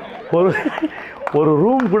 ஒரு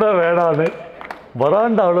ரூம் கூட வேணான்னு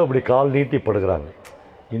வராண்டாவில் அப்படி கால் நீட்டி படுக்கிறாங்க.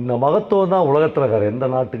 இந்த மகத்துவம் தான் உலகத்தில் வேறு எந்த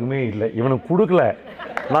நாட்டுக்குமே இல்லை. இவனுக்கு கொடுக்கல,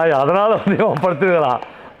 நான் அதனால் வந்து இவன் படுத்துக்கிறான்.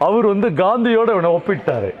 அவர் வந்து காந்தியோடு இவனை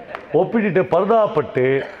ஒப்பிட்டுட்டு பரிதாபப்பட்டு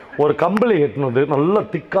ஒரு கம்பளி எட்டுனது, நல்ல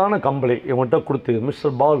திக்கான கம்பளி இவன்கிட்ட கொடுத்து,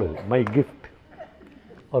 மிஸ்டர் பாலு மை கிஃப்ட்.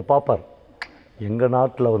 அவர் பார்ப்பார், எங்கள்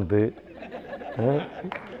நாட்டில் வந்து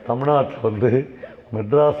தமிழ்நாட்டில் வந்து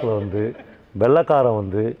மெட்ராஸில் வந்து வெள்ளைக்காரன்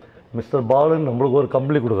வந்து மிஸ்டர் பாலுன்னு நம்மளுக்கு ஒரு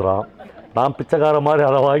கம்பளி கொடுக்குறான், நான் பிச்சைக்கார மாதிரி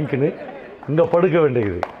அதை வாங்கிக்கின்னு இங்கே படுக்க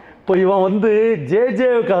வேண்டியது. இப்போ இவன் வந்து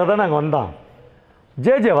ஜேஜேவுக்காக தான் நாங்கள் வந்தான்.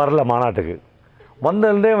 ஜேஜே வரல மாநாட்டுக்கு.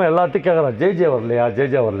 வந்ததுலேருந்தே இவன் எல்லாத்தையும் கேட்குறான், ஜேஜே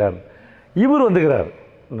வரலையான்னு. இவர் வந்துக்கிறார்,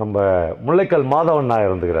 நம்ம முல்லைக்கல் மாதவன்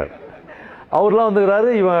நாயர் வந்துக்கிறார். அவர்லாம் வந்துக்கிறாரு.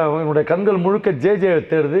 இவனுடைய கண்கள் முழுக்க ஜேஜே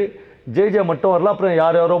தேடுது. ஜேஜே மட்டும் வரல. அப்புறம்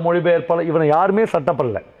யாரோ மொழிபெயர்ப்பாளர், இவனை யாருமே சட்டை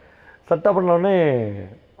பண்ணோடனே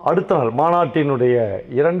அடுத்த நாள் மாநாட்டினுடைய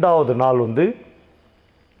 2வது நாள் வந்து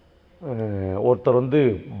ஒருத்தர் வந்து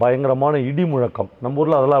பயங்கரமான இடி முழக்கம், நம்ம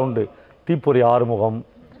ஊரில் அதெல்லாம் உண்டு, தீப்பொறி ஆறுமுகம்,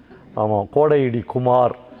 ஆமாம், கோடை இடி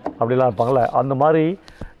குமார் அப்படிலாம் இருப்பாங்களே, அந்த மாதிரி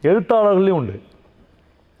எழுத்தாளர்களையும் உண்டு.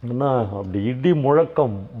 ஏன்னா அப்படி இடி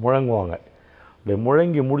முழக்கம் முழங்குவாங்க. அப்படி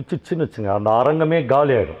முழங்கி முடிச்சிச்சுன்னு வச்சுங்க, அந்த அரங்கமே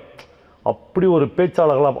காலி ஆகிடும். அப்படி ஒரு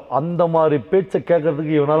பேச்சாளர்களாக, அந்த மாதிரி பேச்சை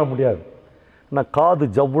கேட்குறதுக்கு இவனால் முடியாது. ஏன்னா காது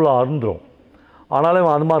ஜவ்வுலாம் அருந்துடும்.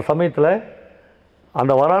 ஆனாலும் அது மாதிரி சமயத்தில்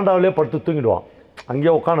அந்த வராண்டாவிலே படுத்து தூங்கிடுவான்,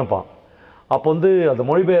 அங்கேயே உட்காந்துப்பான். அப்போ வந்து அந்த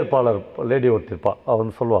மொழிபெயர்ப்பாளர் லேடி ஒருத்திருப்பாள், அவன்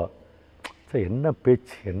வந்து சொல்லுவாள், சார் என்ன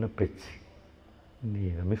பேச்சு நீ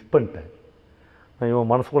இதை மிஸ் பண்ணிட்டேன். நான்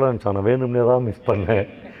இவன் மனசுக்குள்ள நினச்சான், நான் வேணும்னே தான் மிஸ் பண்ணேன்.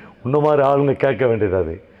 இந்த மாதிரி ஆளுங்க கேட்க வேண்டியது.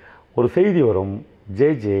 அது ஒரு செய்தி வரும்,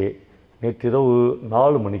 ஜேஜே நேற்றிரவு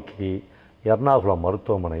 4 மணிக்கு எர்ணாகுளம்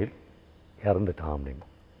மருத்துவமனையில் இறந்துட்டான் அப்படின்னு.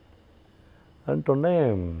 அதுட்டோடனே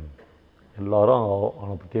எல்லோரும்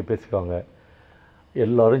அவனை பற்றியே பேசிக்குவாங்க.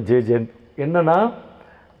 எல்லோரும் ஜேஜே என்னென்னா,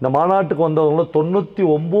 இந்த மாநாட்டுக்கு வந்தவங்களும்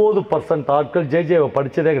 99% ஆட்கள் ஜேஜேவை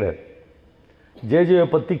படித்ததே கிடையாது. ஜேஜேவை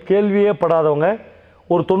பற்றி கேள்வியே படாதவங்க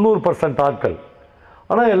ஒரு 90% ஆட்கள்.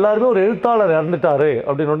 ஆனால் எல்லாருமே ஒரு எழுத்தாளர் இறந்துட்டார்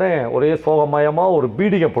அப்படின்னோடனே ஒரே சோகமயமாக ஒரு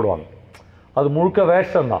பீடிகை போடுவாங்க. அது முழுக்க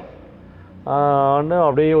வேஷம்தான்.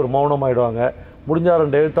 அப்படியே ஒரு மௌனமாகிடுவாங்க. முடிஞ்சால்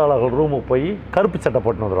 2 எழுத்தாளர்கள் ரூமுக்கு போய் கருப்பு சட்டை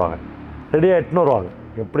போட்டுன்னு வந்துடுவாங்க, ரெடியாக எட்டுன்னு வருவாங்க.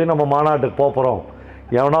 எப்படி நம்ம மாநாட்டுக்கு போகிறோம்,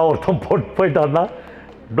 எவனா ஒருத்தன் போயிட்டான்னா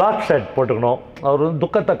பிளாக் ஷர்ட் போட்டுக்கணும். அவர் வந்து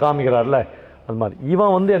துக்கத்தை காமிக்கிறார்ல, அது மாதிரி.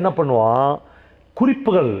 இவன் வந்து என்ன பண்ணுவான்,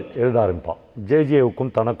 குறிப்புகள் எழுத ஆரம்பிப்பான்.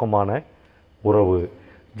 ஜேஜேவுக்கும் தனக்குமான உறவு,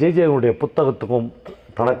 ஜேஜேவுடைய புத்தகத்துக்கும்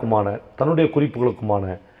தனக்குமான, தன்னுடைய குறிப்புகளுக்குமான.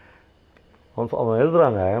 அவன்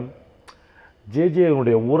எழுதுகிறாங்க,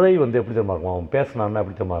 ஜேஜேவுடைய உரை வந்து எப்படி தெரியுமா இருக்குமா, அவன் பேசினான்னா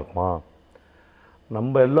எப்படி தெரியுமா இருக்குமா,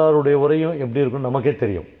 நம்ம எல்லாருடைய உரையும் எப்படி இருக்குன்னு நமக்கே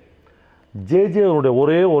தெரியும்.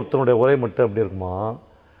 ஜேஜேவுடைய ஒருத்தனுடைய உரை மட்டும் எப்படி இருக்குமா,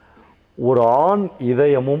 ஒரு ஆண்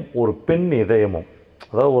இதயமும் ஒரு பெண் இதயமும்,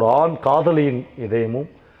 அதாவது ஒரு ஆண் காதலியின் இதயமும்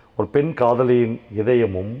ஒரு பெண் காதலியின்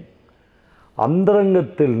இதயமும்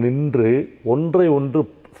அந்தரங்கத்தில் நின்று ஒன்றை ஒன்று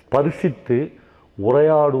ஸ்பரிசித்து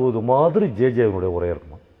உரையாடுவது மாதிரி ஜேஜேவனுடைய உரை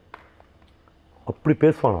இருக்குமா. அப்படி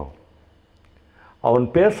பேசுவான் அவன்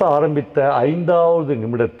பேச ஆரம்பித்த 5வது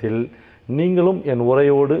நிமிடத்தில் நீங்களும் என்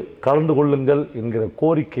உரையோடு கலந்து கொள்ளுங்கள் என்கிற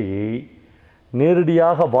கோரிக்கையை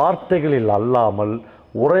நேரடியாக வார்த்தைகளில் அல்லாமல்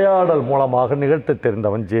உரையாடல் மூலமாக நிகழ்த்த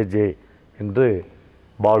தெரிந்தவன் ஜேஜே என்று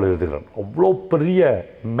பாலு எழுதுகிறான். அவ்வளோ பெரிய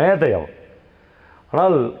மேதை அவன்.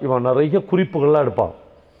 ஆனால் இவன் நிறைய குறிப்புகள்லாம் எடுப்பான்.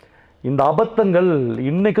 இந்த அபத்தங்கள்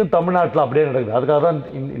இன்றைக்கும் தமிழ்நாட்டில் அப்படியே நடக்குது. அதுக்காக தான்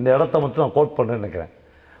இந்த இடத்த மட்டும் நான் கோட் பண்ணேன்னு நினைக்கிறேன்.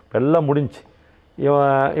 எல்லாம் முடிஞ்சு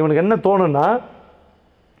இவனுக்கு என்ன தோணுன்னா,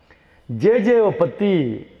 ஜேஜேவை பற்றி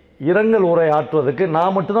இரங்கல் உரை ஆற்றுவதற்கு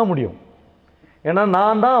நான் மட்டும்தான் முடியும். ஏன்னா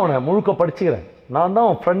நான் தான் அவனை முழுக்க படிச்சுக்கிறேன், நான் தான்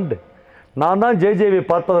அவன் ஃப்ரெண்டு, நான் தான் ஜேஜேவை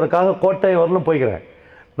பார்ப்பதற்காக கோட்டை வரலும் போய்கிறேன்,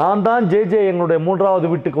 நான் தான் ஜேஜே எங்களுடைய 3வது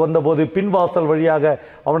வீட்டுக்கு வந்தபோது பின்வாசல் வழியாக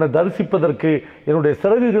அவனை தரிசிப்பதற்கு என்னுடைய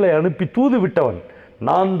சிறகுகளை அனுப்பி தூது விட்டவன்,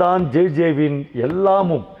 நான் தான் ஜேஜேவின்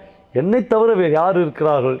எல்லாமும், என்னை தவிர வேறு யார்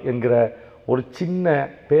இருக்கிறார்கள் என்கிற ஒரு சின்ன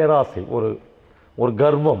பேராசை, ஒரு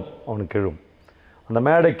கர்வம் அவனுக்கு எழும். அந்த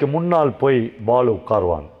மேடைக்கு முன்னால் போய் பாலு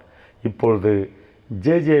உட்கார்வான். இப்பொழுது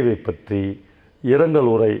ஜேஜேவை பற்றி இரங்கல்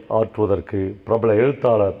உரை ஆற்றுவதற்கு பிரபல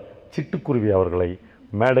எழுத்தாளர் சிட்டுக்குருவி அவர்களை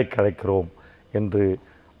மேடைக்கு அழைக்கிறோம் என்று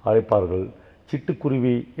அழைப்பார்கள்.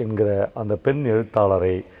 சிட்டுக்குருவி என்கிற அந்த பெண்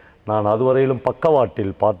எழுத்தாளரை நான் அதுவரையிலும்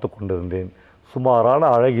பக்கவாட்டில் பார்த்து கொண்டிருந்தேன். சுமாரான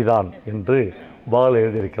அழகிதான் என்று பாலு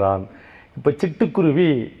எழுதியிருக்கிறான். இப்போ சிட்டுக்குருவி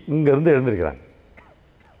இங்கேருந்து எழுந்திருக்கிறாங்க.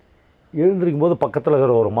 எழுந்திருக்கும் போது பக்கத்தில்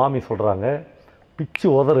இருக்கிற ஒரு மாமி சொல்கிறாங்க, பிச்சு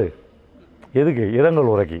உதறு, எதுக்கு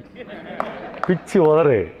இரங்கல் உரைக்கு பிச்சு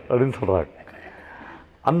உதறு அப்படின்னு சொல்கிறாங்க.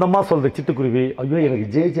 அந்தம்மா சொல்லுது சிட்டுக்குருவி, ஐயோ எனக்கு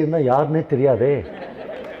ஜேஜேன்னா யாருன்னே தெரியாதே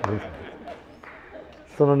அப்படின்னு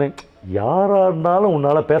சொன்னேன். யாராக இருந்தாலும்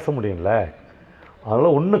உன்னால் பேச முடியும்ல,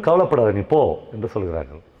 அதனால் ஒன்றும் கவலைப்படாத நீ போ என்று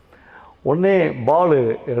சொல்கிறார்கள். உடனே பாலு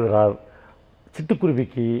எழுதுகிறார்,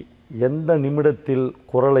 சிட்டுக்குருவிக்கு எந்த நிமிடத்தில்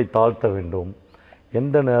குரலை தாழ்த்த வேண்டும்,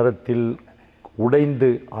 எந்த நேரத்தில் உடைந்து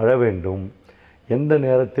அழ வேண்டும், எந்த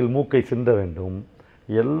நேரத்தில் மூக்கை சிந்த வேண்டும்,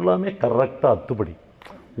 எல்லாமே கரெக்டாக அத்துப்படி.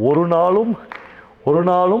 ஒரு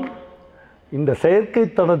நாளும் இந்த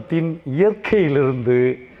செயற்கைத்தனத்தின் இயற்கையிலிருந்து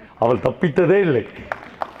அவள் தப்பித்ததே இல்லை.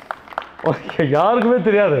 யாருக்குமே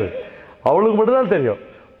தெரியாது, அவளுக்கு மட்டும்தான் தெரியும்.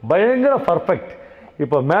 பயங்கர பர்ஃபெக்ட்.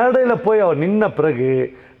 இப்போ மேடையில் போய் அவள் நின்ன பிறகு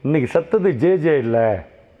இன்னைக்கு செத்தது ஜே இல்லை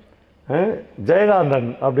ஜெயகாந்தன்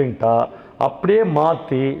அப்படின்ட்டா அப்படியே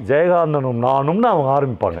மாற்றி ஜெயகாந்தனும் நானும்னு அவங்க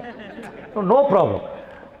ஆரம்பிப்பாங்க. No problem.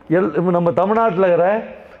 நம்ம தமிழ்நாட்டில் இருக்கிற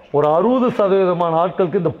ஒரு 60%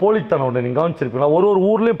 ஆட்களுக்கு இந்த போலித்தனம் ஒன்று நீங்கள் கவனிச்சிருப்பீங்களா? ஒரு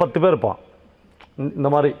ஊர்லேயும் 10 பேர் இருப்பான். இந்த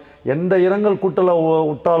மாதிரி எந்த இரங்கல் கூட்டலை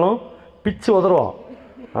விட்டாலும் பிச்சு உதருவான்.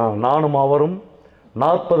 நானும் அவரும்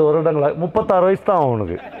 40 வருடங்களாக, 36 வயசு தான்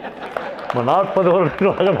அவனுக்கு, 40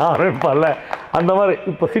 வருடங்களாக நான் ஆரம்பிப்பேன்ல அந்த மாதிரி.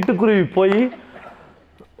 இப்போ சிட்டுக்குருவி போய்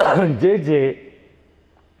ஜே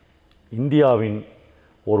இந்தியாவின்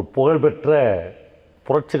ஒரு புகழ்பெற்ற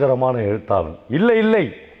புரட்சிகரமான எழுத்தாளன் இல்லை,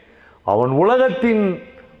 அவன் உலகத்தின்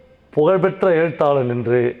புகழ்பெற்ற எழுத்தாளன்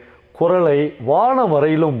என்று குரலை வானம்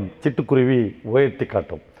வரையிலும் சிட்டுக்குருவி உயர்த்தி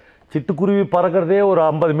காட்டும். சிட்டுக்குருவி பறக்கிறதே ஒரு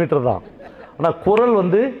 50 மீட்டர் தான், ஆனால் குரல்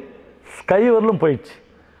ஸ்கை வரலும் போயிடுச்சு.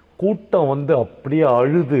 கூட்டம் அப்படியே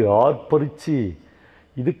அழுது ஆர்ப்பரித்து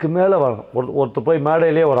இதுக்கு மேலே ஒருத்தர் போய்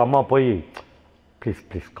மேடையிலே ஒரு அம்மா போய்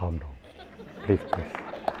ப்ளீஸ் காம்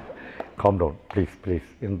டவுன்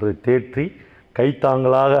என்று தேற்றி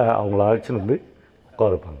கைத்தாங்களாக அவங்கள அழைச்சின்னு வந்து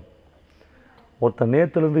உட்காருப்பாங்க. ஒருத்தன்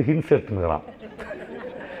நேற்றுலேருந்து ஹின்ஸ் எடுத்துனுக்கிறான்.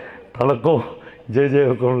 தனக்கும்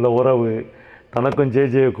ஜேஜேவுக்கும் உள்ள உறவு, தனக்கும்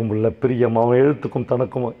ஜேஜேவுக்கும் உள்ள பிரியம், அவன் எழுத்துக்கும்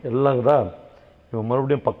தனக்கும் எல்லாம் தான் இவன்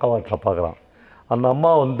மறுபடியும் பக்கவாட்டில் பார்க்குறான். அந்த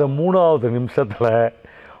அம்மா 3வது நிமிஷத்தில்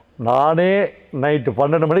நானே நைட்டு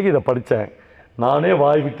 12 மணிக்கு இதை படித்தேன், நானே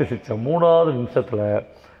வாய் விட்டு சிரித்தேன். 3வது நிமிஷத்தில்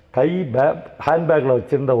ஹேண்ட்பேக்கில்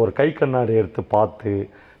வச்சுருந்த ஒரு கை கண்ணாடி எடுத்து பார்த்து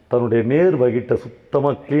தன்னுடைய நேர் வகிட்ட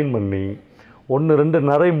சுத்தமாக க்ளீன் பண்ணி 1-2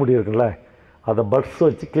 நிறை முடி இருக்குல்ல அதை பட்ஸ்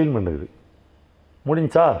வச்சு க்ளீன் பண்ணுது.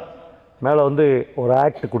 முடிஞ்சா மேலே ஒரு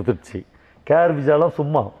ஆக்ட் கொடுத்துருச்சு. கேர் விஜாலாம்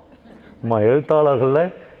சும்மா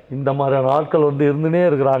எழுத்தாளர்களில் இந்த மாதிரியான ஆட்கள் இருந்துனே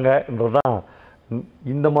இருக்கிறாங்கன்றது தான்.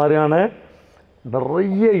 இந்த மாதிரியான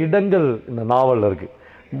நிறைய இடங்கள் இந்த நாவலில் இருக்குது.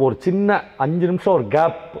 ஒரு சின்ன 5 நிமிஷம் ஒரு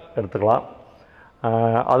கேப் எடுத்துக்கலாம்.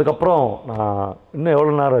 அதுக்கப்புறம் நான் இன்னும்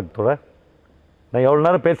எவ்வளோ நேரம் எடுத்துட, நான் எவ்வளோ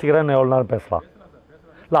நேரம் பேசிக்கிறேன், இன்னும் எவ்வளோ நேரம் பேசலாம்?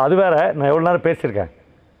 இல்லை அது வேறு, நான் எவ்வளோ நேரம் பேசியிருக்கேன்?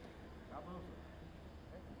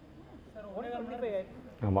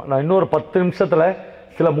 ஆமாம், நான் இன்னொரு 10 நிமிஷத்தில்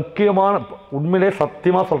சில முக்கியமான, உண்மையிலே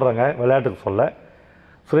சத்தியமாக சொல்கிறாங்க, விளையாட்டுக்கு சொல்ல,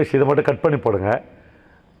 சுரேஷ் இதை மட்டும் கட் பண்ணி போடுங்க.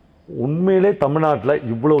 உண்மையிலே தமிழ்நாட்டில்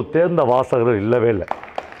இவ்வளோ தேர்ந்த வாசகர்கள் இல்லவே இல்லை.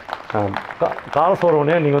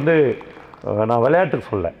 காலசோரவனே நீங்கள் நான்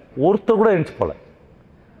விளையாட்டுக்கு சொல்ல, ஒருத்தர் கூட எழுந்துச்சு போல.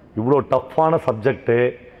 இவ்வளோ டஃப்பான சப்ஜெக்டு,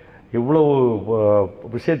 இவ்வளோ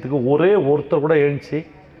விஷயத்துக்கு ஒரே ஒருத்தர் கூட எழுந்துச்சு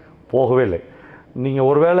போகவே இல்லை. நீங்கள்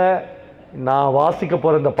ஒருவேளை நான் வாசிக்க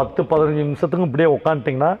போகிற இந்த 10-15 நிமிஷத்துக்கும் இப்படியே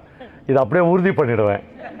உட்காந்துட்டிங்கன்னா இதை அப்படியே உறுதி பண்ணிவிடுவேன்.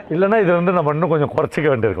 இல்லைன்னா இதில் நம்ம இன்னும் கொஞ்சம் குறைச்சிக்க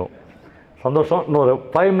வேண்டியிருக்கும். சந்தோஷம். இன்னொரு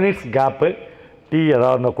 5 மினிட்ஸ் கேப்பு, டீ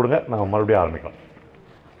ஏதாவது இருந்தால் கொடுங்க, நான் மறுபடியும் ஆரம்பிக்கலாம்.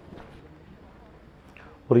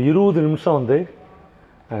 ஒரு 20 நிமிஷம்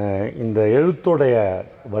இந்த எழுத்துடைய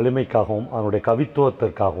வலிமைக்காகவும் அதனுடைய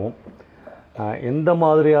கவித்துவத்திற்காகவும் எந்த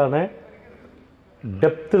மாதிரியான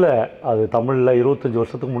டெப்த்தில் அது தமிழில் 25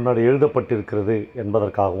 வருஷத்துக்கு முன்னாடி எழுதப்பட்டிருக்கிறது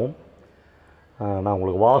என்பதற்காகவும் நான்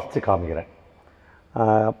உங்களுக்கு வாசித்து காமிக்கிறேன்.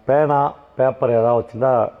 பேனா பேப்பர் ஏதாவது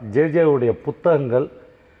வச்சுருந்தா ஜேஜேவுடைய புத்தகங்கள்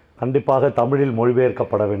கண்டிப்பாக தமிழில்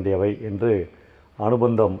மொழிபெயர்க்கப்பட வேண்டியவை என்று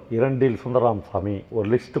அனுபந்தம் 2 சுந்தரராமசாமி ஒரு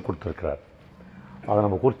லிஸ்ட்டு கொடுத்துருக்கிறார். அதை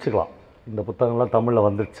நம்ம குறிச்சிக்கலாம். இந்த புத்தகங்கள்லாம் தமிழில்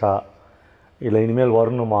வந்துடுச்சா இல்லை இனிமேல்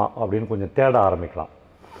வரணுமா அப்படின்னு கொஞ்சம் தேட ஆரம்பிக்கலாம்.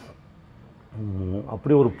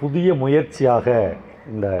 அப்படி ஒரு புதிய முயற்சியாக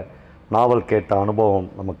இந்த நாவல் கேட்ட அனுபவம்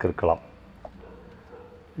நமக்கு இருக்கலாம்.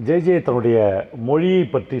 ஜே தன்னுடைய மொழியை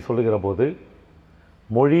பற்றி சொல்லுகிற போது,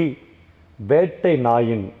 மொழி வேட்டை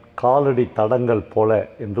நாயின் காலடி தடங்கள் போல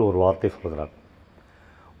என்று ஒரு வார்த்தை சொல்கிறார்.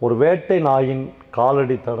 ஒரு வேட்டை நாயின்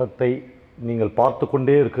காலடி தடத்தை நீங்கள் பார்த்து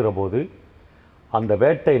கொண்டே இருக்கிற போது அந்த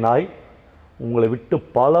வேட்டை நாய் உங்களை விட்டு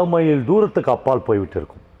பல மைல் தூரத்துக்கு அப்பால் போய்விட்டு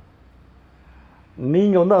இருக்கும்.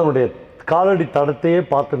 நீங்கள் அதனுடைய காலடி தடத்தையே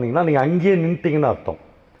பார்த்துருந்தீங்கன்னா நீங்கள் அங்கேயே நின்றுட்டீங்கன்னு அர்த்தம்.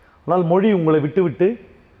 ஆனால் மொழி உங்களை விட்டு விட்டு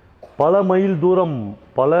பல மைல் தூரம்,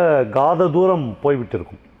 பல காத தூரம் போய்விட்டு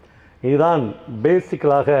இருக்கும். இதுதான்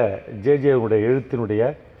பேசிக்கலாக ஜேஜேவுடைய எழுத்தினுடைய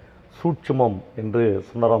சூட்சுமம் என்று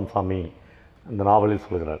சுந்தரராமசாமி இந்த நாவலில்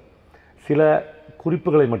சொல்கிறார். சில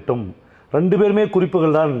குறிப்புகளை மட்டும் 2 பேருமே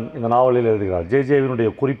குறிப்புகள் தான் இந்த நாவலில் எழுதுகிறார். ஜேஜேவினுடைய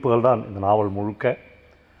குறிப்புகள் தான் இந்த நாவல் முழுக்க.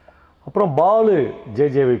 அப்புறம் பாலு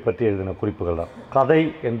ஜேஜேவை பற்றி எழுதின குறிப்புகள் தான். கதை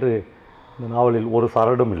என்று இந்த நாவலில் ஒரு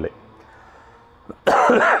சரடும் இல்லை.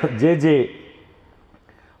 ஜேஜே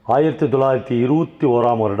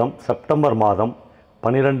 1921ஆம் வருடம் செப்டம்பர் மாதம்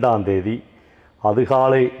 12ஆம் தேதி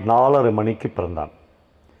அதிகாலை 4:30 மணிக்கு பிறந்தான்.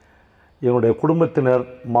 இவனுடைய குடும்பத்தினர்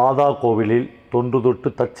மாதா கோவிலில் தொன்று தொட்டு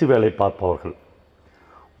தச்சு வேலை பார்ப்பவர்கள்.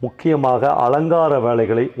 முக்கியமாக அலங்கார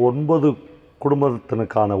வேலைகளை 9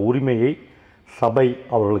 குடும்பத்தினருக்கான உரிமையை சபை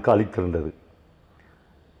அவர்களுக்கு அளித்திருந்தது.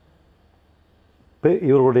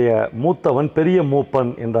 இவருடைய மூத்தவன் பெரிய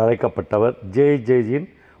மூப்பன் என்று அழைக்கப்பட்டவர் ஜேஜேயின்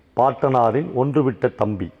பாட்டனாரின் ஒன்றுவிட்ட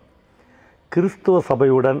தம்பி. கிறிஸ்துவ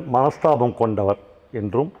சபையுடன் மனஸ்தாபம் கொண்டவர்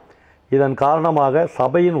என்றும் இதன் காரணமாக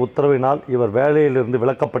சபையின் உத்தரவினால் இவர் வேலையிலிருந்து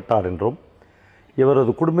விலக்கப்பட்டார் என்றும்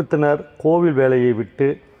இவரது குடும்பத்தினர் கோவில் வேலையை விட்டு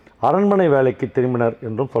அரண்மனை வேலைக்கு திரும்பினர்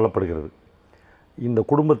என்றும் சொல்லப்படுகிறது. இந்த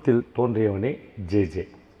குடும்பத்தில் தோன்றியவனே ஜேஜே.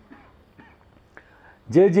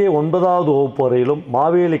 ஜேஜே 9வது வகுப்பு வரையிலும்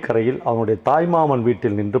மாவேலிக்கரையில் அவனுடைய தாய்மாமன்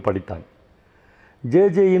வீட்டில் நின்று படித்தான்.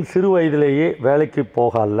 ஜேஜேயின் சிறு வயதிலேயே வேலைக்கு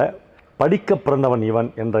போகல, படிக்க பிறந்தவன் இவன்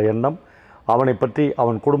என்ற எண்ணம் அவனை பற்றி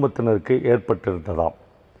அவன் குடும்பத்தினருக்கு ஏற்பட்டிருந்ததாம்.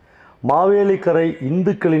 மாவேலிக்கரை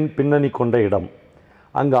இந்துக்களின் பின்னணி கொண்ட இடம்.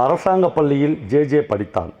 அங்கு அரசாங்க பள்ளியில் ஜேஜே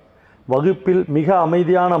படித்தான். வகுப்பில் மிக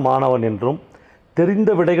அமைதியான மாணவன் என்றும்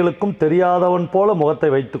தெரிந்த விடைகளுக்கும் தெரியாதவன் போல முகத்தை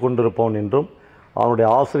வைத்து கொண்டிருப்பவன் என்றும் அவனுடைய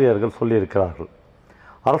ஆசிரியர்கள் சொல்லியிருக்கிறார்கள்.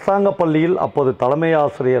 அரசாங்க பள்ளியில் அப்போது தலைமை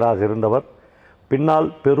ஆசிரியராக இருந்தவர் பின்னால்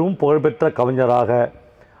பெரும் புகழ்பெற்ற கவிஞராக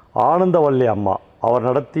ஆனந்தவல்லி அம்மா அவர்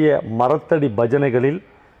நடத்திய மரத்தடி பஜனைகளில்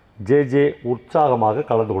ஜேஜே உற்சாகமாக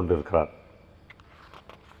கலந்து கொண்டிருக்கிறார்.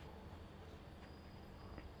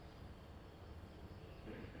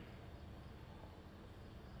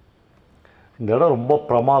 இந்த இடம் ரொம்ப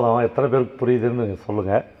பிரமாதம். எத்தனை பேருக்கு புரியுதுன்னு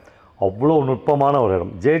சொல்லுங்கள். அவ்வளோ நுட்பமான ஒரு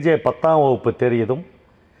இடம். ஜேஜே 10ஆம் வகுப்பு தேறியதும்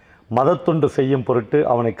மதத்துண்டு செய்யும் பொருட்டு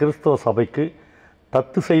அவனை கிறிஸ்தவ சபைக்கு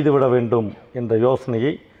தத்து செய்துவிட வேண்டும் என்ற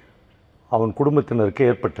யோசனையை அவன் குடும்பத்தினருக்கு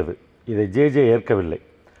ஏற்பட்டது. இதை ஜேஜே ஏற்கவில்லை.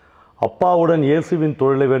 அப்பாவுடன் இயேசுவின்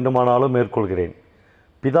தொழிலை வேண்டுமானாலும் மேற்கொள்கிறேன்,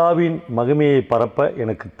 பிதாவின் மகிமையை பரப்ப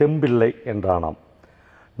எனக்கு தெம்பில்லை என்றானாம்.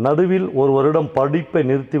 நடுவில் ஒரு வருடம் படிப்பை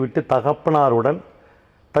நிறுத்திவிட்டு தகப்பனாருடன்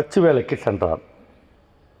தச்சு வேலைக்கு சென்றார்.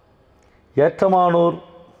 ஏற்றமானூர்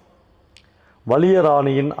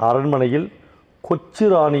வலியராணியின் அரண்மனையில் கொச்சு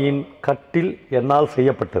ராணியின் கட்டில் என்னால்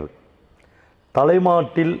செய்யப்பட்டது.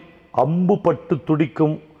 தலைமாட்டில் அம்பு பட்டு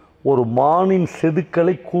துடிக்கும் ஒரு மானின்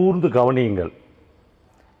செதுக்களை கூர்ந்து கவனியுங்கள்.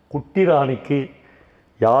 குட்டி ராணிக்கு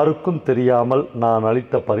யாருக்கும் தெரியாமல் நான்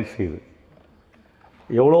அளித்த பரிசு இது.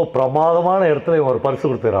 எவ்வளோ பிரமாதமான இடத்துல ஒரு பரிசு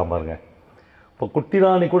கொடுத்துக்கிறான் பாருங்க. இப்போ குட்டி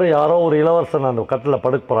ராணி கூட யாரோ ஒரு இளவரசன் அந்த கட்டில்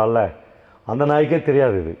படுக்கிறான்ல, அந்த நாய்க்கே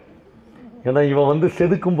தெரியாது இது. ஏன்னா இவன்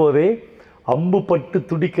செதுக்கும் போதே அம்பு பட்டு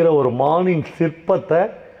துடிக்கிற ஒரு மானின் சிற்பத்தை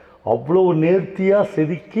அவ்வளோ நேர்த்தியாக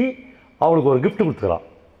செதுக்கி அவளுக்கு ஒரு கிஃப்ட் கொடுத்துக்கிறான்.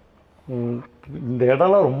 இந்த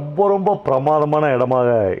இடம்லாம் ரொம்ப ரொம்ப பிரமாதமான இடமாக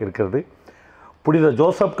இருக்கிறது. புனித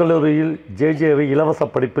ஜோசப் கல்லூரியில் ஜேஜேவை இலவச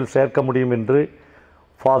படிப்பில் சேர்க்க முடியும் என்று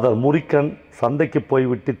ஃபாதர் முரிக்கன் சந்தைக்கு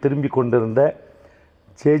போய்விட்டு திரும்பி கொண்டிருந்த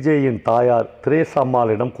ஜேஜேயின் தாயார்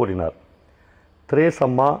திரேசம்மாளிடம் கூறினார்.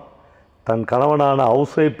 திரேசம்மா தன் கணவனான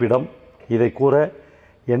ஔசேப்பிடம் இதை கூற,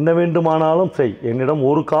 என்ன வேண்டுமானாலும் செய், என்னிடம்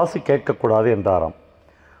ஒரு காசு கேட்கக்கூடாது என்றாராம்.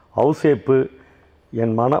 ஔசேப்பு,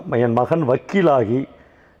 என் மகன் வக்கீலாகி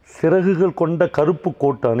சிறகுகள் கொண்ட கருப்பு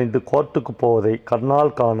கோட்டு அணிந்து கோர்ட்டுக்கு போவதை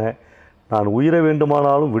கண்ணால் காண நான் உயிரை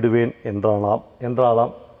வேண்டுமானாலும் விடுவேன்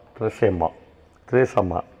என்றாலாம்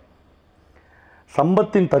திரேசம்மா.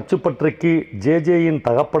 சம்பத்தின் தச்சுப்பற்றைக்கு ஜேஜேயின்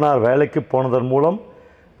தகப்பனார் வேலைக்கு போனதன் மூலம்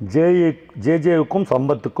ஜேஜேவுக்கும்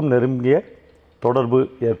சம்பத்துக்கும் நெருங்கிய தொடர்பு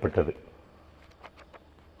ஏற்பட்டது.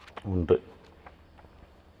 1.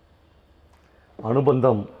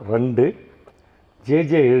 அனுபந்தம் 2.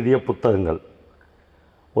 ஜேஜே எழுதிய புத்தகங்கள்.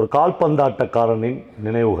 ஒரு கால்பந்தாட்டக்காரனின்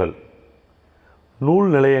நினைவுகள், நூல்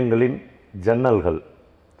நிலையங்களின் ஜன்னல்கள்,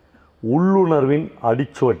 உள்ளுணர்வின்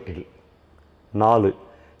அடிச்சுவட்டில். 4.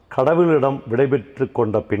 கடவுளிடம் விடைபெற்று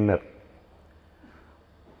கொண்ட பின்னர்.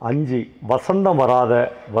 5. வசந்தம் வராத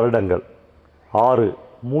வருடங்கள். 6.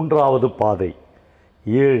 மூன்றாவது பாதை.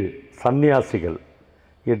 7. சந்நியாசிகள்.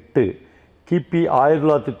 8. கிபி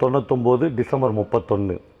 1999 டிசம்பர்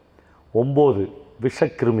 31. 9.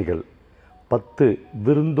 விஷக்கிருமிகள். 10.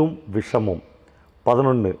 விருந்தும் விஷமும்.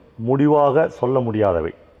 11. முடிவாக சொல்ல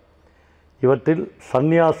முடியாதவை. இவற்றில்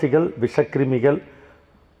சந்நியாசிகள், விஷக்கிருமிகள்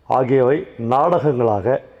ஆகியவை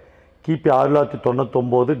நாடகங்களாக கிபி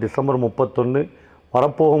 1999 டிசம்பர் 31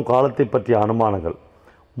 வரப்போகும் காலத்தை பற்றிய அனுமானங்கள்.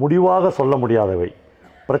 முடிவாக சொல்ல முடியாதவை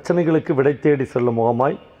பிரச்சனைகளுக்கு விடை தேடி செல்லும்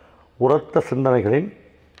முகமாய் உரத்த சிந்தனைகளின்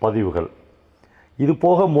பதிவுகள். இது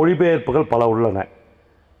போக மொழிபெயர்ப்புகள் பல உள்ளன.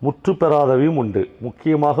 முற்று பெறாதவையும் உண்டு.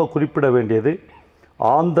 முக்கியமாக குறிப்பிட வேண்டியது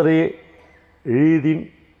ஆந்திரே எழுதின்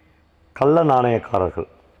கள்ள நாணயக்காரர்கள்.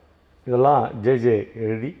 இதெல்லாம் ஜே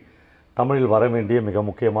எழுதி தமிழில் வர வேண்டிய மிக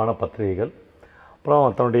முக்கியமான பத்திரிகைகள்.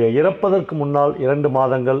 அப்புறம் தன்னுடைய இறப்பதற்கு முன்னால் 2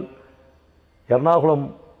 மாதங்கள் எர்ணாகுளம்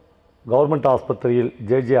கவர்மெண்ட் ஆஸ்பத்திரியில்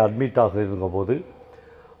ஜே அட்மிட் ஆக இருந்தபோது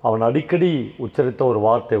அவன் அடிக்கடி உச்சரித்த ஒரு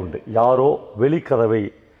வார்த்தை உண்டு. யாரோ வெளிக்கதவை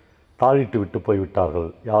தாழிட்டு விட்டு போய்விட்டார்கள்,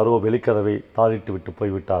 யாரோ வெளிக்கதவை தாழிட்டு விட்டு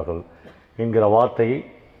போய்விட்டார்கள் என்கிற வார்த்தையை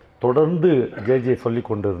தொடர்ந்து ஜே சொல்லி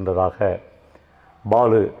கொண்டிருந்ததாக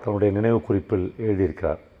பாலு தன்னுடைய நினைவு குறிப்பில்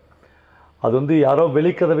எழுதியிருக்கிறார். அது யாரோ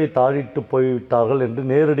வெளிக்கதவை தாழிட்டு போய்விட்டார்கள் என்று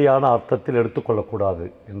நேரடியான அர்த்தத்தில் எடுத்துக்கொள்ளக்கூடாது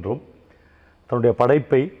என்றும், தன்னுடைய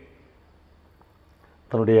படைப்பை,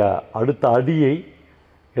 தன்னுடைய அடுத்த அடியை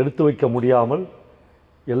எடுத்து வைக்க முடியாமல்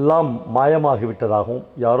எல்லாம் மாயமாகிவிட்டதாகவும்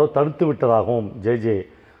யாரோ தடுத்து விட்டதாகவும் ஜே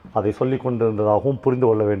அதை சொல்லி கொண்டிருந்ததாகவும் புரிந்து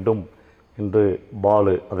கொள்ள வேண்டும் என்று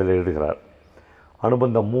பாலு அதில் எழுதுகிறார்.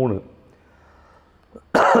 அனுபந்தம் 3.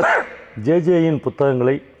 ஜேயின்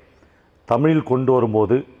புத்தகங்களை தமிழில் கொண்டு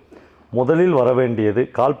வரும்போது முதலில் வரவேண்டியது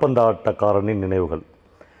கால்பந்தாட்டக்காரனின் நினைவுகள்.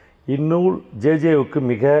 இந்நூல் ஜேவுக்கு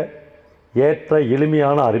மிக ஏற்ற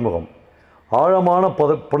எளிமையான அறிமுகம். ஆழமான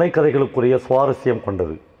புனைக்கதைகளுக்குரிய சுவாரஸ்யம்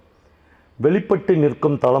கொண்டது. வெளிப்பட்டு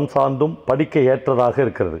நிற்கும் தளம் சார்ந்தும் படிக்க ஏற்றதாக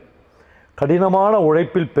இருக்கிறது. கடினமான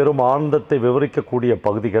உழைப்பில் பெறும் ஆனந்தத்தை விவரிக்கக்கூடிய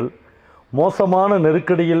பகுதிகள், மோசமான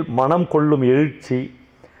நெருக்கடியில் மனம் கொள்ளும் எழுச்சி,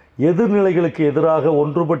 எதிர்நிலைகளுக்கு எதிராக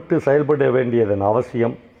ஒன்றுபட்டு செயல்பட வேண்டியதன்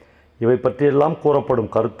அவசியம், இவை பற்றியெல்லாம்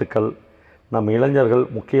கூறப்படும் கருத்துக்கள் நம் இளைஞர்கள்,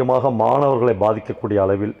 முக்கியமாக மாணவர்களை பாதிக்கக்கூடிய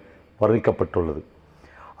அளவில் வர்ணிக்கப்பட்டுள்ளது.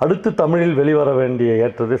 அடுத்து தமிழில் வெளிவர வேண்டிய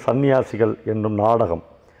ஏற்றது சந்நியாசிகள் என்னும் நாடகம்.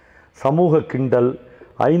 சமூக கிண்டல்,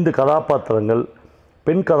 5 கதாபாத்திரங்கள்,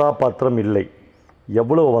 பெண் கதாபாத்திரம் இல்லை.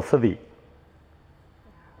 எவ்வளவு வசதி!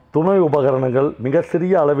 துணை உபகரணங்கள் மிக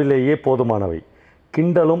சிறிய அளவிலேயே போதுமானவை.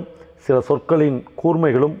 கிண்டலும் சில சொற்களின்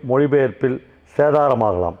கூர்மைகளும் மொழிபெயர்ப்பில்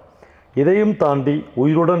சேதாரமாகலாம். இதையும் தாண்டி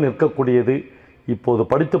உயிருடன் நிற்கக்கூடியது இப்போது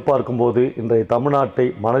படித்து பார்க்கும்போது இன்றைய தமிழ்நாட்டை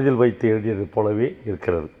மனதில் வைத்து எழுதியது போலவே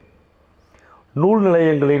இருக்கிறது. நூல்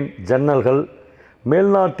நிலையங்களின் ஜன்னல்கள்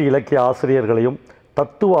மேல்நாட்டு இலக்கிய ஆசிரியர்களையும்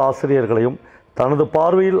தத்துவ ஆசிரியர்களையும் தனது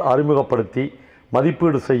பார்வையில் அறிமுகப்படுத்தி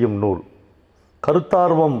மதிப்பீடு செய்யும் நூல்.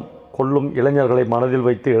 கருத்தார்வம் கொள்ளும் இளைஞர்களை மனதில்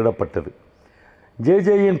வைத்து எழுதப்பட்டது.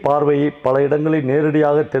 ஜேயின் பார்வையை பல இடங்களில்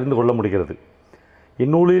நேரடியாக தெரிந்து கொள்ள முடிகிறது.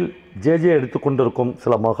 இந்நூலில் ஜே எடுத்துக்கொண்டிருக்கும்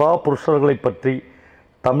சில மகா புருஷர்களை பற்றி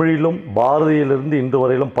தமிழிலும் பாரதியிலிருந்து இன்று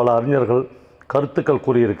வரையிலும் பல அறிஞர்கள் கருத்துக்கள்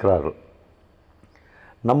கூறியிருக்கிறார்கள்.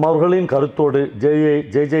 நம்மவர்களின் கருத்தோடு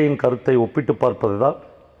ஜேயின் கருத்தை ஒப்பிட்டு பார்ப்பதுதான்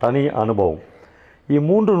தனி அனுபவம்.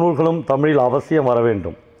 இம்மூன்று நூல்களும் தமிழில் அவசியம் வர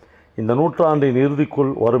வேண்டும். இந்த நூற்றாண்டின்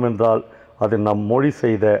இறுதிக்குள் வருமென்றால் அது நம் மொழி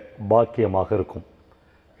செய்த பாக்கியமாக இருக்கும்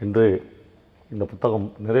என்று இந்த புத்தகம்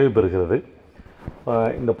நிறைவு பெறுகிறது.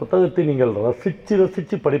 இந்த புத்தகத்தை நீங்கள்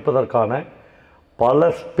ரசித்து படிப்பதற்கான பல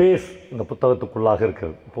ஸ்பேஸ் இந்த புத்தகத்துக்குள்ளாக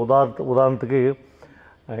இருக்கிறது. இப்போ உதாரணத்துக்கு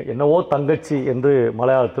என்னவோ தங்கச்சி என்று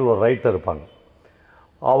மலையாளத்தில் ஒரு ரைட்டர் இருப்பாங்க.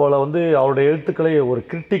 அவளை அவருடைய எழுத்துக்களை ஒரு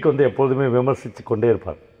கிரிட்டிக் எப்பொழுதுமே விமர்சித்து கொண்டே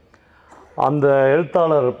இருப்பார். அந்த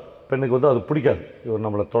எழுத்தாளர் பெண்ணுக்கு அது பிடிக்காது, இவர்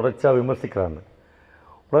நம்மளை தொடர்ச்சியாக விமர்சிக்கிறாங்க.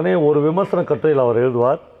 உடனே ஒரு விமர்சன கட்டுரையில் அவர்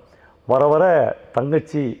எழுதுவார், வர வர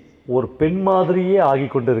தங்கச்சி ஒரு பெண் மாதிரியே ஆகி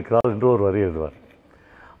கொண்டு இருக்கிறாள் என்று ஒரு வரி எழுதுவார்.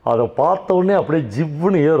 அதை பார்த்த உடனே அப்படியே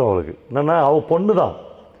ஜிவ்வுன்னு ஏறும் அவளுக்கு. என்னென்னா அவள் பொண்ணு தான்.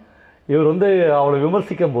 இவர் அவளை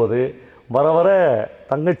விமர்சிக்கும் போது வர வர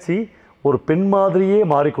தங்கச்சி ஒரு பெண் மாதிரியே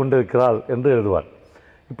மாறிக்கொண்டிருக்கிறாள் என்று எழுதுவார்.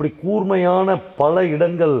 இப்படி கூர்மையான பல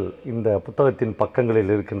இடங்கள் இந்த புத்தகத்தின்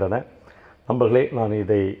பக்கங்களில் இருக்கின்றன. நண்பர்களே, நான்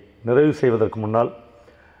இதை நிறைவு செய்வதற்கு முன்னால்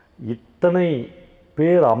இத்தனை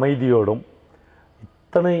பேர் அமைதியோடும்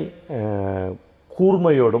இத்தனை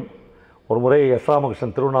கூர்மையோடும் ஒரு முறை எஸ்.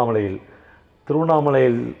 ராமகிருஷ்ணன்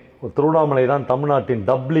திருவண்ணாமலை தான் தமிழ்நாட்டின்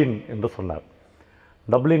டப்ளின் என்று சொன்னார்.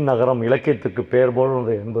 டப்ளின் நகரம் இலக்கியத்துக்கு பெயர்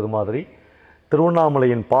போனது என்பது மாதிரி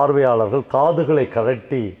திருவண்ணாமலையின் பார்வையாளர்கள் காதுகளை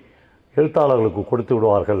கழட்டி எழுத்தாளர்களுக்கு கொடுத்து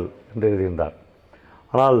விடுவார்கள் என்று எழுதியிருந்தார்.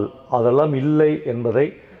 ஆனால் அதெல்லாம் இல்லை என்பதை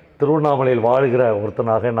திருவண்ணாமலையில் வாழ்கிற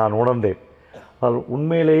ஒருத்தனாக நான் உணர்ந்தேன். ஆனால்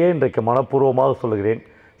உண்மையிலேயே இன்றைக்கு மனப்பூர்வமாக சொல்கிறேன்,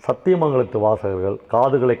 சத்தியமங்கலத்து வாசகர்கள்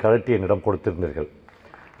காதுகளை கழட்டி என்னிடம் கொடுத்திருந்தீர்கள்.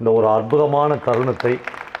 இந்த ஒரு அற்புதமான தருணத்தை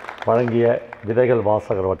வழங்கிய விதைகள்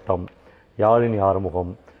வாசகர் வட்டம், யாழினி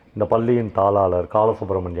ஆறுமுகம், இந்த பள்ளியின் தாளாளர்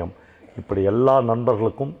காலசுப்பிரமணியம், இப்படி எல்லா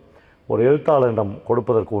நண்பர்களுக்கும் ஒரு எழுத்தாளரிடம்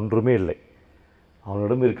கொடுப்பதற்கு ஒன்றுமே இல்லை.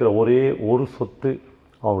 அவனிடம் இருக்கிற ஒரே ஒரு சொத்து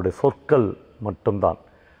அவனுடைய சொற்கள் மட்டும்தான்.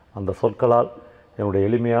 அந்த சொற்களால் என்னுடைய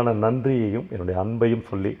எளிமையான நன்றியையும் என்னுடைய அன்பையும்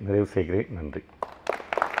சொல்லி நிறைவு செய்கிறேன். நன்றி.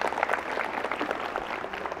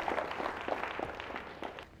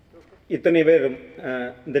 இத்தனை பேர்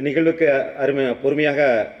இந்த நிகழ்வுக்கு பொறுமையாக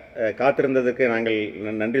காத்திருந்ததற்கு நாங்கள்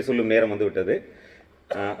நன்றி சொல்லும் நேரம் வந்துவிட்டது.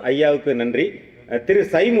 ஐயாவுக்கு நன்றி. திரு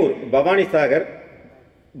சைமூர் பவானிசாகர்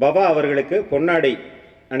பவா அவர்களுக்கு பொன்னாடை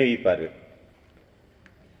அணிவிப்பார்கள்.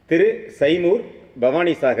 திரு சைமூர்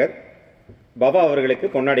பவானிசாகர் பவா அவர்களுக்கு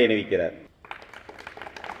பொன்னாடை அணிவிக்கிறார்.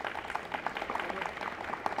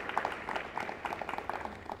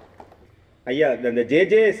 ஐயா, இந்த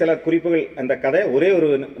சில குறிப்புகள் அந்த கதை ஒரே ஒரு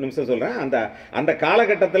நிமிஷம் சொல்கிறேன். அந்த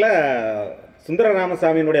காலகட்டத்தில் சுந்தர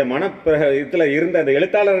ராமசாமியினுடைய இதில் இருந்த அந்த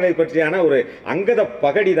எழுத்தாளர்களை பற்றியான ஒரு அங்கத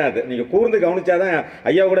பகடி தான் அது. நீங்கள் கூர்ந்து கவனிச்சாதான்,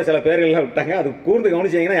 ஐயா கூட சில பேர்கள்லாம் விட்டாங்க, அது கூர்ந்து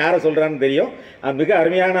கவனிச்சிங்கன்னா யாரை சொல்கிறான்னு தெரியும். மிக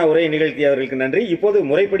அருமையான உரையை நிகழ்த்தியவர்களுக்கு நன்றி. இப்போது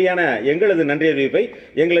முறைப்படியான எங்களது நன்றி அறிவிப்பை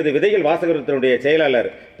எங்களது விதைகள் வாசகத்தினுடைய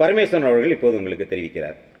செயலாளர் பரமேஸ்வரன் அவர்கள் இப்போது உங்களுக்கு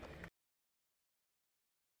தெரிவிக்கிறார்.